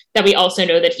Christian, that we also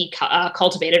know that he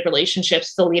cultivated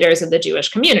relationships with the leaders of the Jewish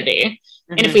community.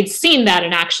 Mm-hmm. And if we'd seen that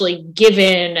and actually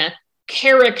given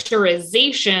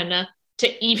characterization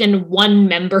to even one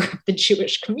member of the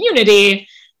Jewish community,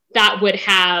 that would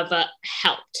have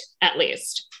helped, at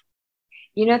least.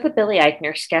 The Billy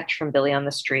Eichner sketch from Billy on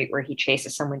the Street where he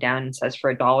chases someone down and says,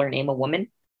 "For $1, name a woman"?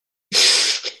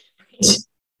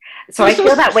 So I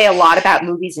feel that way a lot about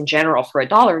movies in general. For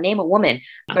 $1, name a woman.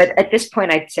 But at this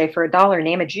point, I'd say for $1,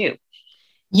 name a Jew.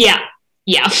 Yeah.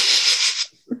 Yeah.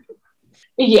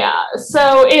 Yeah.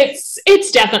 So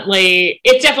it's definitely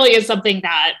is something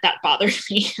that bothered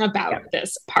me about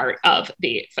this part of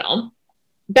the film.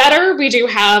 Better, we do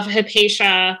have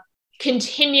Hypatia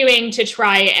continuing to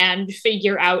try and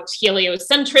figure out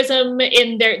heliocentrism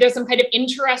in there. There's some kind of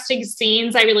interesting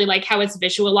scenes. I really like how it's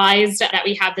visualized, that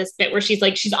we have this bit where she's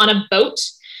on a boat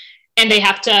and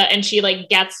she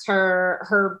gets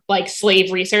her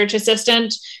slave research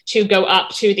assistant to go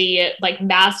up to the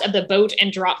mast of the boat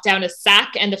and drop down a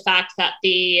sack. And the fact that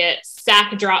the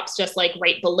sack drops just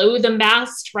right below the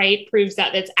mast, right, proves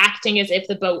that it's acting as if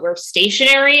the boat were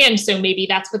stationary. And so maybe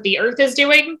that's what the Earth is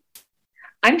doing.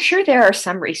 I'm sure there are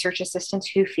some research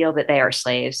assistants who feel that they are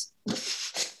slaves.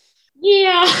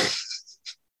 Yeah.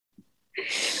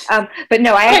 But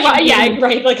no, right.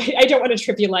 I don't want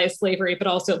to trivialize slavery, but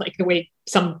also the way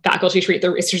some faculty treat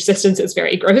their research assistants is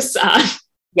very gross.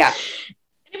 Yeah.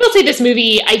 I will say this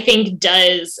movie, I think,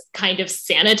 does kind of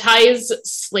sanitize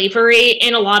slavery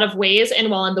in a lot of ways.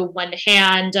 And while on the one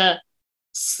hand,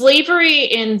 slavery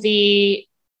in the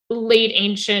late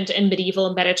ancient and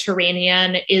medieval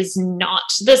Mediterranean is not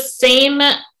the same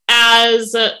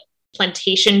as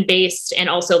plantation-based and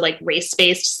also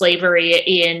race-based slavery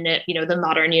in, the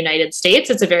modern United States.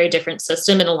 It's a very different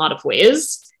system in a lot of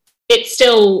ways. It's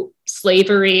still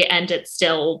slavery and it's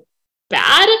still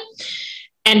bad.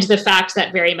 And the fact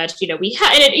that very much, we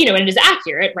have, and it is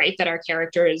accurate, right, that our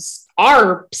characters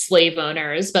are slave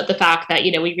owners, but the fact that,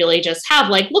 we really just have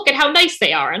look at how nice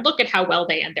they are and look at how well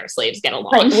they and their slaves get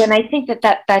along. Right. And I think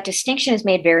that distinction is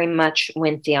made very much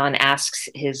when Theon asks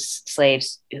his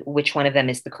slaves which one of them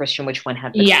is the Christian, which one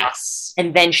have the cross,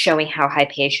 and then showing how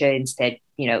Hypatia instead,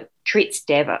 treats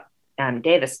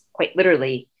Davis quite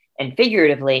literally and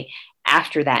figuratively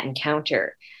after that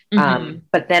encounter. Mm-hmm.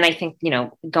 But then I think,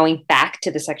 going back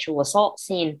to the sexual assault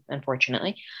scene,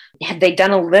 unfortunately, have they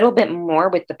done a little bit more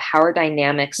with the power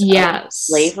dynamics of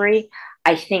slavery?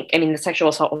 I think, the sexual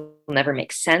assault will never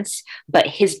make sense, but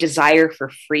his desire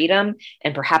for freedom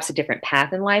and perhaps a different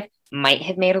path in life might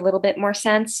have made a little bit more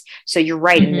sense. So you're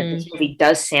right, in that this movie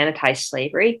does sanitize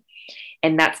slavery,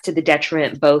 and that's to the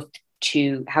detriment both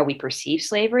to how we perceive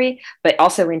slavery, but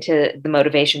also into the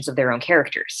motivations of their own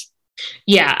characters.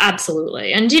 Yeah,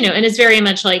 absolutely. And, and it's very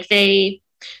much they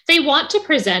they want to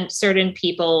present certain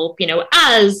people,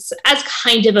 as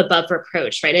kind of above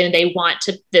reproach, right? And they want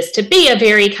this to be a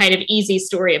very kind of easy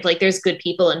story of like, there's good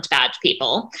people and bad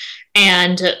people.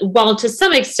 And while to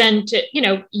some extent,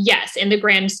 yes, in the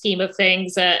grand scheme of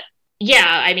things,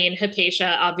 I mean,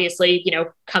 Hypatia obviously,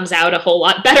 comes out a whole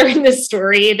lot better in this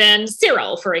story than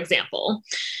Cyril, for example.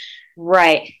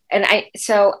 Right. And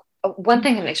so one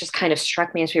thing that just kind of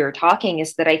struck me as we were talking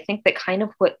is that I think that kind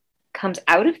of what comes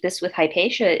out of this with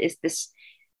Hypatia is this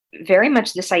very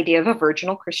much this idea of a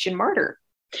virginal Christian martyr.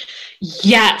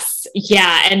 Yes.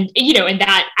 Yeah. And, and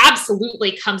that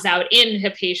absolutely comes out in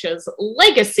Hypatia's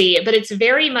legacy, but it's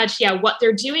very much, what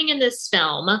they're doing in this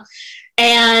film.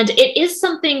 And it is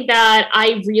something that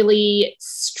I really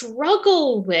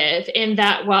struggle with, in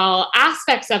that while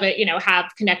aspects of it,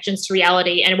 have connections to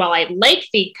reality, and while I like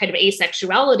the kind of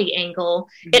asexuality angle,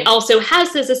 it also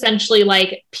has this essentially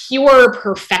like pure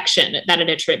perfection that it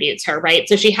attributes her, right?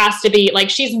 So she has to be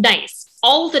like, she's nice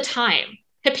all the time.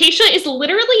 Hypatia is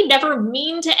literally never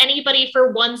mean to anybody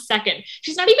for 1 second.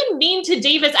 She's not even mean to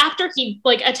Davis after he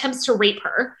like attempts to rape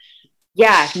her.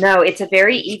 Yeah, no, it's a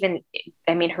very even,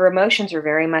 I mean, her emotions are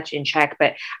very much in check,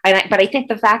 but I think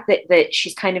the fact that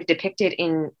she's kind of depicted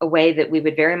in a way that we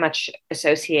would very much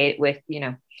associate with,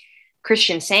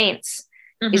 Christian saints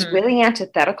is really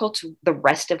antithetical to the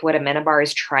rest of what Amenabar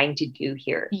is trying to do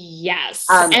here. Yes.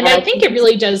 And I think it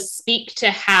really does speak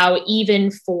to how, even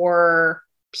for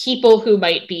people who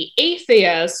might be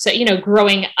atheists,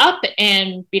 growing up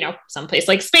in, someplace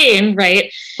like Spain, right?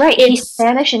 Right. He's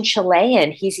Spanish and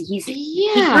Chilean. He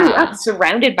grew up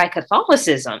surrounded by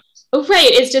Catholicism.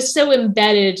 Right. It's just so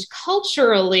embedded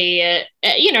culturally, and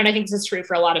I think this is true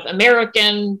for a lot of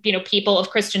American, people of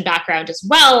Christian background as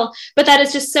well. But that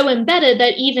is just so embedded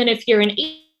that even if you're an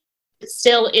atheist, it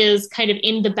still is kind of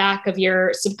in the back of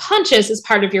your subconscious as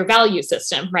part of your value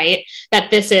system, right? That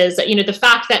this is, the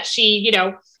fact that she,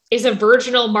 is a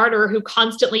virginal martyr who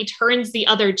constantly turns the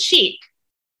other cheek.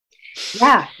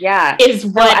 Yeah. Is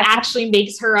what actually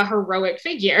makes her a heroic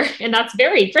figure. And that's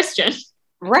very Christian.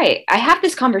 Right. I have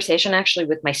this conversation actually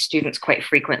with my students quite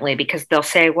frequently, because they'll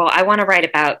say, well, I want to write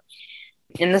about,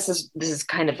 and this is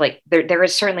kind of like, there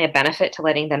is certainly a benefit to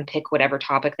letting them pick whatever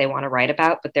topic they want to write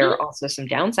about, but there are also some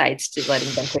downsides to letting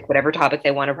them pick whatever topic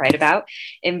they want to write about.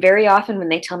 And very often when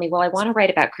they tell me, well, I want to write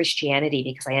about Christianity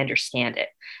because I understand it,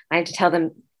 I have to tell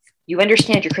them, you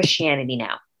understand your Christianity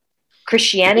now.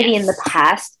 Christianity in the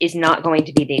past is not going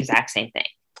to be the exact same thing.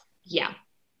 Yeah.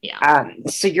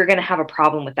 So you're going to have a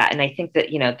problem with that. And I think that,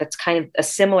 that's kind of a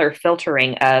similar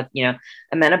filtering of,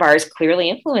 Amenabar is clearly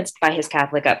influenced by his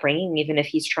Catholic upbringing, even if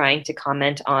he's trying to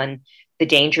comment on the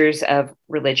dangers of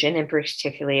religion, and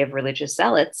particularly of religious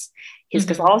zealots. His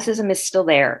Catholicism is still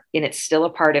there, and it's still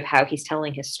a part of how he's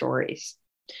telling his stories.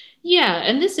 Yeah.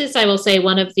 And this is, I will say,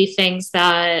 one of the things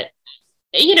that,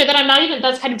 that I'm not even,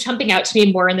 that's kind of jumping out to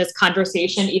me more in this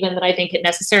conversation, even that I think it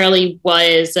necessarily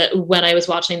was when I was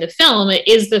watching the film,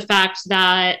 is the fact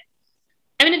that,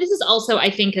 this is also, I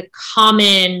think, a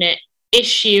common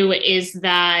issue, is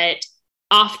that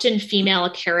often female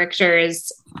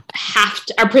characters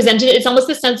are presented, it's almost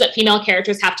the sense that female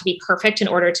characters have to be perfect in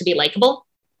order to be likable.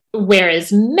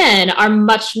 Whereas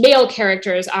male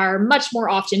characters are much more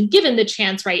often given the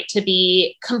chance, right, to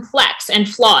be complex and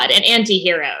flawed and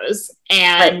anti-heroes.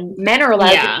 And men are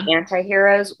allowed to be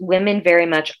anti-heroes. Women very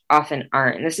much often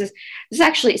aren't. And this is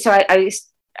actually, so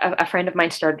a friend of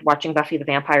mine started watching Buffy the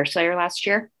Vampire Slayer last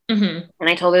year. And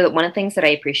I told her that one of the things that I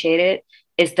appreciated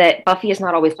is that Buffy is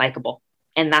not always likable,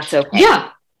 and that's okay.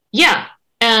 Yeah.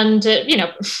 And,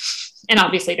 and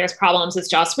obviously there's problems with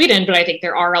Joss Whedon, but I think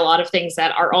there are a lot of things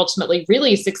that are ultimately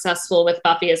really successful with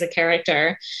Buffy as a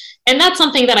character. And that's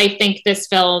something that I think this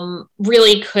film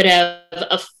really could have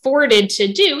afforded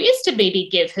to do, is to maybe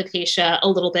give Hypatia a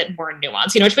little bit more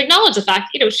nuance, to acknowledge the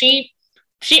fact,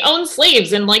 she owns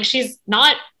slaves, and like, she's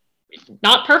not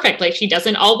perfect. Like, she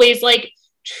doesn't always like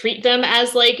treat them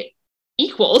as like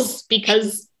equals,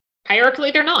 because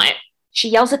hierarchically they're not. She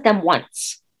yells at them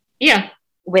once. Yeah.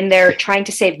 When they're trying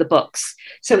to save the books.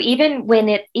 So even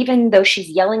though she's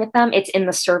yelling at them, it's in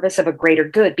the service of a greater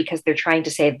good, because they're trying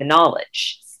to save the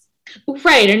knowledge.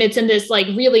 Right. And it's in this like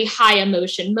really high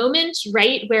emotion moment,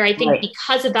 right? Where I think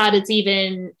because of that,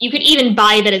 you could even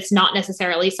buy that it's not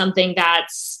necessarily something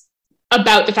that's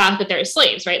about the fact that they're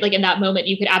slaves, right? Like, in that moment,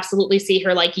 you could absolutely see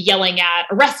her like yelling at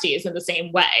Orestes in the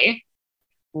same way.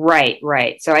 Right.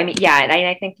 So, and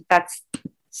I think that's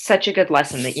such a good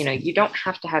lesson, that, you don't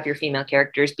have to have your female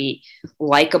characters be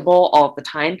likable all the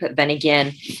time. But then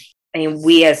again,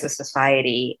 we as a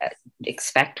society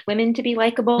expect women to be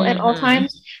likable at all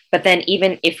times. But then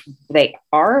even if they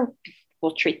are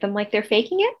we'll treat them like they're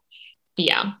faking it.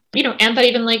 Yeah. And that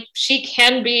even like she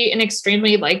can be an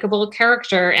extremely likable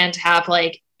character and have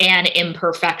like an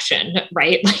imperfection,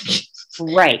 right? Like,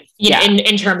 right. Yeah.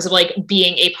 In terms of like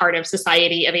being a part of a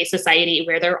society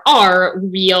where there are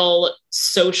real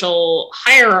social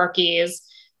hierarchies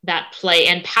that play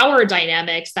and power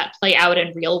dynamics that play out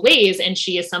in real ways. And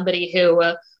she is somebody who,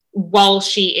 while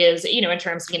she is, in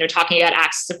terms of, talking about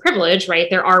access to privilege, right,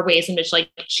 there are ways in which like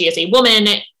she is a woman,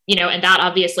 and that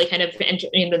obviously kind of,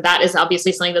 that is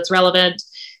obviously something that's relevant.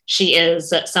 She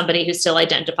is somebody who still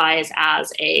identifies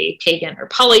as a pagan or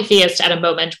polytheist at a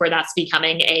moment where that's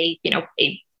becoming a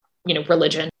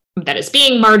religion that is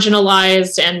being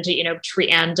marginalized and,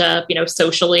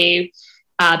 socially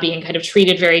being kind of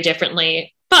treated very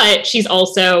differently. But she's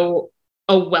also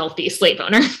a wealthy slave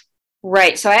owner.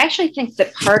 Right. So I actually think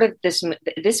that part of this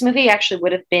movie actually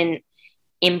would have been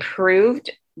improved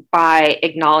by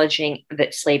acknowledging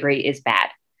that slavery is bad.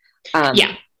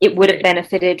 It would have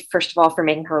benefited, first of all, for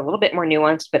making her a little bit more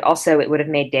nuanced, but also it would have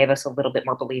made Davis a little bit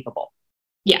more believable.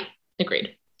 Yeah,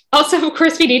 agreed. Also, of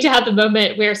course, we need to have the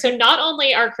moment where, so not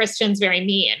only are Christians very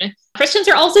mean, Christians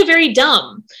are also very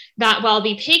dumb. That while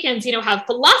the pagans, have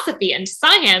philosophy and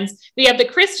science, we have the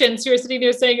Christians who are sitting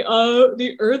there saying, oh,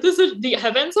 the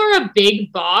heavens are a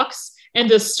big box and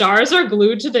the stars are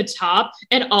glued to the top.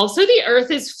 And also the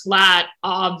earth is flat,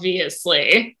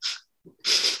 obviously.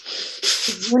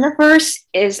 The universe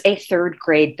is a third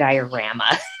grade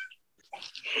diorama.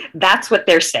 That's what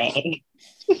they're saying.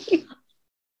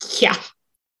 Yeah.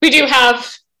 We do have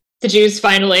the Jews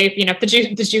finally,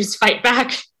 the Jews fight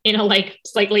back in a like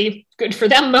slightly good for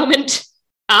them moment.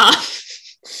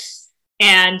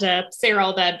 And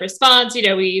Cyril then responds,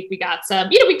 we got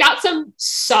some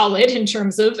solid in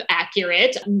terms of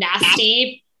accurate,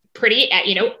 nasty, pretty,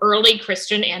 early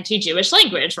Christian anti-Jewish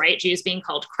language, right? Jews being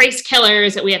called Christ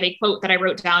killers. We have a quote that I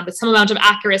wrote down with some amount of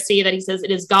accuracy that he says, "It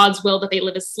is God's will that they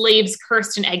live as slaves,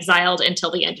 cursed and exiled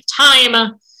until the end of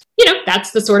time."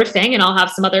 That's the sort of thing. And I'll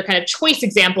have some other kind of choice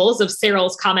examples of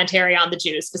Cyril's commentary on the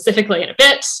Jews specifically in a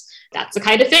bit. That's the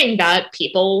kind of thing that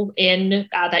people in,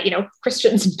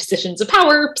 Christians in positions of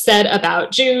power said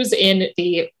about Jews in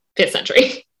the 5th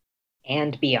century.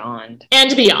 And beyond.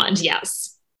 And beyond,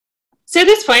 yes. So at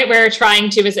this point, we're trying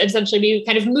to essentially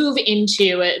kind of move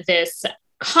into this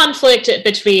conflict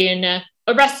between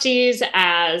Orestes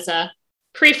as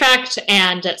prefect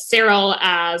and Cyril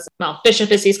as,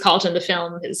 bishop as he's called in the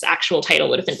film. His actual title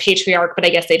would have been patriarch, but I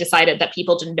guess they decided that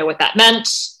people didn't know what that meant.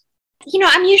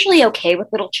 I'm usually okay with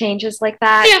little changes like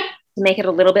that. Yeah. To make it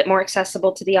a little bit more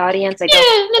accessible to the audience.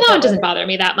 That one doesn't bother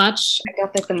me that much. I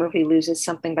don't think the movie loses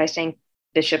something by saying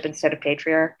bishop instead of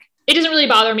patriarch. It doesn't really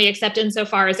bother me, except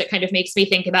insofar as it kind of makes me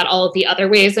think about all of the other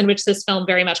ways in which this film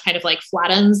very much kind of like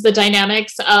flattens the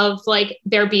dynamics of like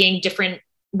there being different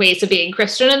ways of being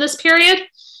Christian in this period.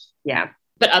 Yeah.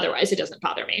 But otherwise, it doesn't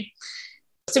bother me.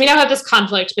 So we now have this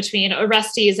conflict between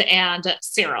Orestes and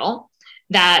Cyril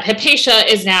that Hypatia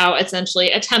is now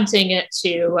essentially attempting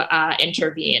to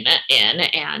intervene in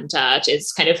and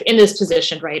is kind of in this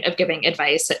position, right, of giving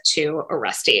advice to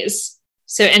Orestes.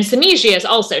 So, and Cymaegeus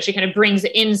also, she kind of brings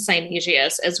in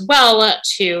Cymaegeus as well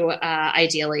to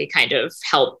ideally kind of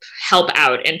help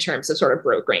out in terms of sort of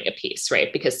brokering a peace,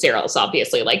 right? Because Cyril's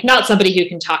obviously like not somebody who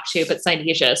can talk to, but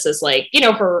Cymaegeus is like,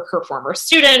 her former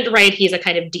student, right? He's a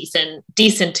kind of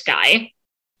decent guy.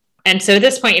 And so at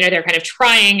this point, they're kind of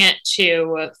trying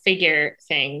to figure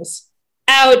things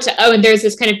out. Oh, and there's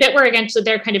this kind of bit where again, so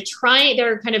they're kind of saying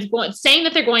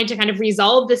that they're going to kind of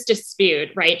resolve this dispute,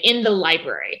 right, in the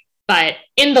library. But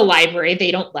in the library,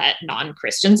 they don't let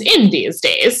non-Christians in these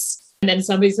days. And then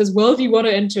somebody says, well, if you want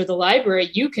to enter the library,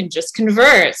 you can just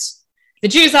convert. The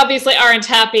Jews obviously aren't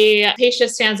happy. Hypatia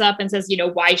stands up and says,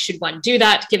 why should one do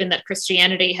that, given that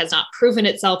Christianity has not proven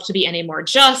itself to be any more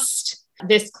just?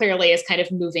 This clearly is kind of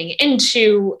moving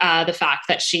into the fact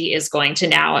that she is going to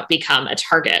now become a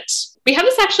target. We have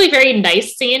this actually very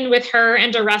nice scene with her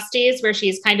and Orestes where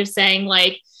she's kind of saying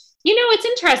like, it's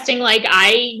interesting. Like,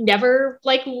 I never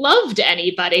like loved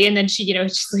anybody. And then she,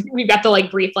 she's like, we've got the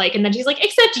like brief, like, and then she's like,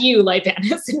 except you,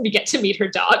 Libanus, and we get to meet her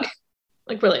dog.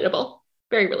 Like relatable,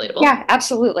 very relatable. Yeah,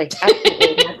 absolutely.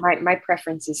 Absolutely. my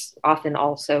preference is often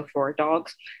also for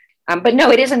dogs. But no,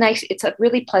 it's a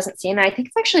really pleasant scene. I think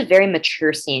it's actually a very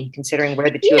mature scene considering where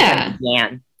the two of them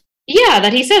began. Yeah,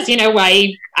 that he says,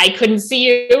 I couldn't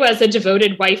see you as a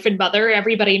devoted wife and mother.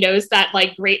 Everybody knows that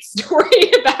like great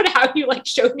story about how you like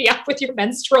showed me up with your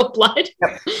menstrual blood.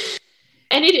 Yep.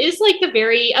 And it is like a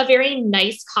very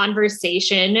nice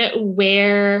conversation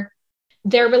where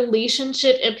their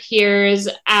relationship appears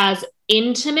as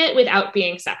intimate without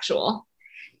being sexual.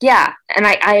 Yeah. And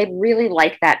I really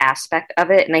like that aspect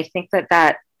of it. And I think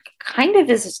that kind of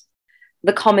is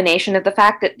the culmination of the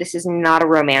fact that this is not a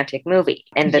romantic movie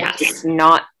and that it's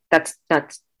not, that's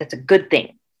a good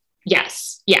thing.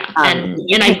 Yes. Yeah. And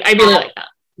I really like that.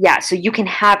 Yeah. So you can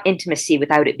have intimacy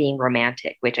without it being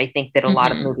romantic, which I think that a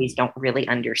lot of movies don't really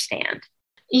understand.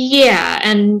 Yeah.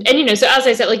 And, so as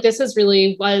I said, like, this was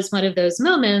one of those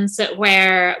moments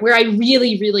where I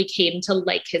really, really came to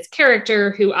like his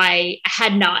character, who I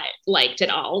had not liked at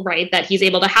all, right? That he's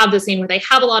able to have the scene where they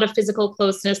have a lot of physical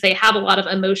closeness, they have a lot of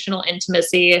emotional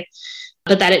intimacy,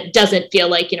 but that it doesn't feel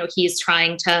like, he's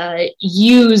trying to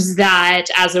use that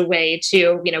as a way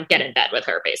to, get in bed with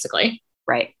her, basically.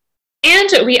 Right.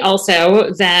 And we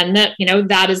also then,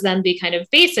 that is then the kind of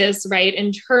basis, right,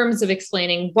 in terms of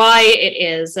explaining why it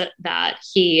is that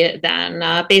he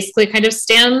then basically kind of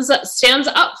stands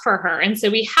up for her. And so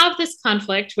we have this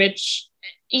conflict, which,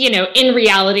 in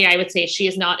reality, I would say she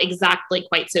is not exactly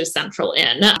quite so central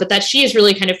in, but that she is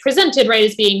really kind of presented, right,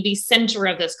 as being the center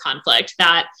of this conflict,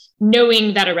 that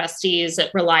knowing that Orestes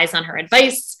relies on her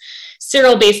advice,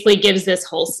 Cyril basically gives this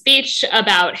whole speech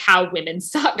about how women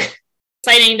suck,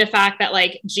 citing the fact that,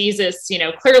 like, Jesus,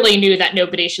 clearly knew that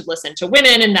nobody should listen to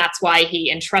women, and that's why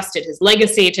he entrusted his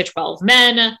legacy to 12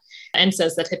 men, and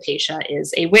says that Hypatia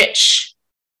is a witch.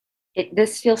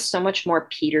 This feels so much more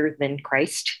Peter than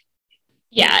Christ.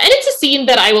 Yeah, and it's a scene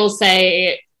that I will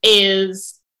say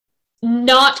is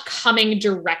not coming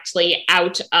directly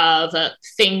out of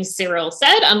things Cyril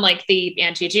said, unlike the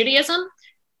anti-Judaism.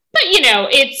 But,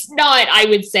 it's not, I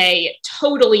would say,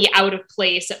 totally out of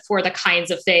place for the kinds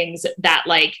of things that,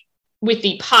 like, with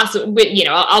the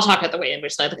I'll talk about the way in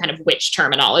which, like, the kind of witch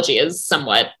terminology is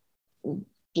somewhat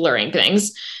blurring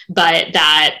things. But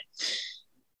that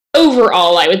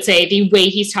overall, I would say the way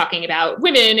he's talking about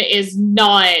women is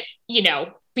not,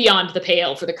 beyond the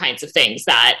pale for the kinds of things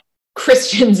that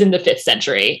Christians in the 5th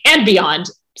century and beyond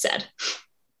said.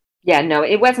 Yeah, no,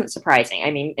 it wasn't surprising.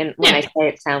 I mean, and when I say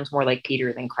it sounds more like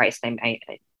Peter than Christ, I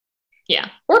yeah,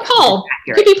 or Paul.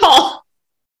 Could be Paul.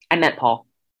 I meant Paul.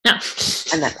 No,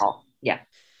 I meant Paul. Yeah,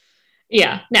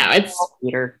 yeah. No, it's Paul,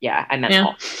 Peter. Yeah, I meant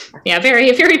Paul. Yeah,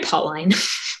 very, very Pauline.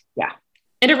 Yeah.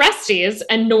 And Orestes,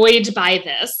 annoyed by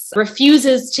this,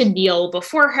 refuses to kneel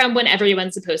before him when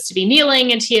everyone's supposed to be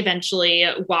kneeling, and he eventually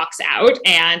walks out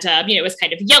and, is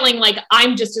kind of yelling, like,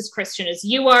 I'm just as Christian as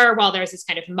you are, while there's this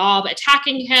kind of mob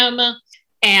attacking him.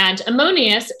 And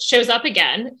Ammonius shows up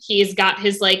again. He's got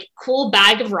his, like, cool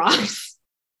bag of rocks.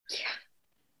 Yeah.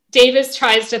 Davis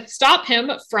tries to stop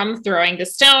him from throwing the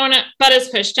stone, but is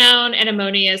pushed down, and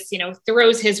Ammonius,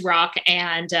 throws his rock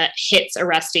and hits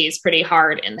Orestes pretty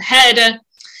hard in the head.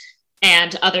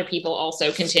 And other people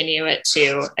also continue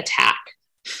to attack.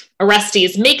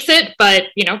 Orestes makes it, but,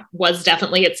 was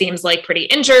definitely, it seems like, pretty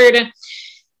injured.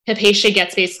 Hypatia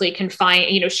gets basically confined.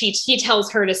 He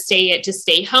tells her to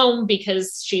stay home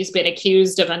because she's been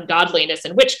accused of ungodliness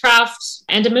and witchcraft.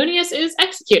 And Ammonius is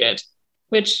executed,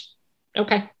 which,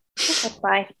 okay.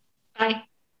 Bye. Bye.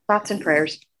 Thoughts and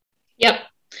prayers. Yep.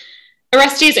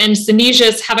 Orestes and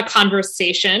Cynegius have a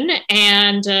conversation,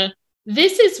 and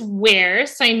this is where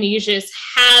Cynegius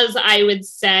has, I would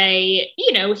say,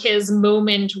 his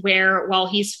moment where, while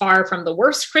he's far from the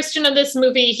worst Christian in this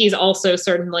movie, he's also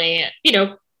certainly,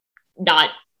 not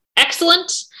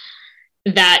excellent.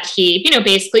 That he,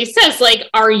 basically says, like,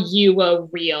 are you a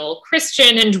real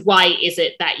Christian? And why is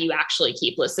it that you actually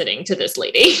keep listening to this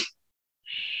lady?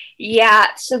 Yeah,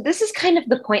 so this is kind of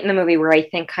the point in the movie where I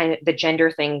think kind of the gender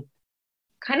thing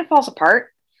kind of falls apart.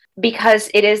 Because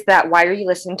it is that, why are you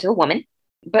listening to a woman?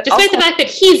 But despite also the fact that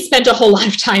he's spent a whole lot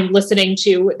of time listening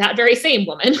to that very same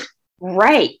woman.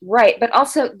 Right. But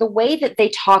also the way that they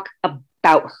talk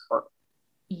about her.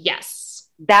 Yes.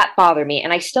 That bothered me.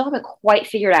 And I still haven't quite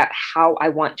figured out how I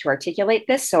want to articulate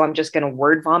this. So I'm just going to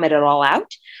word vomit it all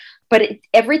out. But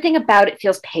everything about it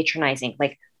feels patronizing.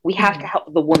 Like, we have to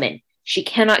help the woman. She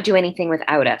cannot do anything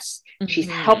without us. She's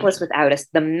helpless without us.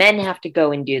 The men have to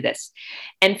go and do this.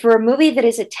 And for a movie that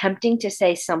is attempting to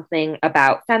say something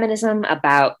about feminism,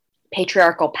 about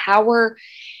patriarchal power,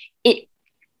 it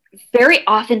very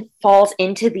often falls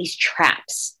into these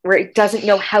traps where it doesn't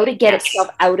know how to get itself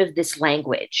out of this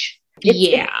language.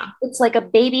 It's like a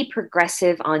baby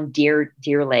progressive on deer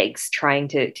legs trying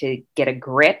to get a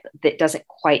grip that doesn't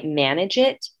quite manage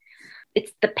it.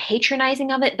 It's the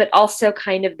patronizing of it, but also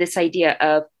kind of this idea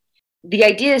of, the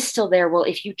idea is still there. Well,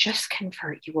 if you just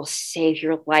convert, you will save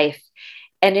your life.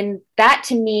 And in that,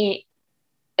 to me,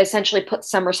 essentially puts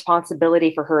some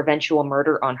responsibility for her eventual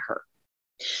murder on her.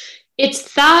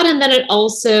 It's that, and then it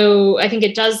also, I think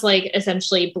it does, like,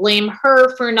 essentially blame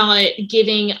her for not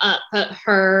giving up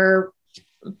her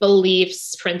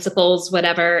beliefs, principles,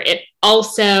 whatever. It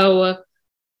also,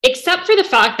 except for the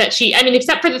fact that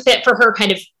except for the fit for her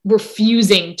kind of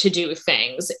refusing to do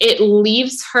things, it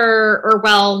leaves her,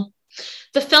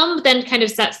 the film then kind of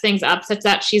sets things up such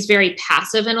that she's very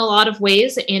passive in a lot of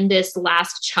ways in this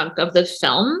last chunk of the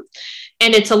film.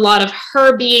 And it's a lot of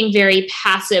her being very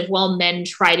passive while men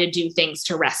try to do things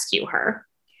to rescue her.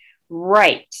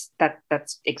 Right.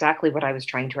 That's exactly what I was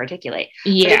trying to articulate.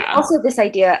 Yeah. Also this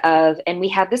idea of, and we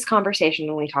had this conversation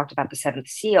when we talked about the Seventh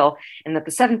Seal, and that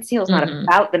the Seventh Seal is not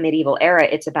about the medieval era.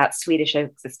 It's about Swedish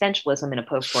existentialism in a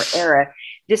post-war era.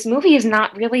 This movie is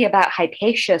not really about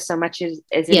Hypatia so much as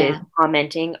it is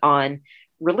commenting on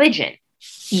religion.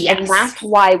 Yes. And that's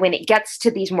why when it gets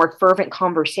to these more fervent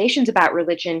conversations about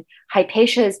religion,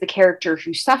 Hypatia is the character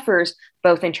who suffers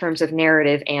both in terms of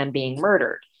narrative and being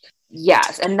murdered.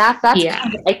 Yes, and that's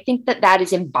kind of, I think that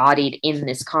is embodied in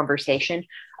this conversation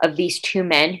of these two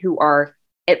men who are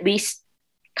at least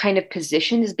kind of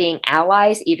positioned as being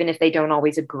allies, even if they don't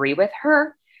always agree with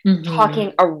her,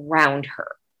 talking around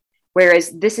her.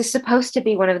 Whereas this is supposed to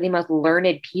be one of the most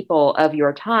learned people of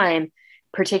your time,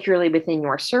 particularly within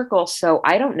your circle. So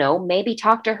I don't know, maybe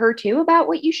talk to her too about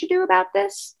what you should do about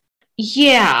this.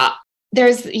 Yeah. So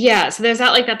there's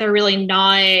that, like, that they're really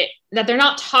not, that they're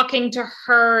not talking to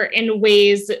her in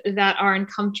ways that are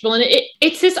uncomfortable. And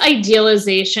it's this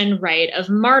idealization, right, of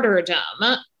martyrdom,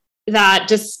 that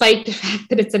despite the fact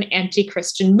that it's an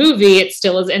anti-Christian movie, it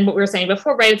still is, and what we were saying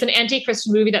before, right, it's an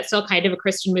anti-Christian movie that's still kind of a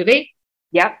Christian movie.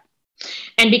 Yep.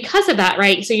 And because of that,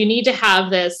 right, so you need to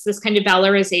have this kind of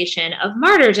valorization of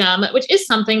martyrdom, which is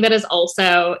something that is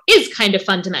kind of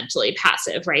fundamentally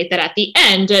passive, right? That at the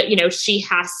end, she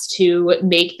has to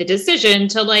make the decision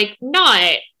to, like,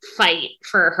 not fight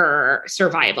for her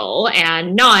survival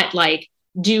and not, like,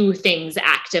 do things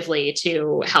actively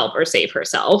to help or save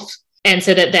herself. And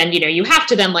so that then, you have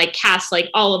to then, like, cast, like,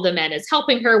 all of the men as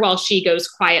helping her while she goes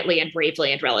quietly and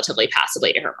bravely and relatively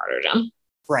passively to her martyrdom.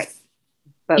 Right.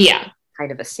 But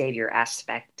kind of a savior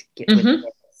aspect.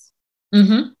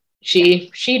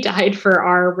 She died for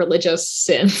our religious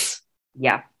sins.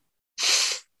 Yeah.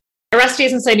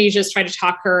 Orestes and Cynegius try to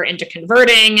talk her into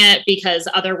converting because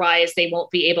otherwise they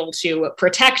won't be able to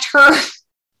protect her.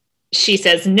 She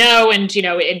says no, and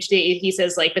he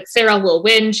says, like, but Serral will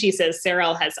win. She says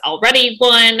Serral has already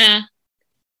won.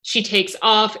 She takes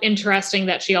off. Interesting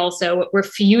that she also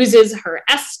refuses her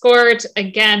escort.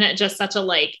 Again, just such a,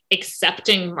 like,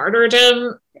 accepting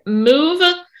martyrdom move.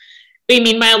 But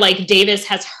meanwhile, like, Davis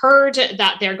has heard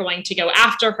that they're going to go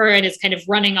after her and is kind of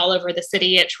running all over the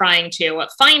city trying to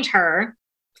find her.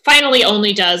 Finally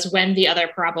only does when the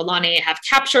other Parabolani have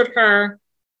captured her.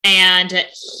 And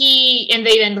they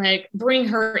then, like, bring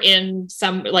her into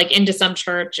some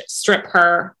church, strip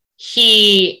her.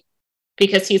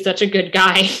 Because he's such a good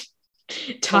guy,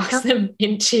 talks them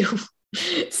into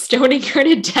stoning her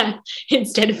to death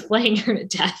instead of flaying her to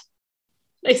death.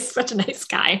 He's such a nice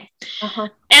guy.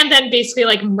 And then basically,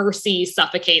 like, Mercy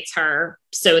suffocates her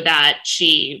so that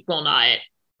she will not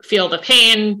feel the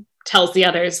pain, tells the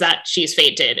others that she's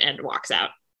fainted, and walks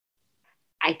out.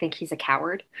 I think he's a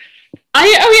coward.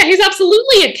 He's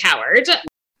absolutely a coward.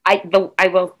 I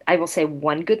will say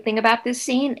one good thing about this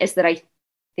scene is that I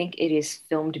think it is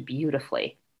filmed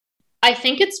beautifully. I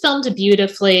think it's filmed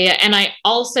beautifully. And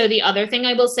the other thing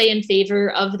I will say in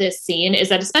favor of this scene is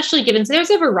that, especially given there's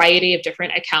a variety of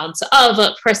different accounts of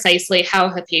precisely how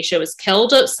Hypatia was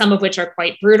killed, some of which are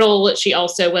quite brutal. She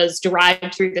also was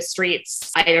dragged through the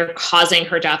streets, either causing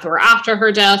her death or after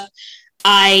her death.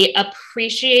 I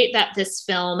appreciate that this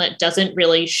film doesn't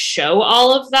really show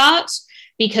all of that,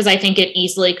 because I think it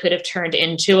easily could have turned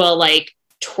into a, like,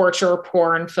 torture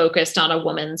porn focused on a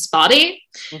woman's body.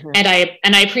 And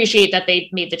I appreciate that they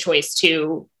made the choice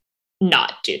to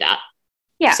not do that.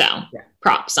 So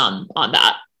props on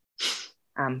that.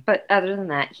 But other than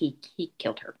that, he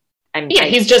killed her.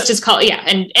 He's just as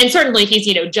and certainly he's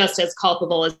just as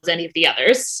culpable as any of the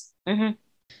others. And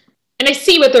I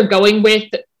see what they're going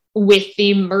with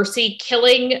the Mercy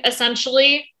killing,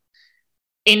 essentially,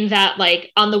 in that,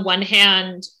 like, on the one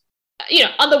hand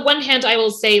I will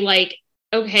say, like,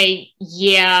 okay,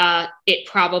 yeah, it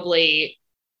probably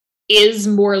is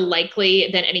more likely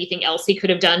than anything else he could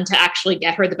have done to actually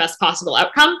get her the best possible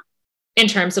outcome, in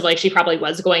terms of, like, she probably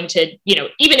was going to,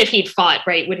 even if he'd fought,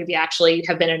 right, would he actually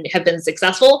have been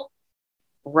successful?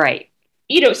 Right.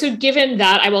 So given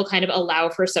that, I will kind of allow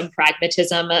for some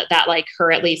pragmatism that, like,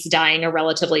 her at least dying a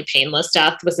relatively painless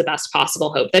death was the best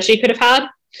possible hope that she could have had.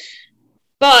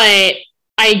 But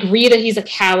I agree that he's a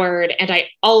coward, and I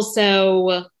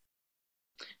also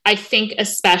I think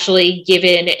especially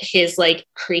given his like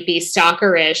creepy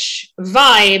stalkerish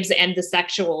vibes and the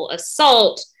sexual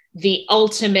assault, the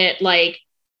ultimate like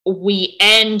we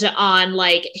end on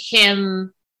like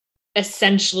him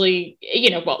essentially,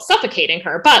 suffocating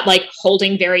her, but like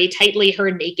holding very tightly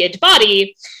her naked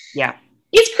body. Yeah.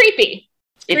 It's creepy.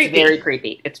 It's very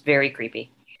creepy. It's very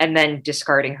creepy. And then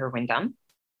discarding her Wyndham.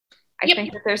 I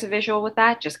think that there's a visual with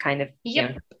that, just kind of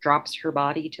drops her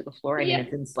body to the floor. I mean,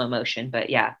 it's in slow motion, but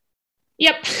yeah.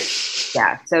 Yep.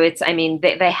 Yeah. So it's, I mean,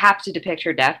 they have to depict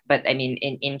her death, but I mean,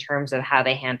 in terms of how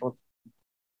they handled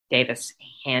Davis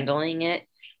handling it,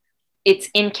 it's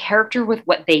in character with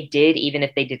what they did, even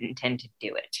if they didn't intend to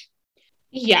do it.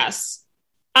 Yes.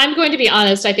 I'm going to be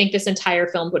honest. I think this entire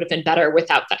film would have been better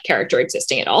without that character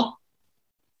existing at all.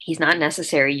 He's not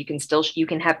necessary. You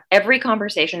can have every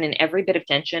conversation and every bit of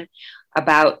tension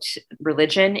about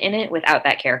religion in it without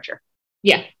that character.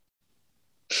 Yeah.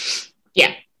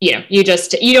 Yeah. You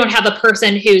don't have a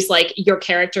person who's like your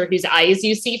character whose eyes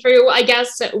you see through, I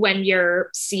guess, when you're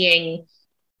seeing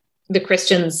the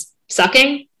Christians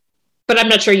sucking. But I'm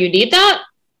not sure you need that.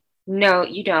 No,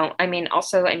 you don't. I mean,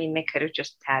 also, they could have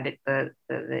just had it,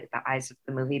 the eyes of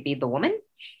the movie be the woman.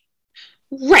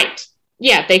 Right.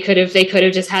 Yeah, they could have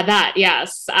just had that.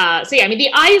 Yes. So yeah, I mean,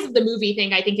 the eyes of the movie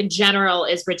thing, I think in general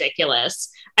is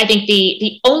ridiculous. I think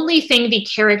the only thing the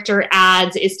character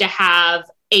adds is to have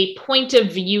a point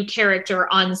of view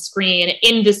character on screen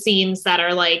in the scenes that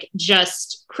are like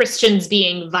just Christians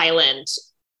being violent,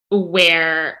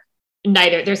 where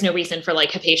there's no reason for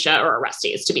like Hypatia or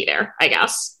Orestes to be there, I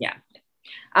guess. Yeah.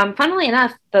 Funnily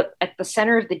enough, at the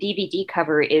center of the DVD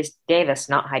cover is Davis,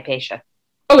 not Hypatia.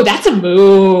 Oh, that's a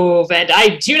move, and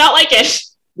I do not like it.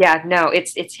 Yeah, no,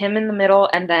 it's him in the middle,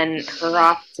 and then her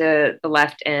off to the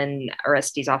left, and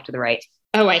Orestes off to the right.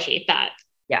 Oh, I hate that.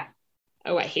 Yeah.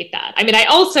 Oh, I hate that. I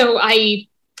mean,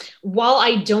 while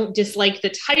I don't dislike the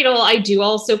title, I do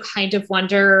also kind of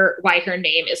wonder why her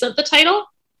name isn't the title.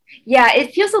 Yeah,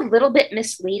 it feels a little bit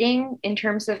misleading in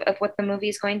terms of what the movie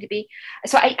is going to be.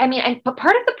 So, but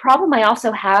part of the problem I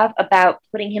also have about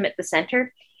putting him at the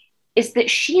center is that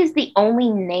she is the only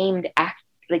named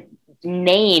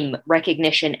name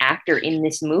recognition actor in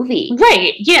this movie.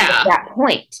 Right, yeah. At that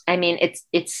point. I mean,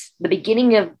 it's the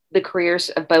beginning of the careers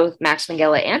of both Max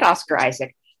Minghella and Oscar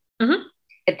Isaac. Mm-hmm.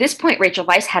 At this point, Rachel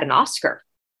Weisz had an Oscar.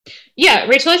 Yeah,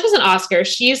 Rachel Weisz has an Oscar.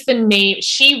 She's the name.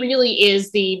 She really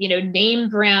is the, name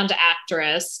brand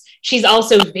actress. She's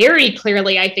also very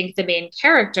clearly, I think, the main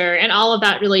character. And all of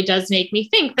that really does make me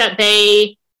think that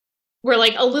they were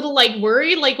like a little like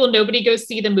worried, like, will nobody go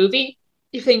see the movie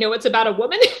if they know it's about a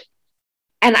woman?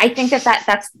 And I think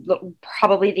that's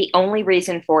probably the only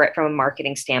reason for it from a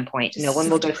marketing standpoint. No one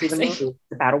will go see the movie.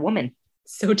 It's about a woman.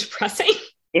 So depressing.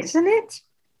 Isn't it?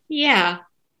 Yeah.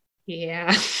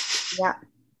 Yeah.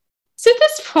 So at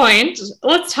this point,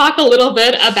 let's talk a little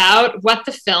bit about what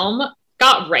the film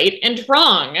got right and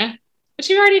wrong, which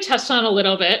you've already touched on a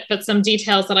little bit, but some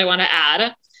details that I want to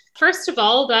add. First of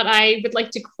all, that I would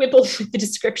like to quibble with the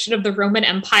description of the Roman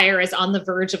Empire as on the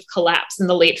verge of collapse in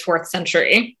the late 4th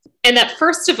century. And that,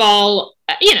 first of all,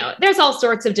 there's all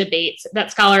sorts of debates that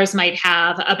scholars might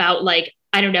have about, like,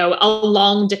 I don't know, a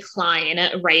long decline,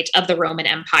 right, of the Roman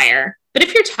Empire. But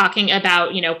if you're talking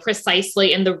about,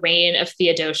 precisely in the reign of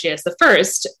Theodosius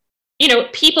I,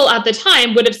 people at the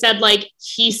time would have said, like,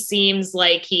 he seems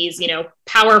like he's,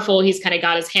 powerful. He's kind of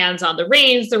got his hands on the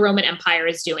reins. The Roman Empire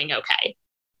is doing okay.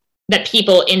 That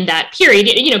people in that period,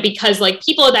 because like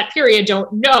people at that period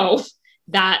don't know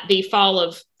that the fall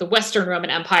of the Western Roman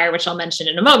Empire, which I'll mention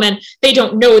in a moment, they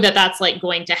don't know that that's like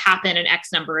going to happen in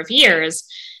X number of years.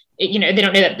 They don't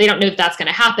know that that's going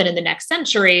to happen in the next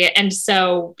century. And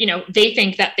so, they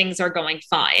think that things are going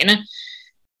fine.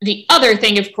 The other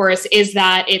thing, of course, is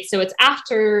that it's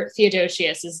after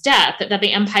Theodosius's death that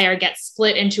the empire gets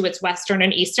split into its western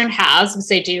and eastern halves, which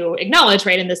they do acknowledge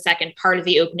right in the second part of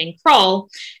the opening crawl.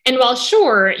 And while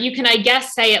sure, you can, I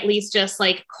guess, say at least just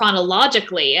like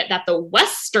chronologically that the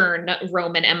Western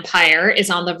Roman Empire is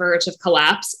on the verge of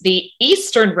collapse, the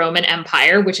Eastern Roman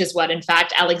Empire, which is what in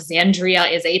fact Alexandria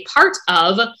is a part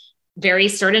of, very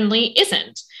certainly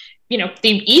isn't.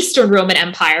 The Eastern Roman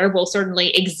Empire will certainly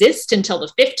exist until the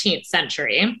 15th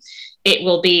century. It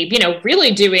will be,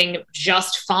 really doing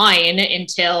just fine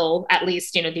until at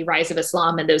least, the rise of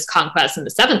Islam and those conquests in the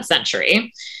 7th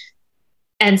century.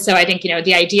 And so I think,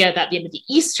 the idea that the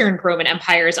Eastern Roman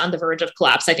Empire is on the verge of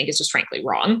collapse, I think is just frankly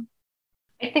wrong.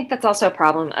 I think that's also a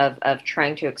problem of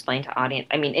trying to explain to audience.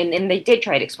 I mean, and they did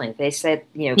try to explain it. They said,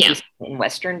 Eastern and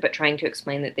Western, but trying to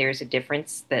explain that there's a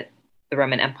difference, that the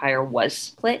Roman Empire was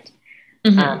split.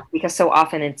 because so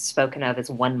often it's spoken of as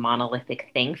one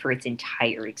monolithic thing for its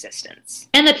entire existence.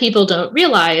 And that people don't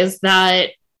realize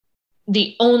that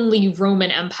the only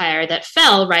Roman Empire that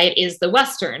fell, right, is the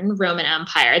Western Roman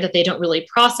Empire, that they don't really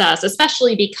process,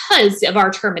 especially because of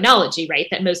our terminology, right,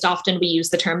 that most often we use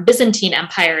the term Byzantine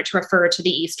Empire to refer to the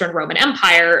Eastern Roman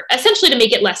Empire, essentially to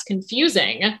make it less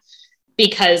confusing.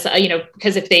 Because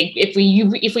because if we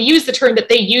use the term that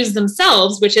they use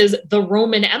themselves, which is the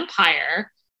Roman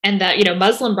Empire, and that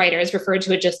Muslim writers refer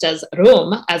to it just as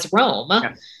Rome,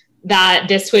 yeah. That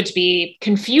this would be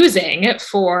confusing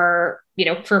for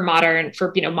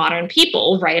modern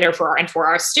people, right, or for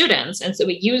our students, and so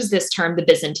we use this term, the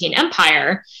Byzantine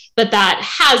Empire, but that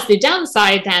has the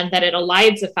downside then that it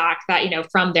elides the fact that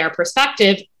from their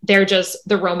perspective they're just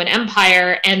the Roman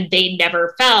Empire and they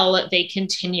never fell; they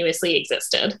continuously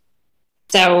existed.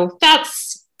 So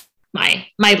that's my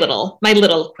little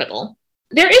quibble.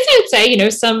 There is, I would say,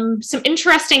 some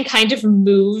interesting kind of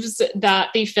moves that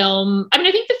the film, I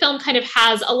think the film kind of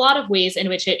has a lot of ways in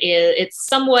which it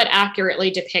somewhat accurately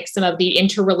depicts some of the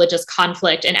interreligious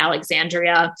conflict in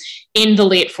Alexandria in the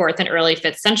late 4th and early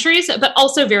 5th centuries, but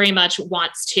also very much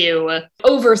wants to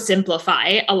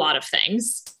oversimplify a lot of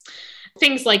things.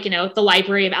 Things like, the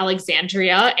Library of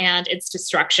Alexandria and its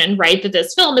destruction, right? That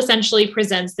this film essentially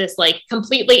presents this like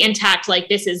completely intact, like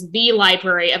this is the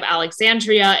Library of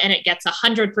Alexandria and it gets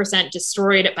 100%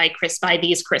 destroyed by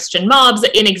these Christian mobs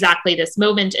in exactly this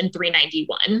moment in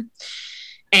 391.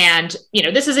 And,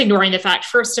 this is ignoring the fact,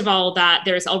 first of all, that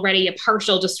there's already a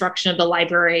partial destruction of the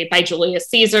library by Julius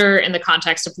Caesar in the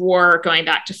context of war going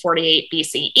back to 48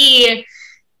 BCE.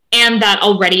 And that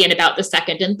already in about the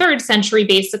 2nd and 3rd century,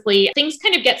 basically, things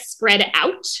kind of get spread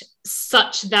out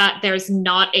such that there's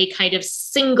not a kind of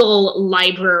single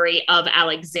library of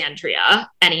Alexandria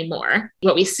anymore.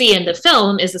 What we see in the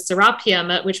film is the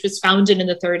Serapeum, which was founded in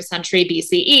the 3rd century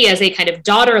BCE as a kind of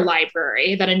daughter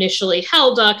library that initially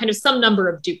held kind of some number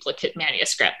of duplicate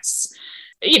manuscripts.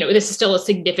 This is still a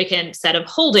significant set of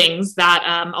holdings that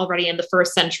already in the 1st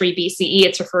century BCE,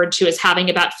 it's referred to as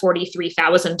having about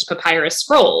 43,000 papyrus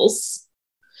scrolls.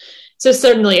 So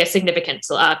certainly a significant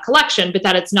collection, but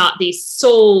that it's not the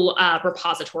sole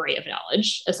repository of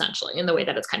knowledge, essentially, in the way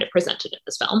that it's kind of presented in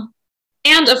this film.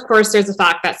 And of course, there's the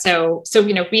fact that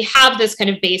we have this kind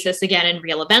of basis again in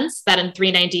real events that in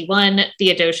 391,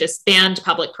 Theodosius banned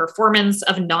public performance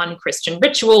of non-Christian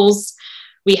rituals.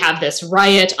 We have this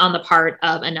riot on the part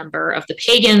of a number of the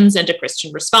pagans and a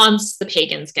Christian response. The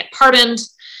pagans get pardoned,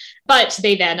 but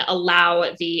they then allow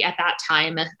at that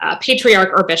time,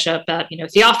 patriarch or bishop,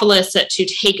 Theophilus, to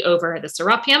take over the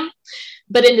Serapeum.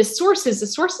 But in the sources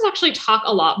actually talk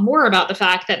a lot more about the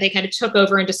fact that they kind of took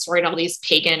over and destroyed all these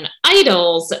pagan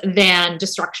idols than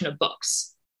destruction of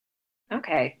books.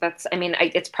 Okay,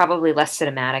 it's probably less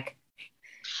cinematic.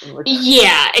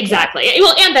 Yeah, exactly. Yeah.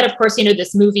 Well, and that, of course,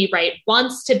 this movie, right,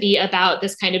 wants to be about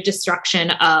this kind of destruction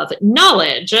of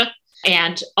knowledge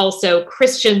and also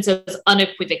Christians as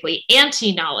unequivocally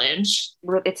anti-knowledge.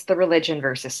 It's the religion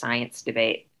versus science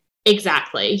debate.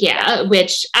 Exactly, yeah,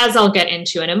 which, as I'll get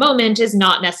into in a moment, is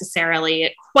not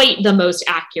necessarily quite the most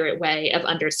accurate way of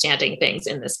understanding things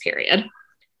in this period.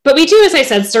 But we do, as I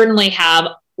said, certainly have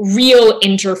real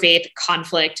interfaith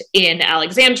conflict in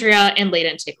Alexandria in late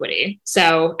antiquity.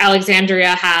 So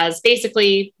Alexandria has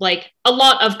basically like a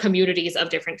lot of communities of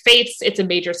different faiths. It's a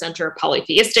major center of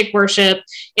polytheistic worship.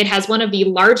 It has one of the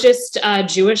largest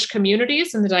Jewish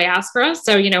communities in the diaspora.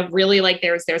 So, really like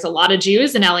there's a lot of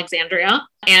Jews in Alexandria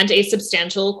and a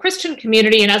substantial Christian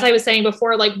community. And as I was saying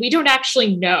before, like we don't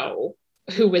actually know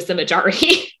who was the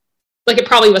majority. Like it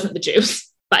probably wasn't the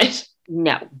Jews, but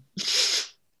no.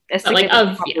 It's like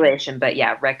of population, but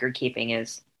yeah, record keeping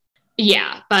is.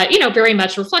 Yeah, but, very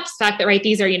much reflects the fact that, right,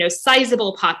 these are,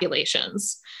 sizable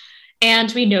populations.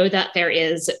 And we know that there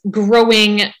is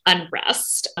growing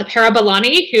unrest. The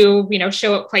Parabolani, who,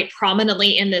 show up quite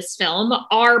prominently in this film,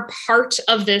 are part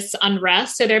of this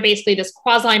unrest. So they're basically this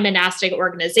quasi-monastic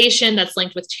organization that's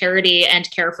linked with charity and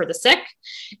care for the sick.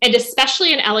 And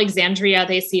especially in Alexandria,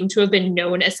 they seem to have been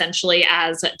known essentially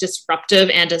as disruptive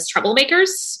and as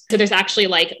troublemakers. So there's actually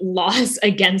like laws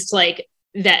against like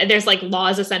that. There's like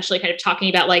laws essentially kind of talking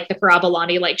about like the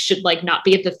Parabolani like should like not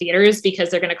be at the theaters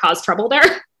because they're going to cause trouble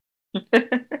there.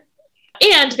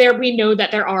 And there we know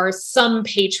that there are some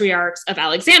patriarchs of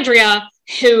Alexandria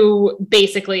who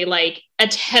basically like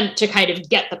attempt to kind of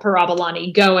get the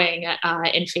Parabolani going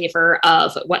in favor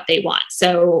of what they want.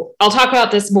 So I'll talk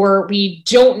about this more. We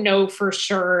don't know for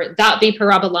sure that the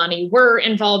Parabolani were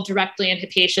involved directly in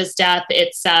Hypatia's death.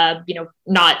 It's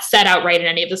not set outright in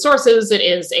any of the sources. It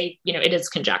is it is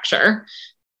conjecture.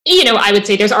 I would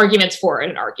say there's arguments for it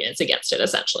and arguments against it,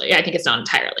 essentially. I think it's not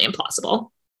entirely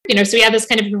implausible. So we have this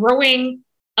kind of growing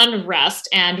unrest.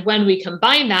 And when we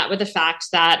combine that with the fact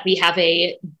that we have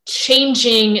a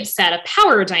changing set of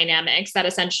power dynamics, that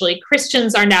essentially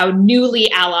Christians are now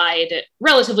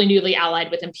relatively newly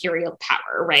allied with imperial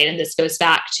power, right? And this goes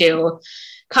back to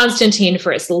Constantine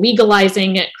first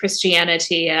legalizing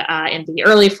Christianity in the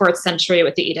early 4th century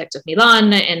with the Edict of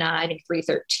Milan in, I think,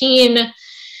 313.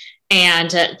 And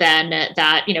then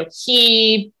that,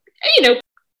 he,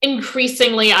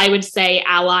 increasingly, I would say,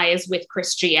 allies with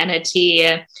Christianity,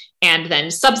 and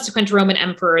then subsequent Roman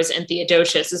emperors, and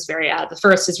Theodosius is the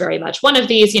first is very much one of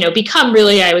these, become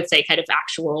really, I would say, kind of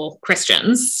actual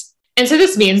Christians. And so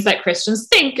this means that Christians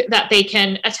think that they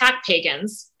can attack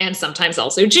pagans and sometimes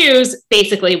also Jews,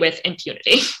 basically with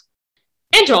impunity.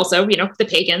 And also, the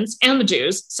pagans and the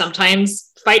Jews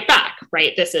sometimes fight back,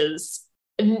 right? This is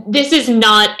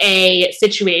not a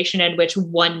situation in which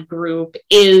one group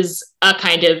is a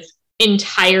kind of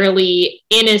entirely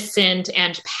innocent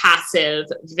and passive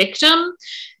victim,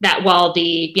 that while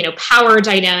the, power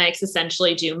dynamics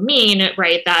essentially do mean,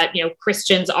 right, that,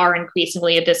 Christians are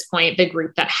increasingly at this point the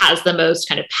group that has the most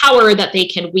kind of power that they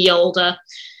can wield.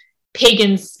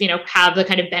 Pagans, have the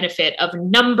kind of benefit of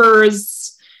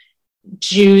numbers.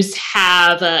 Jews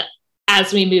have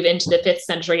as we move into the 5th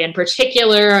century in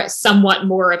particular, somewhat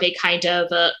more of a kind of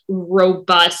a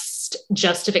robust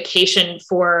justification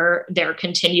for their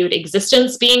continued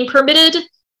existence being permitted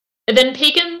than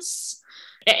pagans.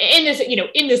 In this,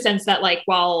 in the sense that, like,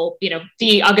 while,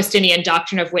 the Augustinian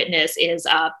doctrine of witness is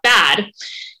bad,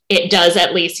 it does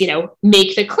at least,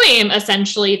 make the claim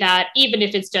essentially that even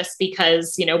if it's just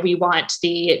because, we want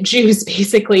the Jews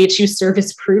basically to serve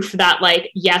as proof that, like,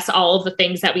 yes, all of the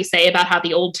things that we say about how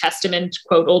the Old Testament,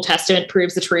 quote, Old Testament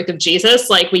proves the truth of Jesus,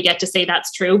 like, we get to say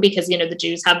that's true because, the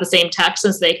Jews have the same text,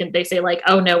 and so they say, like,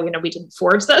 oh no, we didn't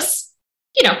forge this.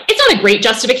 It's not a great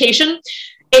justification.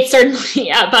 It's certainly,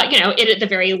 but, it at the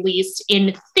very least,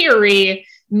 in theory,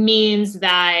 means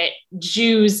that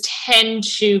Jews tend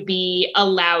to be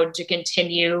allowed to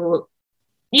continue,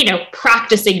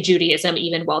 practicing Judaism,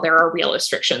 even while there are real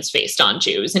restrictions faced on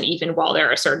Jews, and even while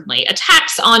there are certainly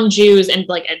attacks on Jews and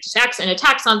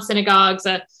attacks on synagogues,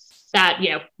 that,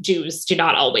 Jews do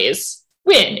not always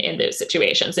win in those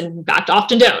situations, and in fact,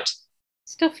 often don't.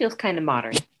 Still feels kind of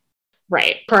modern.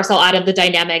 Right. Of course, I'll add in the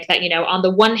dynamic that, on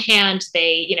the one hand,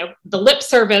 they, the lip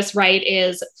service, right,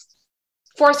 is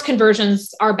forced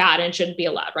conversions are bad and shouldn't be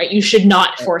allowed, right? You should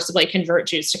not forcibly convert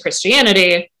Jews to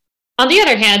Christianity. On the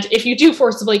other hand, if you do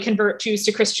forcibly convert Jews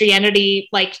to Christianity,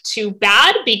 like, too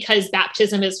bad, because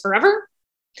baptism is forever.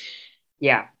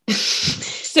 Yeah.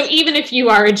 So even if you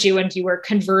are a Jew and you were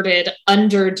converted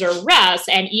under duress,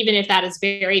 and even if that is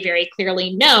very, very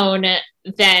clearly known,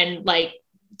 then, like,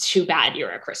 too bad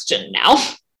you're a Christian now.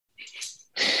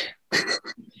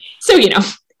 So,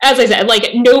 as I said,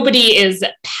 like, nobody is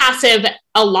passive.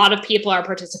 A lot of people are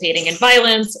participating in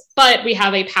violence, but we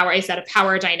have a set of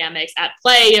power dynamics at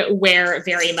play where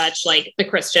very much, like, the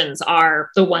Christians are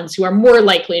the ones who are more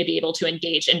likely to be able to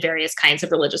engage in various kinds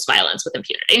of religious violence with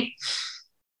impunity.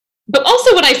 But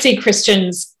also when I say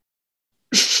Christians,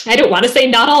 I don't want to say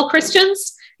not all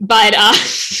Christians, but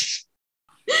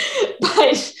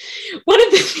one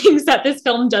of the things that this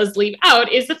film does leave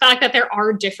out is the fact that there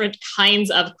are different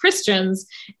kinds of Christians,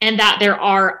 and that there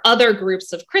are other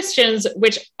groups of Christians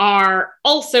which are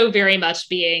also very much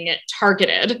being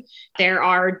targeted. There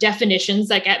are definitions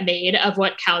that get made of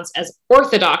what counts as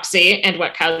orthodoxy and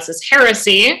what counts as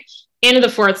heresy in the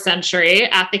 4th century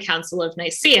at the Council of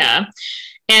Nicaea.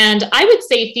 And I would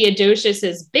say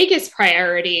Theodosius's biggest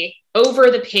priority over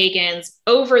the pagans,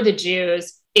 over the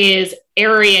Jews, is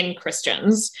Arian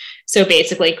Christians. So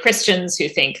basically Christians who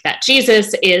think that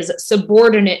Jesus is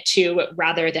subordinate to,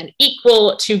 rather than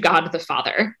equal to, God the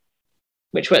Father,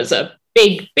 which was a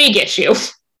big, big issue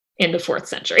in the 4th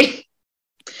century.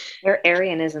 Their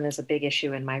Arianism is a big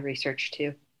issue in my research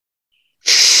too.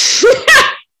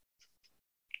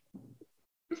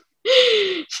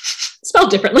 Spelled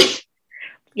differently.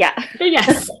 Yeah. But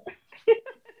yes.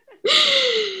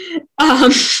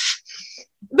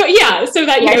 But yeah, so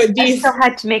that, I still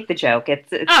had to make the joke.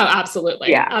 It's oh,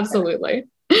 absolutely. Yeah. Absolutely.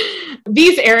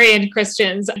 These Arian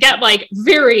Christians get, like,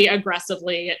 very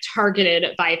aggressively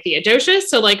targeted by Theodosius.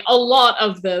 So, like, a lot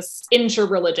of this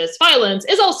interreligious violence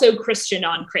is also Christian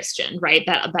on Christian, right?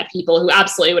 That people who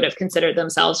absolutely would have considered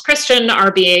themselves Christian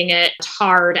are being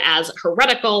tarred as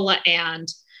heretical and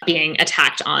being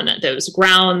attacked on those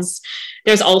grounds.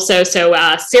 There's also,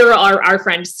 Cyril, our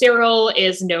friend Cyril,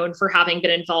 is known for having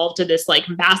been involved in this like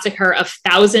massacre of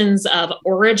thousands of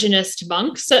Origenist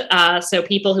monks. So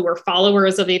people who were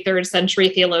followers of the 3rd century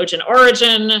theologian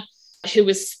Origen, who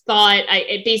was thought,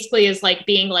 it basically is like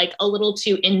being like a little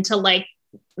too into like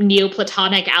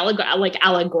Neoplatonic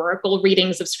allegorical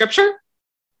readings of scripture.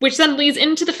 Which then leads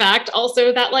into the fact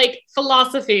also that like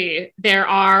philosophy, there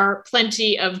are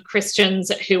plenty of Christians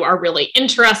who are really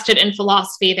interested in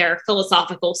philosophy. There are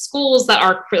philosophical schools that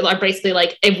are basically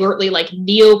like overtly like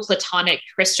Neoplatonic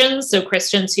Christians. So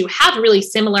Christians who have really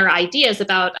similar ideas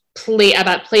about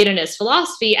Platonist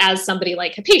philosophy as somebody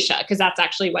like Hypatia, because that's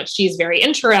actually what she's very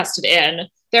interested in.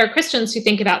 There are Christians who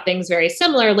think about things very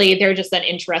similarly. They're just then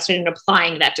interested in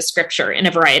applying that to scripture in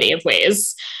a variety of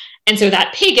ways. And so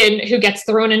that pagan who gets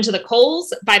thrown into the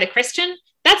coals by the Christian,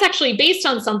 that's actually based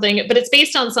on something, but it's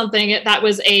based on something that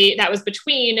was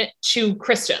between two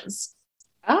Christians.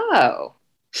 Oh,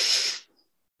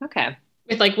 okay.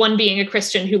 With like one being a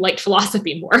Christian who liked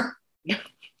philosophy more.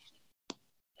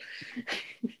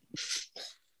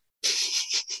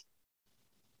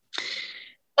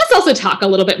 Let's also talk a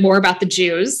little bit more about the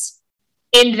Jews.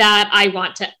 In that I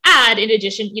want to add, in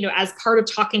addition, as part of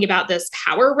talking about this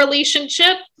power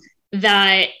relationship,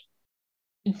 that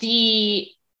we've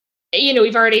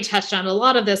already touched on a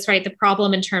lot of this, right? The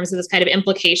problem in terms of this kind of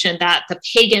implication that the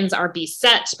pagans are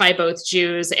beset by both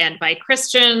Jews and by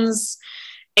Christians.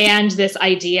 And this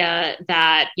idea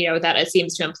that, that it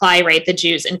seems to imply, right, the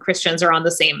Jews and Christians are on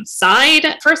the same side.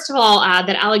 First of all, that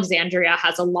Alexandria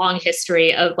has a long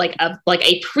history of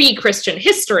a pre-Christian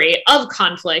history of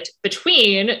conflict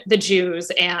between the Jews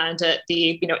and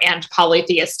and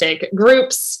polytheistic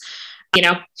groups.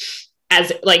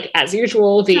 As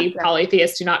usual, the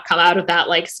polytheists do not come out of that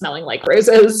like smelling like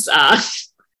roses.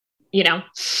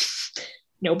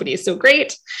 Nobody's so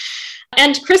great.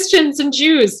 And Christians and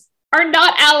Jews are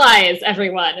not allies,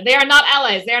 everyone. They are not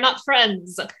allies. They are not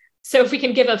friends. So if we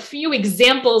can give a few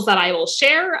examples that I will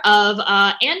share of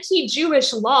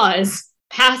anti-Jewish laws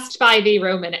passed by the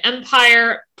Roman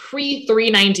Empire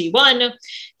pre-391,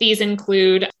 these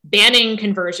include banning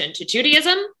conversion to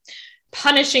Judaism,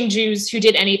 punishing Jews who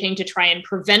did anything to try and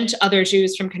prevent other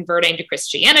Jews from converting to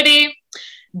Christianity,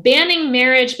 banning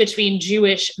marriage between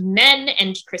Jewish men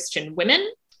and Christian women.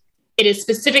 It is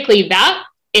specifically that.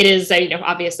 It is,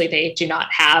 obviously they do not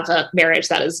have a marriage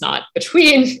that is not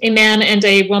between a man and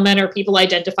a woman, or people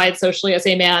identified socially as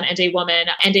a man and a woman,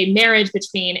 and a marriage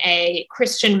between a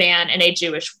Christian man and a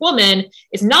Jewish woman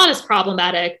is not as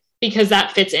problematic because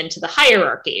that fits into the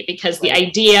hierarchy, because the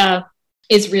idea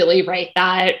is really, right,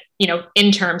 that,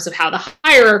 in terms of how the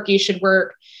hierarchy should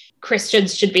work,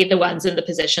 Christians should be the ones in the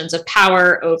positions of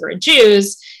power over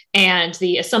Jews, and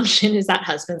the assumption is that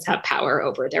husbands have power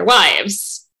over their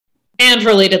wives. And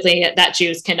relatedly, that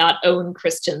Jews cannot own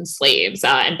Christian slaves.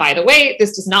 And by the way,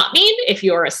 this does not mean if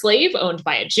you're a slave owned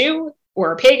by a Jew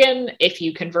or a pagan, if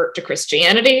you convert to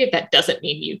Christianity, that doesn't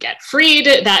mean you get freed.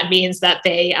 That means that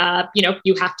they,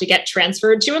 you have to get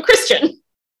transferred to a Christian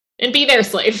and be their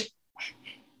slave.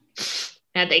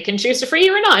 And they can choose to free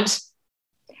you or not.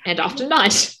 And often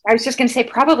not. I was just going to say,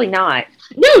 probably not.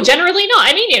 No, generally not.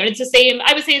 I mean, it's the same.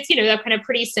 I would say it's, that kind of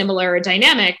pretty similar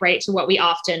dynamic, right, to what we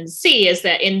often see is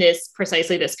that in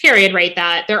precisely this period, right,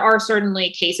 that there are certainly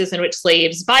cases in which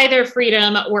slaves buy their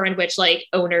freedom, or in which like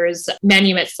owners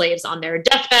manumit slaves on their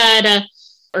deathbed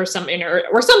or something,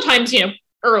 or sometimes,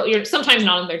 earlier, sometimes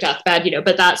not on their deathbed,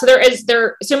 but that,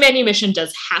 so manumission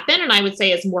does happen. And I would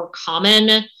say is more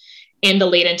common in the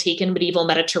late antique and medieval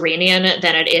Mediterranean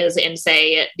than it is in,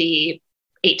 say, the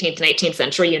 18th and 19th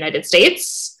century United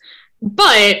States.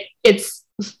 But it's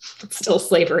still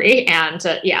slavery. And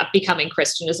becoming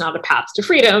Christian is not a path to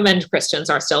freedom. And Christians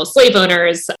are still slave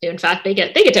owners. In fact, they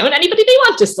get to own anybody they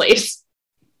want as slaves.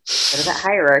 What is that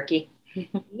hierarchy?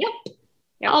 Yep.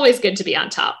 Always good to be on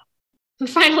top. And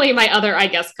finally, my other,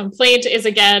 complaint is,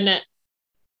 again,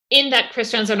 in that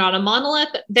Christians are not a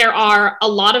monolith. There are a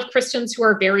lot of Christians who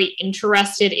are very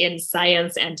interested in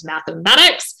science and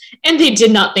mathematics, and they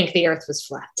did not think the earth was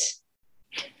flat.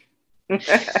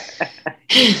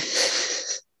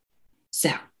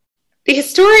 So, the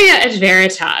Historia et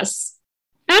Veritas.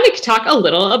 Now I could talk a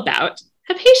little about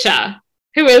Hypatia,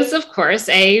 who is, of course,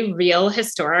 a real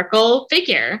historical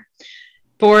figure.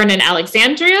 Born in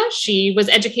Alexandria, she was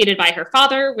educated by her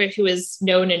father, who is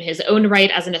known in his own right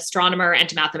as an astronomer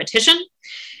and mathematician.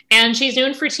 And she's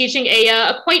known for teaching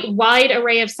a quite wide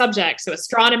array of subjects. So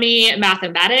astronomy,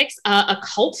 mathematics,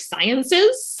 occult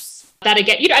sciences, That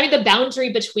again, I mean, the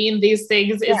boundary between these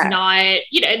things is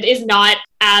not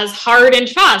as hard and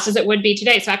fast as it would be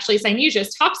today. So actually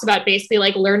Cynegius talks about basically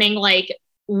like learning like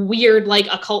weird, like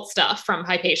occult stuff from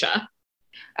Hypatia.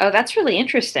 Oh, that's really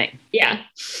interesting. Yeah.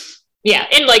 Yeah.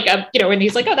 And like, when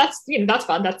he's like, oh, that's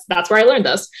fun. That's where I learned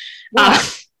this. Yeah.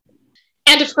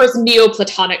 And of course,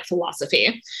 Neoplatonic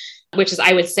philosophy, which is,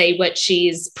 I would say, what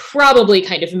she's probably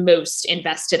kind of most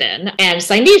invested in. And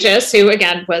Cynegius, who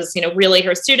again was, really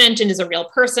her student and is a real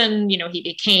person, he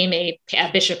became a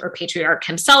bishop or patriarch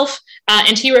himself.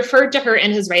 And he referred to her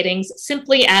in his writings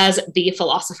simply as the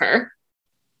philosopher,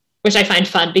 which I find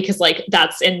fun because like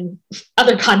that's in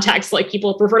other contexts, like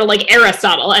people refer to like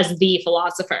Aristotle as the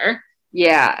philosopher.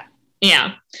 Yeah.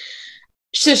 Yeah.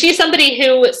 So she's somebody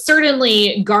who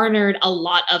certainly garnered a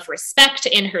lot of respect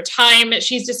in her time.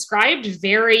 She's described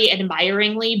very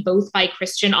admiringly, both by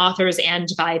Christian authors and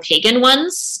by pagan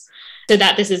ones. So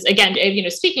that this is, again,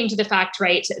 speaking to the fact,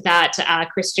 right, that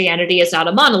Christianity is not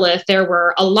a monolith. There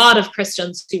were a lot of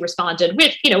Christians who responded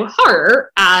with,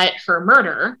 horror at her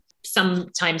murder,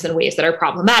 sometimes in ways that are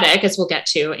problematic, as we'll get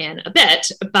to in a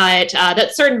bit. But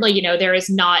that certainly, there is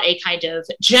not a kind of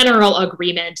general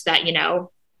agreement that,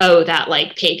 oh, that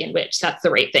like pagan witch, that's the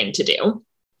right thing to do.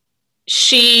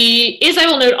 She is, I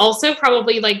will note, also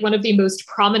probably like one of the most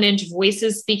prominent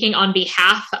voices speaking on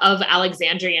behalf of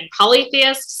Alexandrian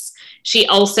polytheists. She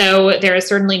also, there is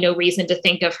certainly no reason to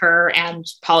think of her and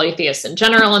polytheists in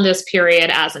general in this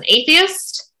period as an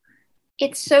atheist.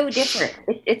 It's so different.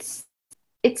 It's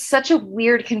such a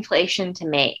weird conflation to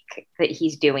make that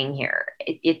he's doing here.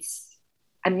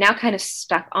 I'm now kind of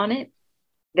stuck on it.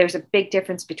 There's a big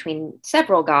difference between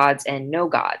several gods and no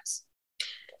gods.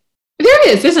 There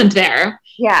is, isn't there?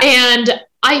 Yeah. And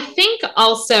I think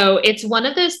also it's one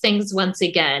of those things, once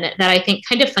again, that I think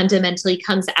kind of fundamentally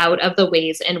comes out of the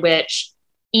ways in which,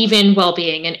 even while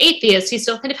being an atheist, he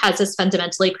still kind of has this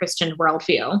fundamentally Christian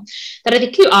worldview that I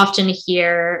think you often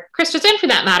hear Christians, and for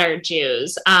that matter,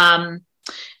 Jews,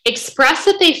 express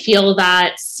that they feel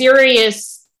that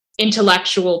serious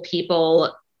intellectual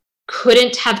people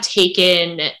couldn't have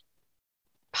taken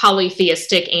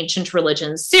polytheistic ancient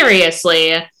religions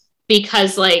seriously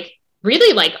because like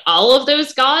really like all of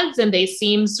those gods, and they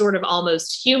seem sort of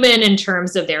almost human in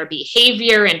terms of their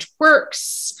behavior and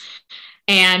quirks,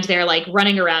 and they're like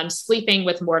running around sleeping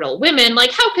with mortal women.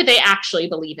 Like, how could they actually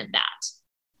believe in that?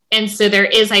 And so there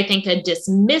is, I think, a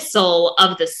dismissal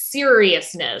of the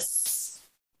seriousness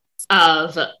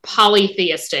of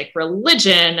polytheistic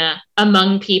religion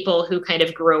among people who kind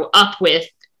of grow up with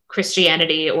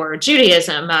Christianity or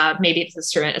Judaism. Maybe this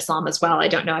is true in Islam as well. I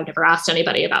don't know. I've never asked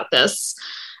anybody about this.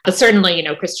 But certainly,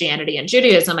 Christianity and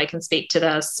Judaism, I can speak to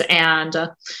this. And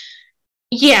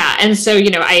and so,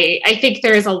 I think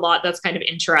there is a lot that's kind of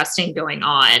interesting going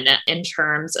on in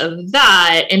terms of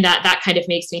that. And that kind of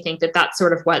makes me think that that's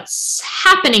sort of what's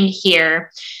happening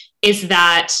here, is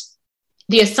that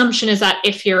the assumption is that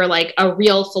if you're like a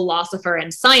real philosopher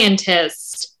and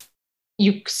scientist,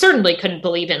 you certainly couldn't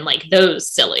believe in like those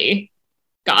silly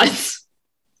gods.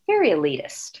 Very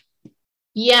elitist.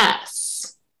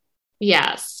 Yes.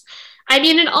 I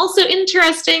mean, and also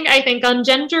interesting, I think, on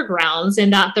gender grounds, in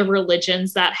that the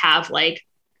religions that have like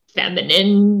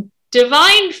feminine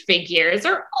divine figures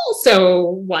are also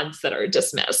ones that are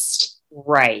dismissed.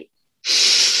 Right.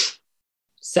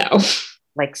 So.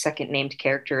 Like second named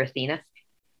character Athena.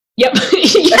 Yep.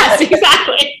 Yes,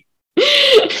 exactly.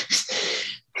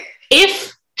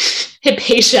 If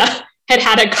Hypatia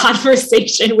had a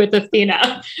conversation with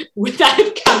Athena, would that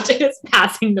have counted as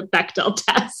passing the Bechdel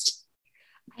test?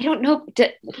 I don't know.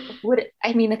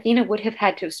 Athena would have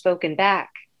had to have spoken back.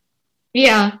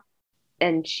 Yeah.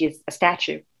 And she's a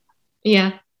statue.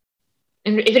 Yeah.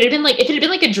 And if it had been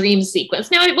like a dream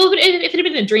sequence. Now, if it had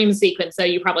been a dream sequence, though,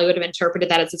 you probably would have interpreted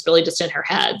that as it's really just in her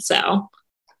head. So.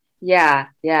 Yeah.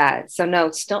 So no,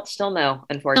 still no,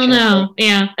 unfortunately. No,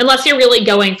 yeah. Unless you're really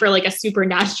going for like a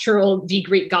supernatural, the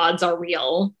Greek gods are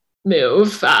real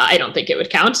move, I don't think it would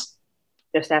count.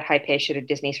 Just that Hypatia to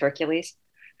Disney's Hercules.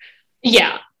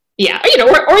 Yeah.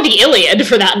 Or the Iliad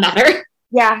for that matter.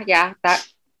 Yeah.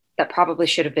 That probably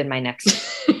should have been my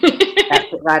next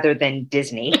rather than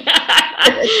Disney.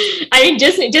 I mean,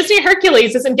 Disney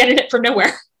Hercules isn't getting it from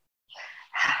nowhere.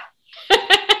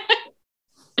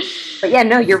 But yeah,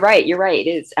 no, you're right. It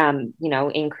is,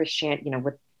 in Christianity,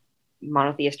 with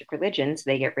monotheistic religions,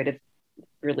 they get rid of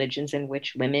religions in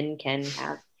which women can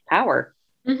have power.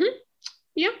 Mm-hmm.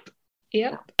 Yep.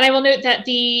 And I will note that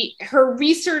her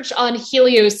research on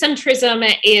heliocentrism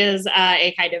is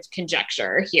a kind of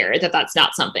conjecture here, that's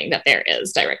not something that there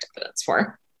is direct evidence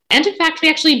for. And in fact, we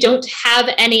actually don't have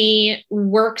any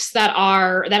works that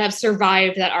have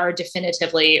survived that are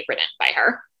definitively written by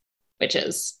her, which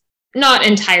is not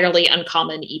entirely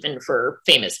uncommon even for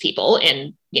famous people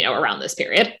in, around this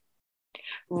period.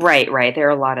 Right. There are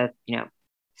a lot of,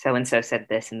 so-and-so said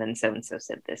this, and then so-and-so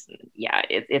said this. And yeah,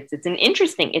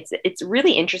 it's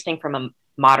really interesting from a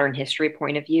modern history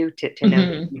point of view to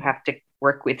know that you have to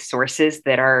work with sources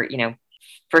that are,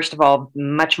 first of all,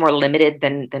 much more limited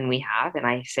than we have. And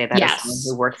I say that as someone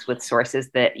who works with sources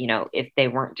that, if they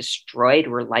weren't destroyed,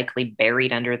 were likely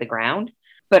buried under the ground.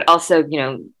 But also,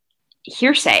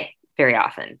 hearsay very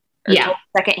often.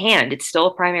 Secondhand. It's still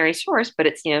a primary source, but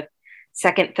it's,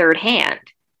 second, third hand.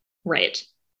 Right.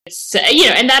 It's,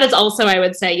 and that is also, I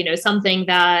would say, something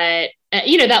that,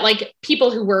 that like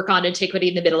people who work on antiquity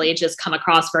in the Middle Ages come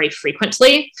across very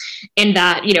frequently, in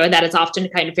that, and that is often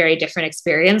kind of very different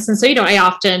experience. And so, I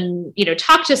often,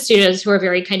 talk to students who are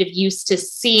very kind of used to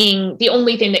seeing the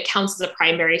only thing that counts as a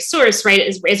primary source, right,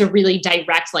 is a really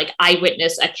direct, like,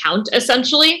 eyewitness account,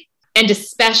 essentially. And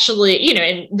especially,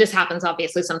 and this happens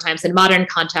obviously sometimes in modern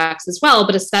contexts as well,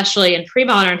 but especially in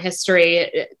pre-modern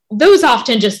history, those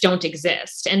often just don't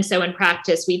exist. And so in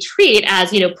practice, we treat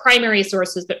as, primary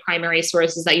sources, but primary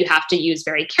sources that you have to use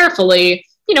very carefully,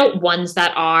 ones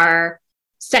that are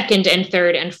second and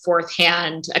third and fourth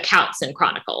hand accounts and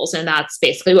chronicles. And that's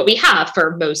basically what we have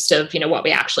for most of, what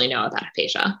we actually know about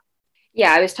Hypatia.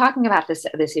 Yeah, I was talking about this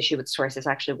issue with sources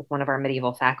actually with one of our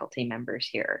medieval faculty members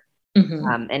here.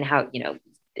 And how,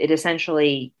 it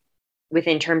essentially,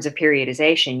 within terms of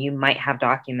periodization, you might have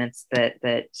documents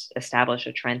that establish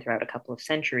a trend throughout a couple of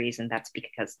centuries, and that's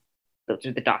because those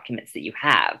are the documents that you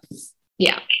have.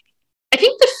 Yeah. I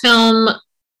think the film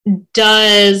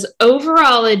does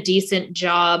overall a decent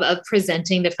job of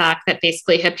presenting the fact that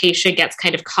basically Hypatia gets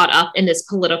kind of caught up in this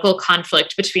political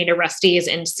conflict between Orestes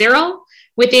and Cyril,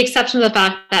 with the exception of the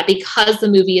fact that because the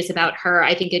movie is about her,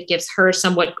 I think it gives her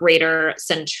somewhat greater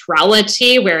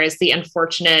centrality, whereas the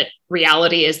unfortunate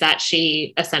reality is that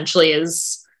she essentially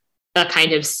is a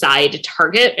kind of side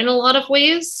target in a lot of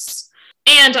ways.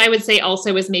 And I would say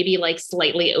also is maybe like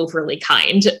slightly overly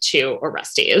kind to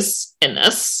Orestes in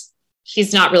this.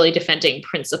 He's not really defending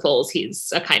principles.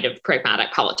 He's a kind of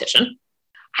pragmatic politician.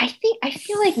 I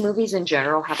feel like movies in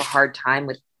general have a hard time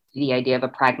with the idea of a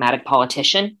pragmatic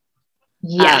politician.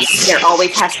 Yes. There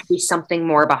always has to be something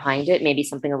more behind it, maybe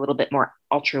something a little bit more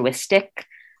altruistic.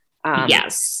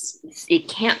 Yes. It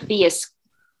can't be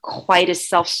quite as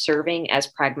self-serving as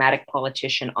pragmatic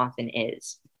politician often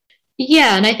is.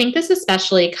 Yeah, and I think this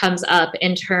especially comes up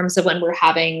in terms of when we're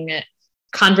having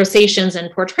conversations and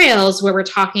portrayals where we're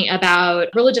talking about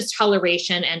religious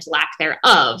toleration and lack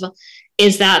thereof,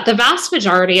 is that the vast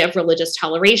majority of religious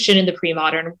toleration in the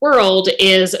pre-modern world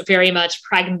is very much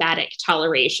pragmatic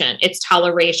toleration. It's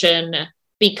toleration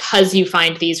because you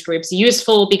find these groups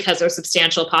useful, because they're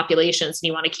substantial populations and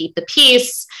you want to keep the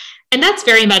peace. And that's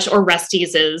very much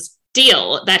Orestes'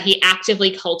 deal, that he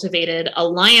actively cultivated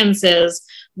alliances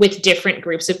with different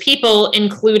groups of people,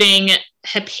 including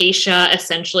Hypatia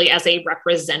essentially as a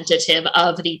representative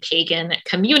of the pagan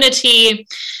community,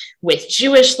 with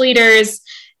Jewish leaders.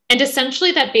 And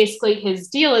essentially that basically his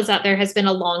deal is that there has been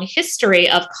a long history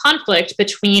of conflict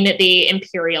between the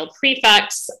imperial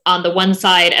prefects on the one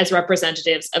side as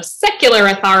representatives of secular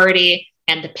authority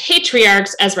and the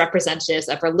patriarchs as representatives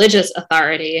of religious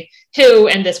authority, who,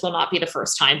 and this will not be the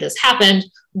first time this happened,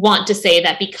 want to say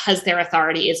that because their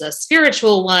authority is a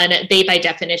spiritual one, they by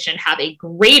definition have a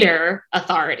greater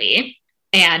authority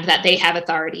and that they have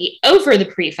authority over the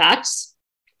prefects.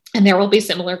 And there will be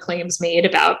similar claims made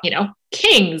about,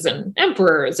 kings and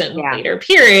emperors in later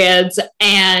periods.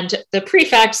 And the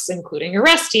prefects, including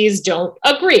Orestes, don't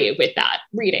agree with that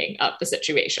reading of the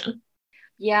situation.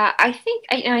 Yeah, I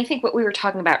think what we were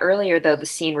talking about earlier, though, the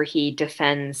scene where he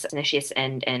defends Nicias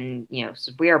and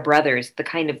we are brothers,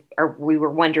 we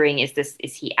were wondering, is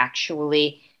he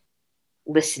actually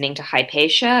listening to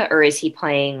Hypatia, or is he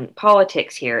playing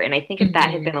politics here? And I think if that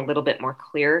had been a little bit more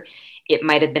clear, it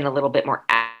might have been a little bit more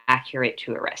accurate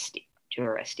to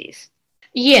Orestes.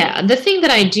 Yeah, the thing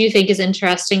that I do think is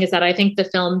interesting is that I think the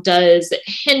film does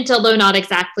hint, although not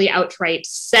exactly outright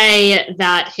say,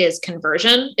 that his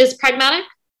conversion is pragmatic.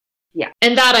 Yeah.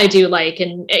 And that I do like,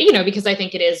 and, because I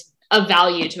think it is of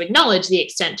value to acknowledge the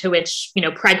extent to which,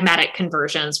 pragmatic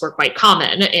conversions were quite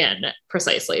common in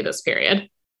precisely this period.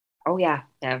 Oh, yeah.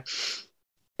 Yeah.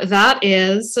 That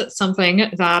is something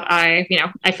that I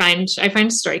find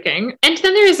striking. And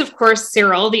then there is, of course,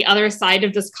 Cyril, the other side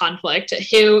of this conflict,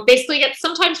 who basically gets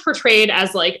sometimes portrayed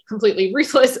as like completely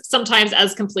ruthless, sometimes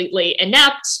as completely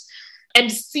inept.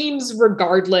 and seems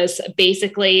regardless,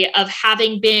 basically, of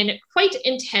having been quite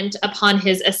intent upon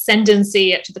his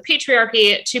ascendancy to the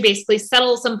patriarchy to basically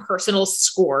settle some personal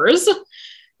scores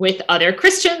with other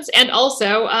Christians and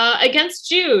also against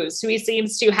Jews, who he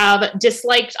seems to have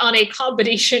disliked on a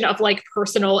combination of like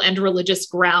personal and religious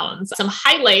grounds. Some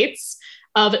highlights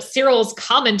of Cyril's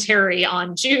commentary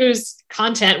on Jews,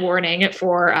 content warning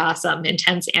for some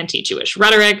intense anti-Jewish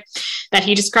rhetoric, that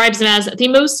he describes him as the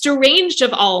most deranged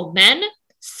of all men,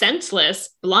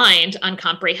 senseless, blind,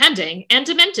 uncomprehending, and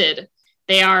demented.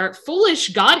 They are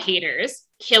foolish God-haters,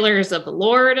 killers of the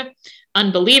Lord,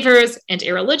 unbelievers, and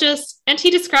irreligious, and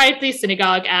he described the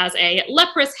synagogue as a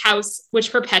leprous house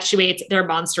which perpetuates their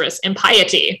monstrous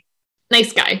impiety.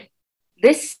 Nice guy.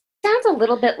 This sounds a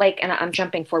little bit like, and I'm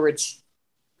jumping forwards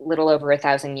a little over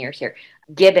 1,000 years here,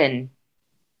 Gibbon,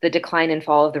 the decline and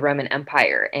fall of the Roman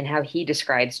Empire, and how he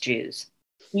describes Jews.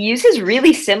 He uses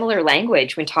really similar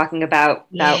language when talking about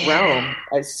Rome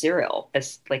as Cyril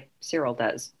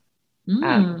does.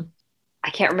 I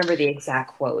can't remember the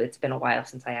exact quote. It's been a while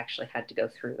since I actually had to go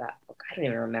through that book. I don't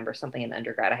even remember, something in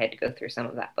undergrad. I had to go through some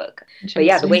of that book. But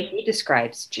yeah, the way he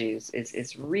describes Jews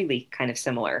is really kind of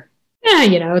similar. Yeah,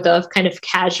 the kind of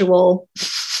casual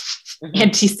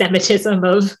anti-Semitism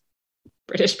of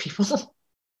British people.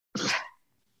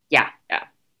 Yeah.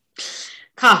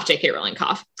 Cough, J.K. Rowling,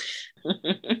 cough.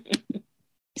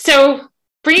 So,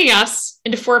 bringing us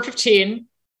into 415,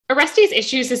 Orestes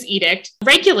issues his edict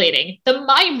regulating the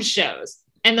mime shows.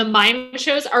 And the mime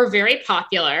shows are very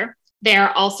popular.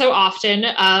 They're also often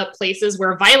places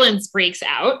where violence breaks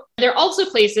out. They're also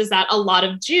places that a lot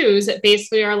of Jews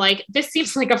basically are like, this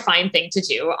seems like a fine thing to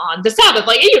do on the Sabbath.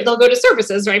 Like, they'll go to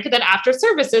services, right? But then after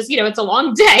services, it's a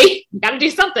long day. You got to do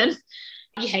something.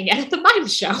 You hang out at the mime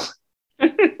show.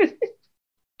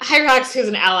 Hierax, who's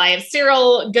an ally of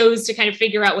Cyril, goes to kind of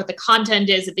figure out what the content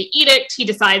is of the edict. He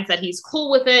decides that he's cool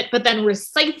with it, but then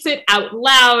recites it out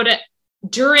loud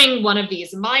during one of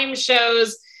these mime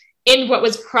shows in what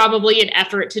was probably an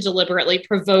effort to deliberately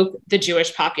provoke the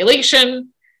Jewish population.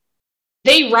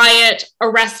 They riot.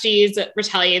 Orestes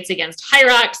retaliates against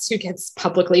Hierax, who gets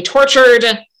publicly tortured.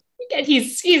 Again,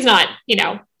 he's not,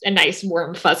 a nice,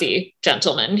 warm, fuzzy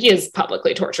gentleman. He is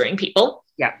publicly torturing people.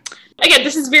 Yeah. Again,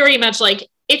 this is very much like,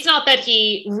 it's not that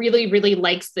he really, really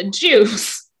likes the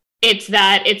Jews. It's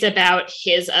that it's about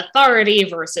his authority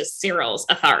versus Cyril's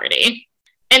authority.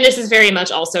 And this is very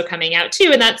much also coming out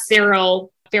too, in that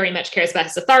Cyril very much cares about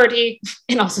his authority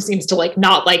and also seems to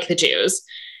not like the Jews.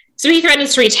 So he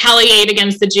threatens to retaliate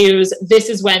against the Jews. This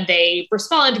is when they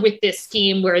respond with this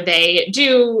scheme where they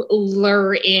do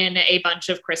lure in a bunch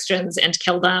of Christians and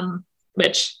kill them,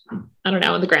 which, I don't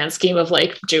know, in the grand scheme of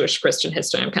Jewish Christian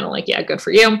history, I'm kind of like, yeah, good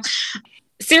for you.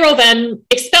 Cyril then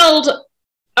expelled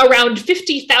around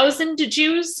 50,000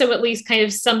 Jews, so at least kind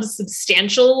of some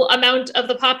substantial amount of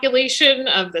the population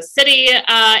of the city,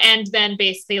 and then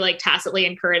basically tacitly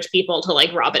encouraged people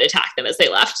to rob and attack them as they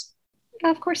left.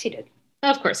 Of course he did.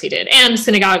 Of course he did. And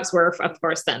synagogues were, of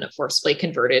course, then forcibly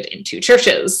converted into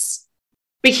churches.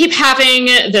 We keep having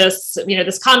this,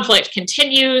 this conflict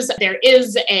continues. There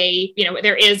is a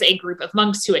group of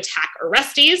monks who attack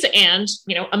Orestes, and,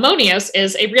 Ammonius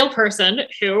is a real person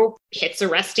who hits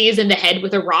Orestes in the head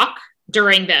with a rock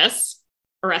during this.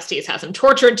 Orestes has him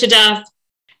tortured to death.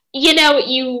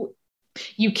 You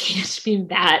can't be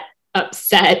that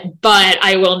upset, but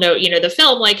I will note, the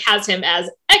film has him as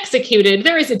executed.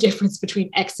 There is a difference between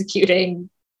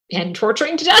executing and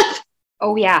torturing to death.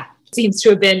 Oh, yeah. Seems to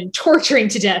have been torturing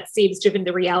to death, seems to have been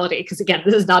the reality, because again,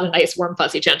 this is not a nice, warm,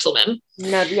 fuzzy gentleman.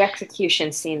 No, the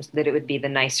execution seems that it would be the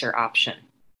nicer option.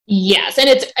 Yes, and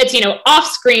it's off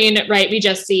screen, right? We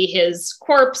just see his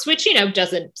corpse, which,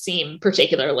 doesn't seem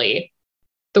particularly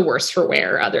the worse for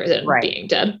wear other than being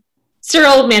dead.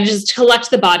 Cyril manages to collect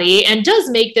the body and does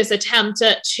make this attempt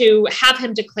to have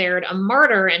him declared a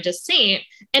martyr and a saint.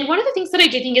 And one of the things that I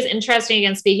do think is interesting,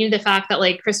 again, speaking of the fact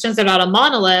that Christians are not a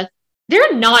monolith,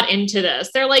 they're not into this.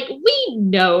 They're like, we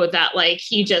know that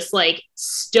he just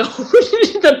stoned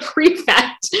the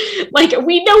prefect.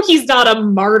 We know he's not a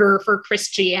martyr for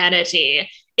Christianity.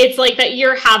 It's that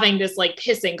you're having this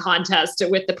pissing contest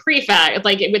with the prefect,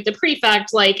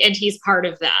 and he's part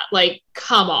of that.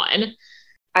 Come on.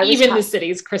 Even the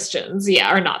city's Christians,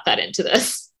 are not that into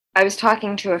this. I was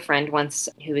talking to a friend once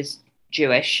who is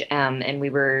Jewish, and we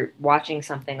were watching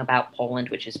something about Poland,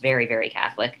 which is very, very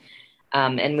Catholic.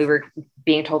 And we were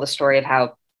being told the story of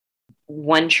how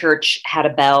one church had a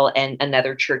bell and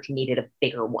another church needed a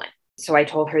bigger one. So I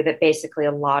told her that basically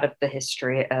a lot of the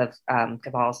history of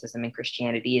Catholicism and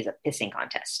Christianity is a pissing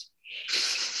contest.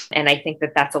 And I think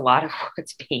that that's a lot of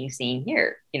what's being seen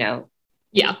here,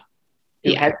 Yeah.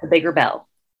 who has the bigger bell.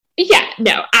 Yeah,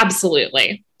 no,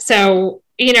 absolutely. So,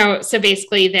 so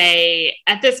basically they,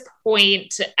 at this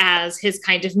point, as his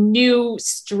kind of new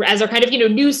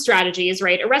strategies,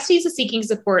 right? Orestes is seeking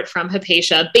support from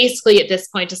Hypatia, basically at this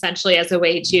point, essentially as a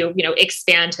way to,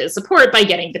 expand his support by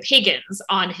getting the pagans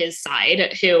on his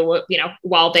side, who,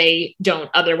 while they don't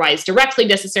otherwise directly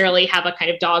necessarily have a kind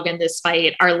of dog in this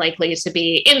fight, are likely to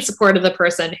be in support of the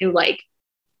person who,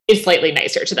 is slightly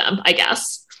nicer to them, I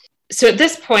guess. So at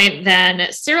this point,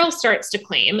 then, Cyril starts to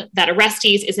claim that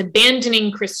Orestes is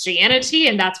abandoning Christianity,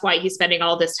 and that's why he's spending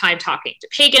all this time talking to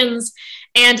pagans,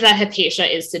 and that Hypatia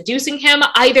is seducing him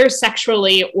either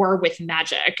sexually or with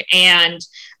magic. And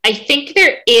I think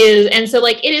there is, and so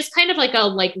it is kind of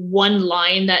a one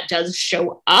line that does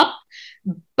show up,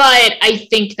 but I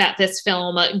think that this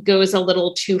film goes a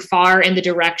little too far in the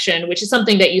direction, which is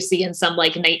something that you see in some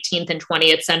 19th and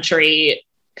 20th century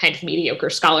kind of mediocre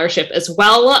scholarship as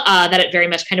well, that it very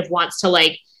much kind of wants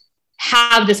to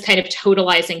have this kind of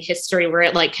totalizing history where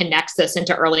it connects this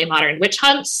into early modern witch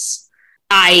hunts.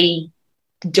 I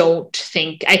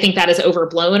think that is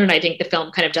overblown, and I think the film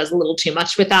kind of does a little too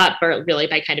much with that, but really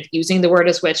by kind of using the word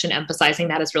as witch and emphasizing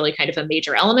that as really kind of a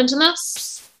major element in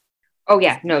this. Oh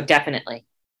yeah, no, definitely.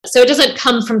 So it doesn't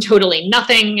come from totally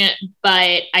nothing,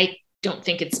 but I don't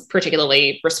think it's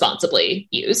particularly responsibly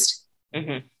used.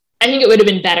 Mm-hmm. I think it would have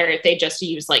been better if they just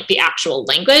used the actual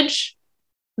language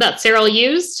that Cyril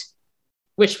used,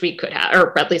 which we could have,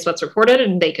 or at least what's reported,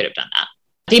 and they could have done that.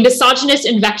 The misogynist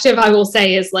invective, I will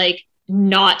say, is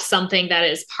not something that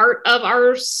is part of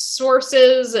our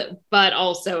sources, but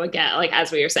also, again,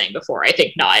 as we were saying before, I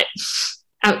think not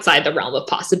outside the realm of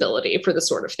possibility for the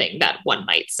sort of thing that one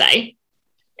might say.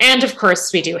 And of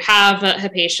course, we do have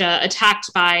Hypatia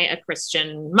attacked by a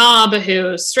Christian mob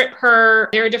who strip her.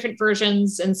 There are different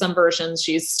versions. In some versions,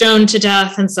 she's stoned to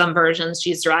death. In some versions,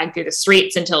 she's dragged through the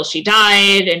streets until she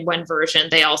died. In one version,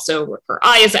 they also rip her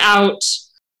eyes out.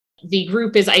 The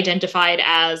group is identified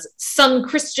as some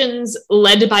Christians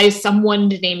led by someone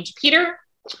named Peter.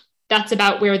 That's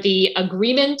about where the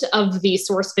agreement of the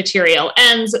source material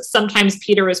ends. Sometimes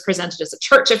Peter is presented as a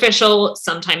church official.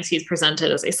 Sometimes he's presented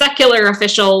as a secular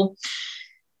official.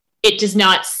 It does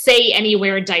not say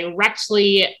anywhere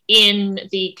directly in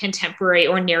the contemporary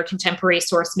or near contemporary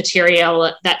source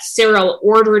material that Cyril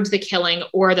ordered the killing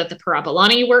or that the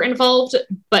Parabolani were involved,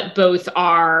 but both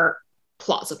are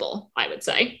plausible, I would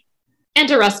say.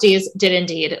 And Orestes did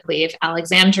indeed leave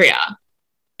Alexandria.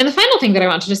 And the final thing that I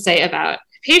wanted to say about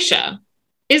Hypatia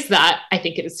is that I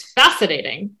think it is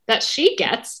fascinating that she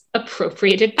gets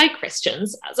appropriated by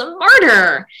Christians as a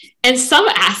martyr. And some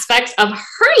aspects of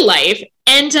her life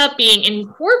end up being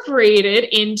incorporated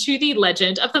into the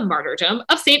legend of the martyrdom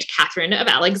of St. Catherine of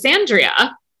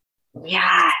Alexandria.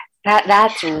 Yeah,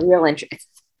 that's real interesting.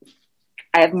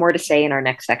 I have more to say in our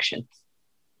next section.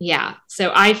 Yeah,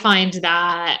 so I find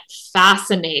that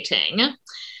fascinating.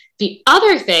 The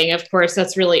other thing, of course,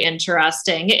 that's really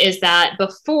interesting is that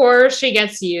before she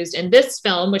gets used in this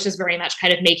film, which is very much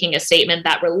kind of making a statement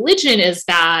that religion is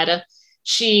bad,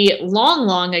 she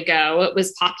long ago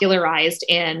was popularized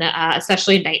in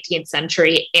especially 19th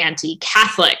century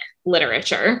anti-Catholic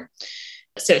literature.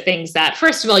 So things that,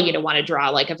 first of all, want to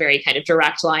draw a very kind of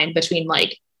direct line between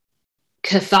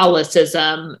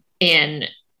Catholicism in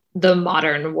the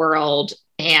modern world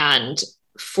and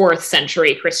 4th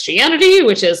century Christianity,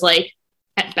 which is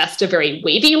at best a very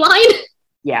wavy line.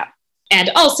 Yeah.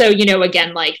 And also,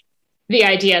 again, the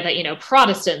idea that,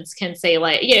 Protestants can say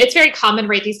it's very common,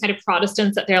 right? These kind of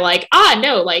Protestants that they're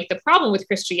no, the problem with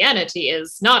Christianity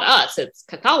is not us, it's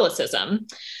Catholicism.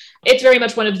 It's very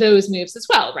much one of those moves as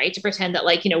well, right? To pretend that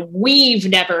we've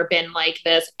never been like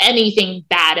this. Anything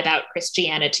bad about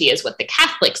Christianity is what the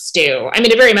Catholics do. I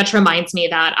mean, it very much reminds me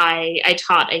that I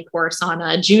taught a course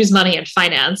on Jews, money, and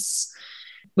finance,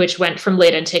 which went from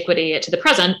late antiquity to the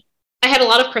present. I had a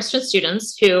lot of Christian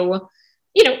students who,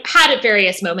 had at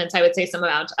various moments, I would say, some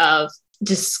amount of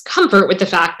discomfort with the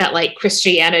fact that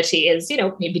Christianity is,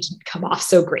 maybe didn't come off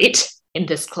so great in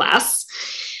this class.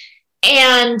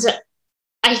 And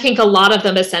I think a lot of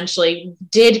them essentially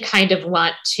did kind of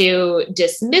want to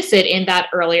dismiss it in that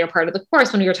earlier part of the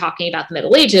course when we were talking about the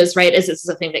Middle Ages, right? As this is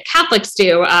a thing that Catholics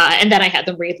do. And then I had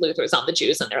them read Luther's On the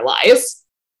Jews and Their Lies.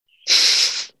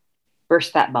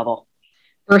 Burst that bubble.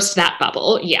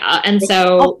 Yeah. And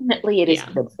so ultimately it is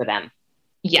good for them.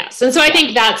 Yes. And so I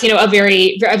think that's, a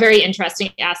very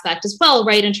interesting aspect as well,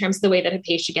 right? In terms of the way that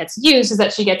Hypatia gets used, is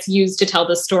that she gets used to tell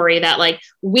the story that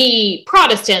we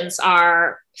Protestants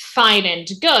are fine and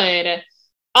good.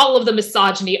 All of the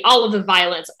misogyny, all of the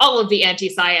violence, all of the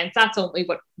anti-science, that's only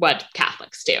what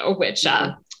Catholics do, which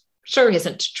sure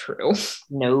isn't true.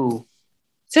 No.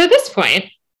 So at this point,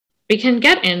 we can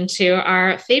get into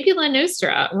our Fabula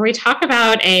Nostra, where we talk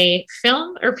about a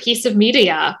film or piece of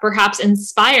media, perhaps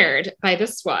inspired by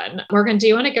this one. Morgan, do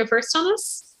you want to go first on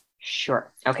this?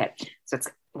 Sure. Okay. So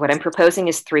what I'm proposing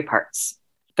is 3 parts.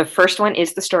 The first one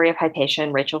is the story of Hypatia,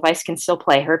 and Rachel Weisz can still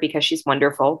play her because she's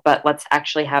wonderful, but let's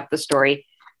actually have the story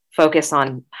focus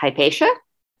on Hypatia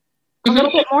a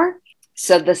little bit more.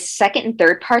 So the second and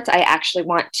third parts, I actually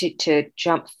want to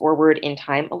jump forward in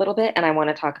time a little bit, and I want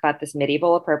to talk about this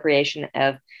medieval appropriation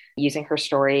of using her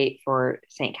story for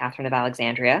St. Catherine of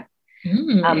Alexandria.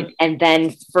 And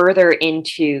then further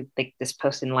into this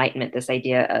post-Enlightenment, this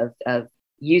idea of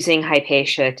using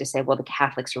Hypatia to say, well, the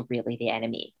Catholics are really the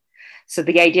enemy. So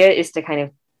the idea is to kind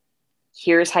of,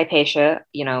 here's Hypatia,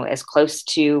 as close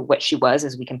to what she was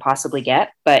as we can possibly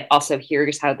get, but also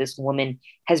here's how this woman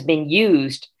has been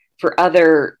used for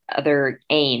other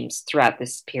aims throughout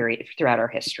this period, throughout our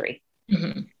history.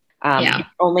 The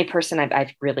only person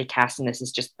I've really cast in this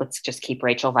is let's just keep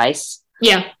Rachel Weisz.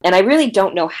 Yeah. And I really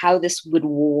don't know how this would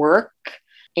work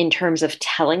in terms of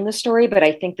telling the story, but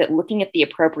I think that looking at the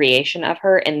appropriation of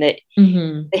her and that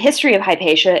the history of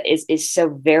Hypatia is so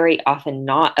very often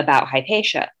not about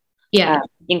Hypatia,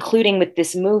 including with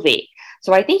this movie.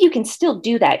 So I think you can still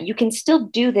do that. You can still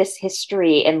do this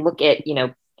history and look at,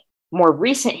 more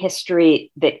recent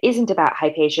history that isn't about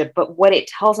Hypatia, but what it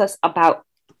tells us about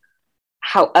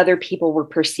how other people were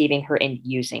perceiving her and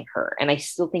using her. And I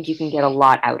still think you can get a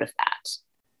lot out of that.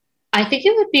 I think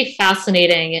it would be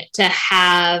fascinating to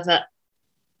have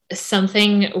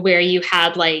something where you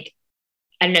had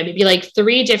maybe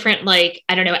 3 different,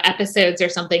 episodes or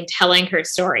something telling her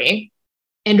story.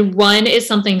 And one is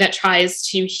something that tries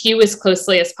to hew as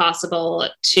closely as possible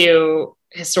to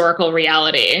historical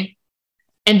reality.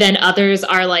 And then others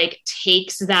are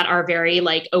takes that are very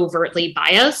overtly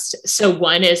biased. So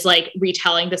one is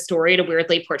retelling the story to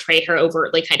weirdly portray her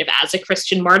overtly kind of as a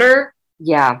Christian martyr.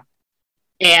 Yeah.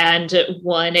 And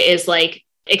one is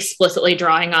explicitly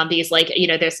drawing on these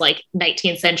this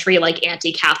 19th century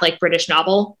anti-Catholic British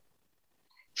novel.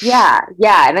 Yeah.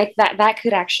 And that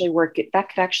could actually work. That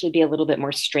could actually be a little bit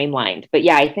more streamlined. But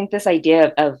yeah, I think this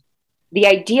idea of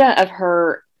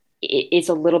her is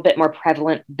a little bit more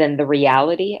prevalent than the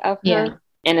reality of her. Yeah.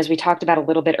 And as we talked about a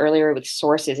little bit earlier with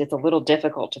sources, it's a little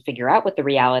difficult to figure out what the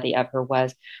reality of her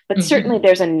was, but certainly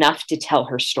there's enough to tell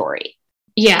her story.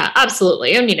 Yeah,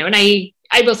 absolutely. And, and I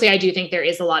will say, I do think there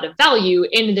is a lot of value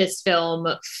in this film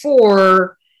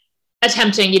for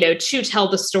attempting, to tell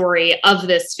the story of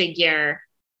this figure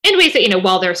in ways that,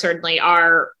 while there certainly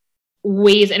are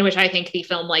ways in which I think the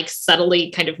film subtly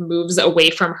kind of moves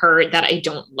away from her that I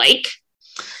don't like.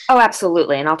 Oh,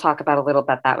 absolutely. And I'll talk about a little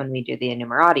about that when we do the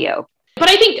enumeratio. But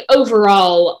I think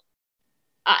overall,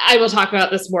 I will talk about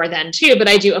this more then too, but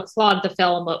I do applaud the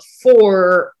film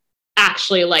for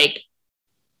actually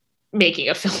making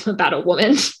a film about a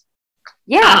woman.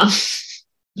 Yeah.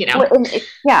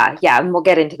 And we'll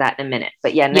get into that in a minute.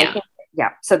 But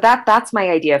so that's my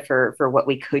idea for what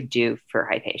we could do for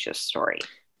Hypatia's story.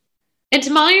 And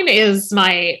mine is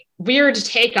my weird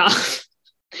takeoff,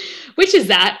 which is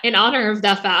that in honor of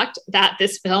the fact that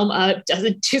this film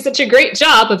doesn't do such a great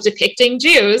job of depicting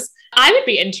Jews, I would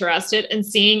be interested in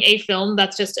seeing a film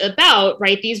that's just about,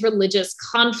 these religious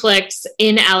conflicts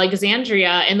in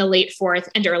Alexandria in the late 4th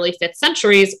and early 5th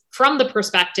centuries from the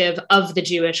perspective of the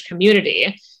Jewish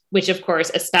community, which of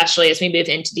course, especially as we move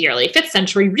into the early 5th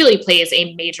century, really plays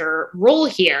a major role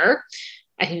here.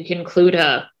 I think you can include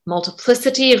a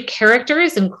multiplicity of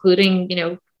characters, including,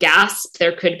 gasp,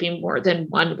 there could be more than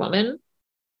one woman,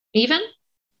 even,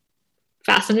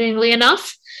 fascinatingly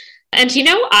enough. And,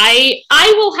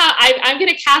 I'm going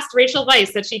to cast Rachel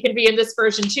Weisz that she can be in this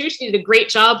version too. She did a great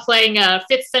job playing a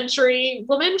 5th century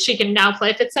woman. She can now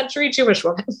play a 5th century Jewish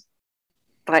woman.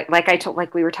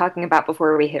 Like we were talking about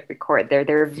before we hit record,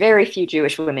 there are very few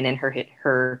Jewish women in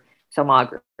her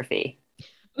filmography.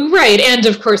 Right. And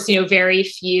of course, very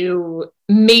few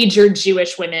major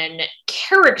Jewish women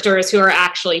characters who are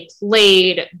actually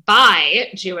played by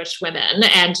Jewish women.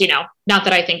 And, not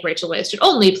that I think Rachel Weisz should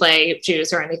only play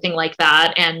Jews or anything like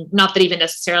that. And not that even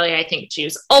necessarily I think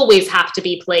Jews always have to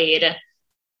be played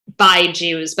by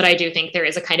Jews, but I do think there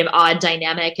is a kind of odd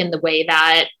dynamic in the way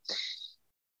that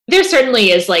there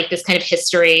certainly is this kind of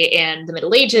history in the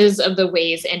Middle Ages of the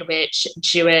ways in which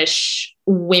Jewish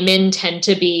women tend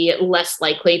to be less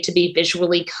likely to be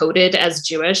visually coded as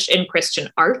Jewish in Christian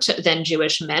art than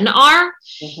Jewish men are.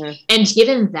 And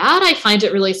given that, I find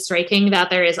it really striking that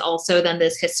there is also then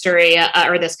this history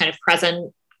or this kind of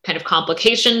present kind of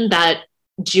complication that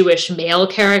Jewish male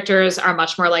characters are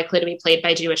much more likely to be played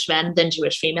by Jewish men than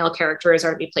Jewish female characters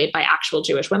are to be played by actual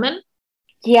Jewish women.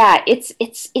 Yeah, it's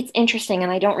interesting,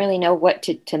 and I don't really know what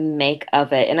to make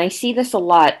of it. And I see this a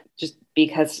lot just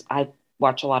because I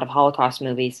watch a lot of Holocaust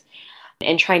movies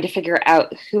and trying to figure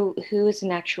out who is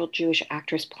an actual Jewish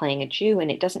actress playing a Jew, and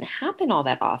it doesn't happen all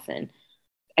that often.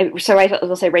 So I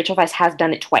will say Rachel Weisz has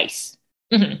done it twice.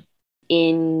 Mm-hmm.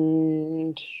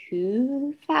 In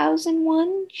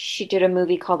 2001, she did a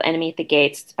movie called Enemy at the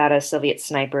Gates. It's about a Soviet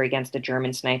sniper against a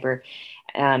German sniper.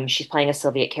 She's playing a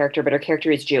Soviet character, but her character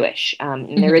is Jewish.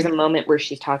 And there is a moment where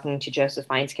she's talking to Joseph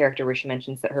Fiennes' character where she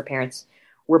mentions that her parents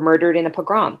were murdered in a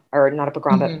pogrom, or not a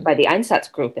pogrom, but by the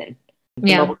Einsatzgruppen,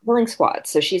 the mobile killing squad.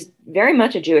 So she's very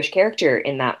much a Jewish character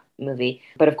in that movie.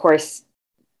 But of course,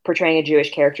 portraying a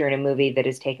Jewish character in a movie that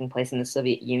is taking place in the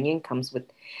Soviet Union comes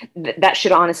with that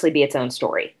should honestly be its own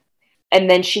story. And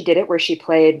then she did it where she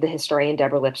played the historian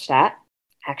Deborah Lipstadt,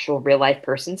 actual real life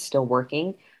person still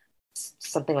working,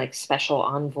 something like special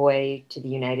envoy to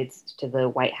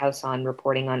the White House on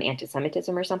reporting on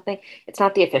anti-Semitism or something. It's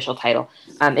not the official title.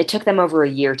 It took them over a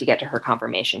year to get to her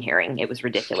confirmation hearing. It was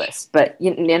ridiculous. But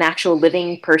an actual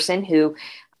living person who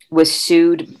was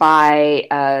sued by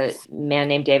a man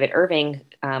named David Irving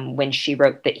when she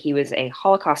wrote that he was a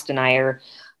Holocaust denier.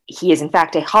 He is, in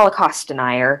fact, a Holocaust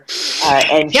denier.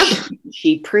 And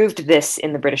she proved this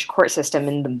in the British court system,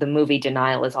 and the movie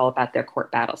Denial is all about their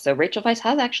court battle. So Rachel Weisz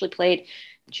has actually played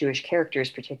Jewish characters,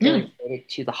 particularly related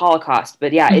to the Holocaust.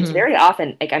 But yeah, it's very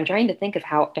often, like, I'm trying to think of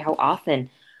how often.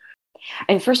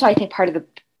 And first of all, I think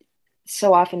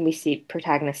so often we see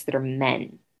protagonists that are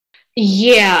men.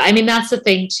 Yeah, I mean, that's the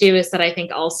thing, too, is that I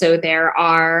think also there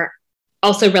are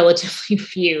also relatively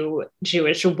few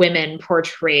Jewish women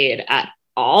portrayed at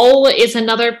all is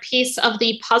another piece of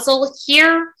the puzzle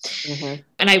here.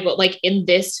 And I will, like, in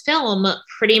this film,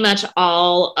 pretty much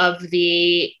all of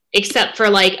the, except for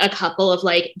like a couple of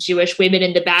like Jewish women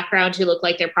in the background who look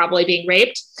like they're probably being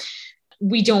raped,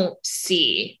 we don't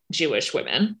see Jewish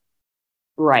women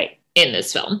in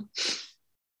this film.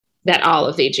 That all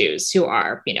of the Jews who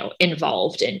are,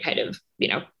 involved in kind of,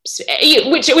 which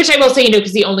I will say,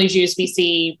 because the only Jews we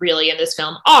see really in this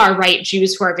film are,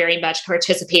 Jews who are very much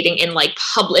participating in like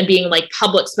public and being like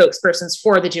public spokespersons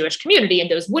for the Jewish community.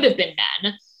 And those would have been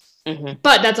men.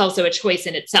 But that's also a choice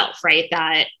in itself,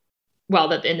 that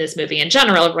in this movie in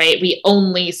general, we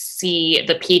only see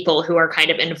the people who are kind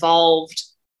of involved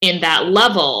in that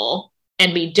level.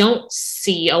 And we don't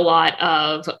see a lot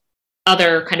of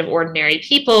other kind of ordinary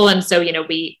people. And so,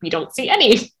 we don't see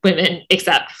any women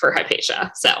except for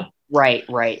Hypatia. So, right.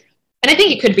 And I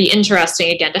think it could be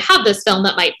interesting, again, to have this film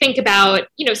that might think about,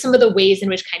 some of the ways in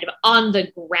which kind of on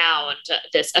the ground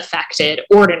this affected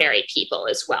ordinary people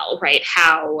as well,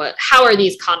 How are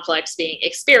these conflicts being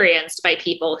experienced by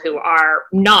people who are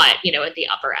not, in the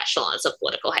upper echelons of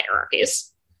political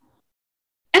hierarchies?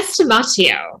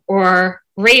 Estimatio, or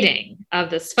rating of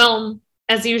this film,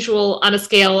 as usual, on a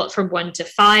scale from 1 to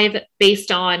 5,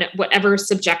 based on whatever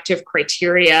subjective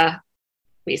criteria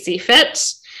we see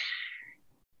fit.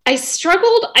 I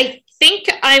struggled. I think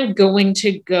I'm going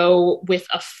to go with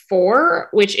a 4,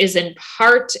 which is in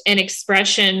part an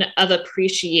expression of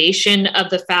appreciation of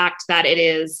the fact that it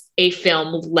is a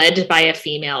film led by a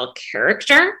female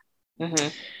character.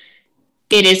 It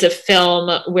is a film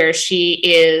where she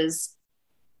is,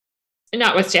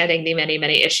 notwithstanding the many,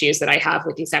 many issues that I have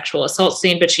with the sexual assault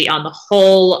scene, but she, on the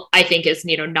whole, I think is,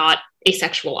 not a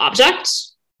sexual object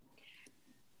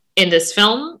in this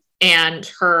film. And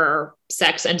her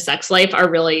sex and sex life are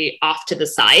really off to the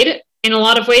side in a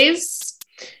lot of ways.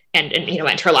 And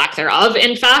her lack thereof,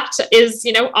 in fact, is,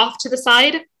 off to the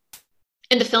side.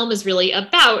 And the film is really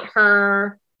about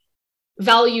her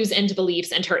values and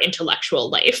beliefs and her intellectual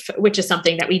life, which is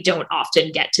something that we don't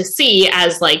often get to see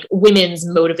as like women's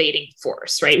motivating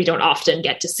force, We don't often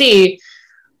get to see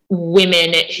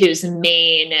women whose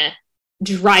main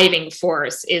driving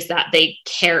force is that they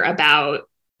care about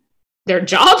their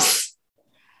jobs.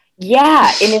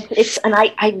 Yeah.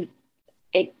 And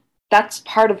that's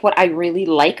part of what I really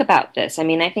like about this. I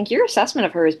mean, I think your assessment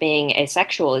of her as being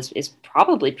asexual is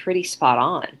probably pretty spot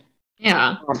on.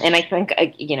 Yeah. And I think,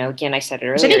 again, I said it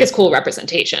earlier. Which I think is cool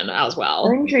representation as well.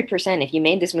 100%. If you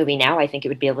made this movie now, I think it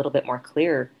would be a little bit more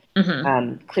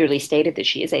clearly stated that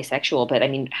she is asexual. But I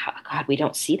mean, God, we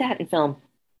don't see that in film.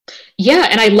 Yeah.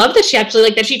 And I love that she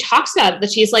actually, that she talks about it,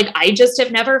 that she's like, I just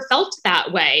have never felt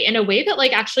that way, in a way that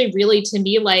like actually really, to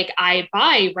me, like I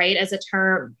buy, as a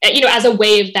term, as a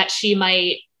way of that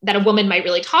that a woman might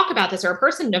really talk about this, or a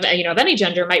person of any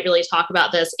gender might really talk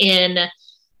about this in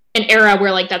an era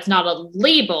where like that's not a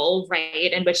label,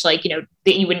 right? In which like, you know,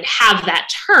 that you wouldn't have that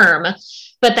term,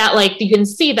 but that like you can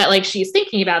see that like she's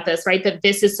thinking about this, right? That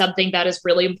this is something that is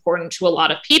really important to a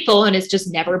lot of people and it's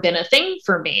just never been a thing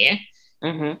for me.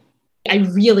 Mm-hmm. I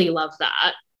really love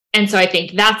that. And so I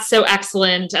think that's so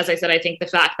excellent. As I said, I think the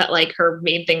fact that like her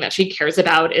main thing that she cares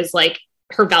about is like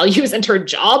her values and her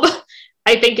job,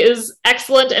 I think is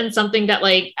excellent, and something that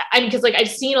like, I mean, because like I've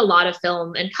seen a lot of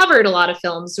film and covered a lot of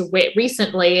films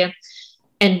recently,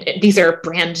 and these are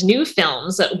brand new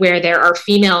films where there are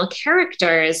female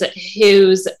characters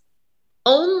whose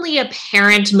only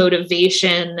apparent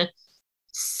motivation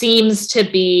seems to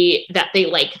be that they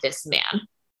like this man.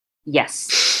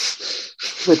 Yes.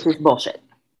 Which is bullshit.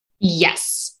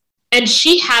 Yes. And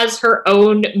she has her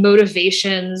own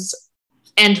motivations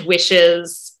and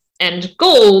wishes and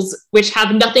goals, which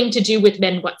have nothing to do with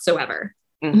men whatsoever.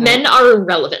 Mm-hmm. Men are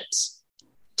irrelevant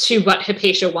to what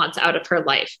Hypatia wants out of her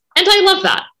life. And I love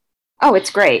that. Oh,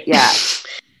 it's great. Yeah.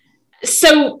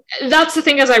 So that's the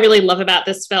thing as I really love about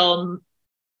this film.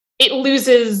 It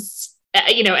loses,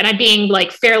 you know, and I'm being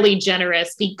like fairly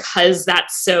generous because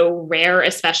that's so rare,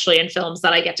 especially in films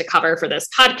that I get to cover for this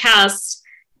podcast.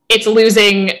 It's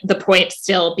losing the point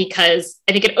still because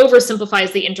I think it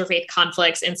oversimplifies the interfaith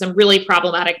conflicts in some really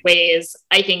problematic ways.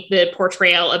 I think the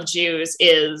portrayal of Jews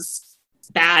is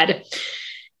bad.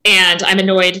 And I'm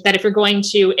annoyed that if you're going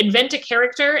to invent a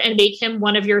character and make him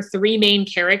one of your three main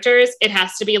characters, it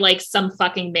has to be like some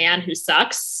fucking man who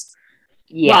sucks.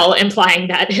 Yeah. While implying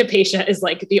that Hypatia is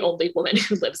like the only woman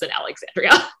who lives in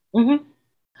Alexandria. Mm-hmm.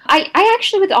 I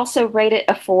actually would also rate it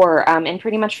a 4, and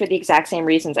pretty much for the exact same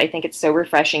reasons. I think it's so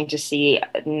refreshing to see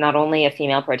not only a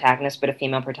female protagonist, but a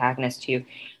female protagonist who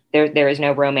there is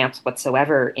no romance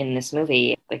whatsoever in this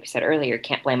movie. Like we said earlier,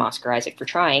 can't blame Oscar Isaac for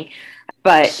trying.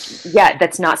 But yeah,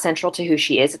 that's not central to who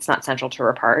she is. It's not central to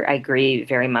her part. I agree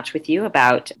very much with you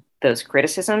about those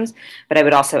criticisms. But I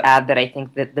would also add that I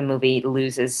think that the movie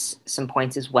loses some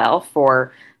points as well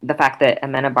for the fact that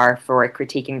Amenabar, for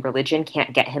critiquing religion,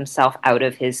 can't get himself out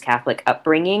of his Catholic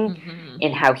upbringing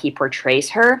in how he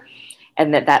portrays her,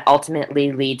 and that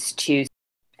ultimately leads to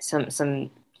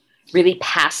some really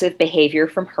passive behavior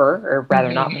from her, or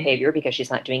rather not behavior, because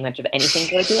she's not doing much of anything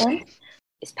toward the end.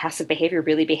 Is passive behavior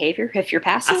really behavior if you're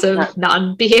passive? Passive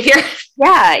non-behavior.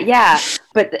 Yeah.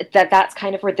 But that's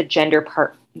kind of where the gender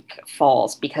part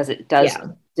falls, because it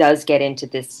does get into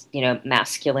this, you know,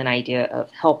 masculine idea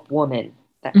of help woman,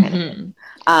 that kind of thing.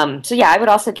 So yeah, I would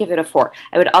also give it a 4.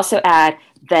 I would also add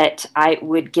that I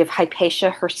would give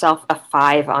Hypatia herself a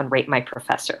 5 on Rate My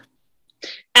Professor.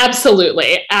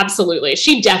 Absolutely.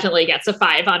 She definitely gets a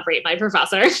 5 on Rate My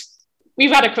Professor. Can we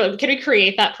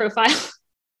create that profile?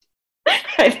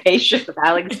 Hypatia of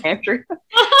Alexandria.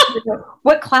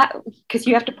 What class? Because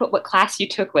you have to put what class you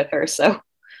took with her. So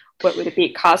what would it be?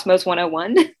 Cosmos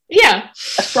 101? Yeah.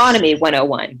 Astronomy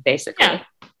 101, basically.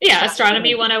 Yeah.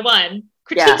 Astronomy 101.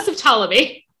 Critiques of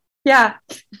Ptolemy. Yeah.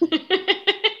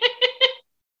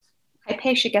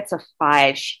 Hypatia gets a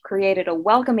 5. She created a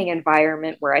welcoming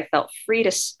environment where I felt free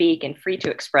to speak and free to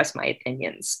express my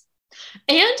opinions.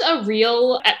 And a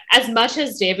real, as much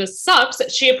as Davis sucks,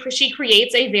 she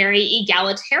creates a very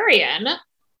egalitarian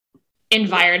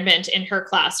environment in her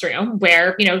classroom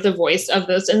where, you know, the voice of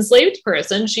this enslaved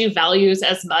person she values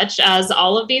as much as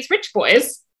all of these rich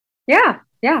boys. Yeah.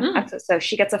 So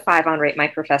she gets a 5 on Rate My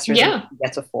Professor. Yeah. She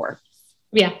gets a 4.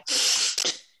 Yeah,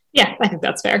 I think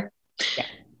that's fair. Yeah.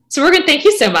 So Morgan, thank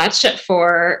you so much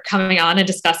for coming on and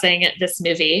discussing this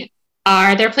movie.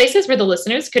 Are there places where the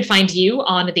listeners could find you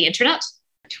on the internet?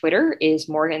 Twitter is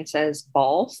Morgan Says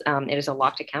Balls. It is a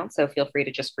locked account, so feel free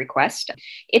to just request.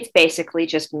 It's basically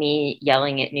just me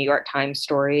yelling at New York Times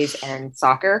stories and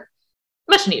soccer.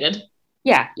 Much needed.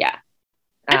 Yeah.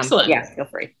 Excellent. Yeah, feel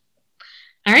free.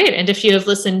 All right. And if you've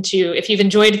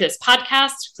enjoyed this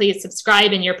podcast, please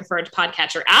subscribe in your preferred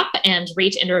podcatcher app and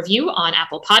rate and review on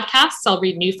Apple Podcasts. I'll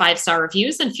read new 5-star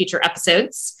reviews in future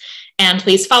episodes. And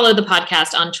please follow the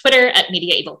podcast on Twitter at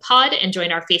Media Evil Pod and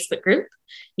join our Facebook group.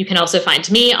 You can also find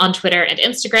me on Twitter and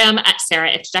Instagram at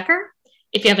Sarah Iftdecker.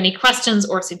 If you have any questions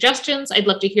or suggestions, I'd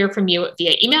love to hear from you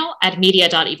via email at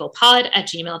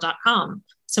media.evilpod@gmail.com.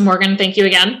 So Morgan, thank you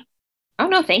again. Oh,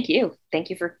 no, thank you.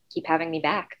 Thank you for keep having me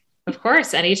back. Of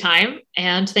course, anytime.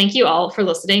 And thank you all for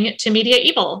listening to Media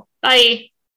Evil. Bye.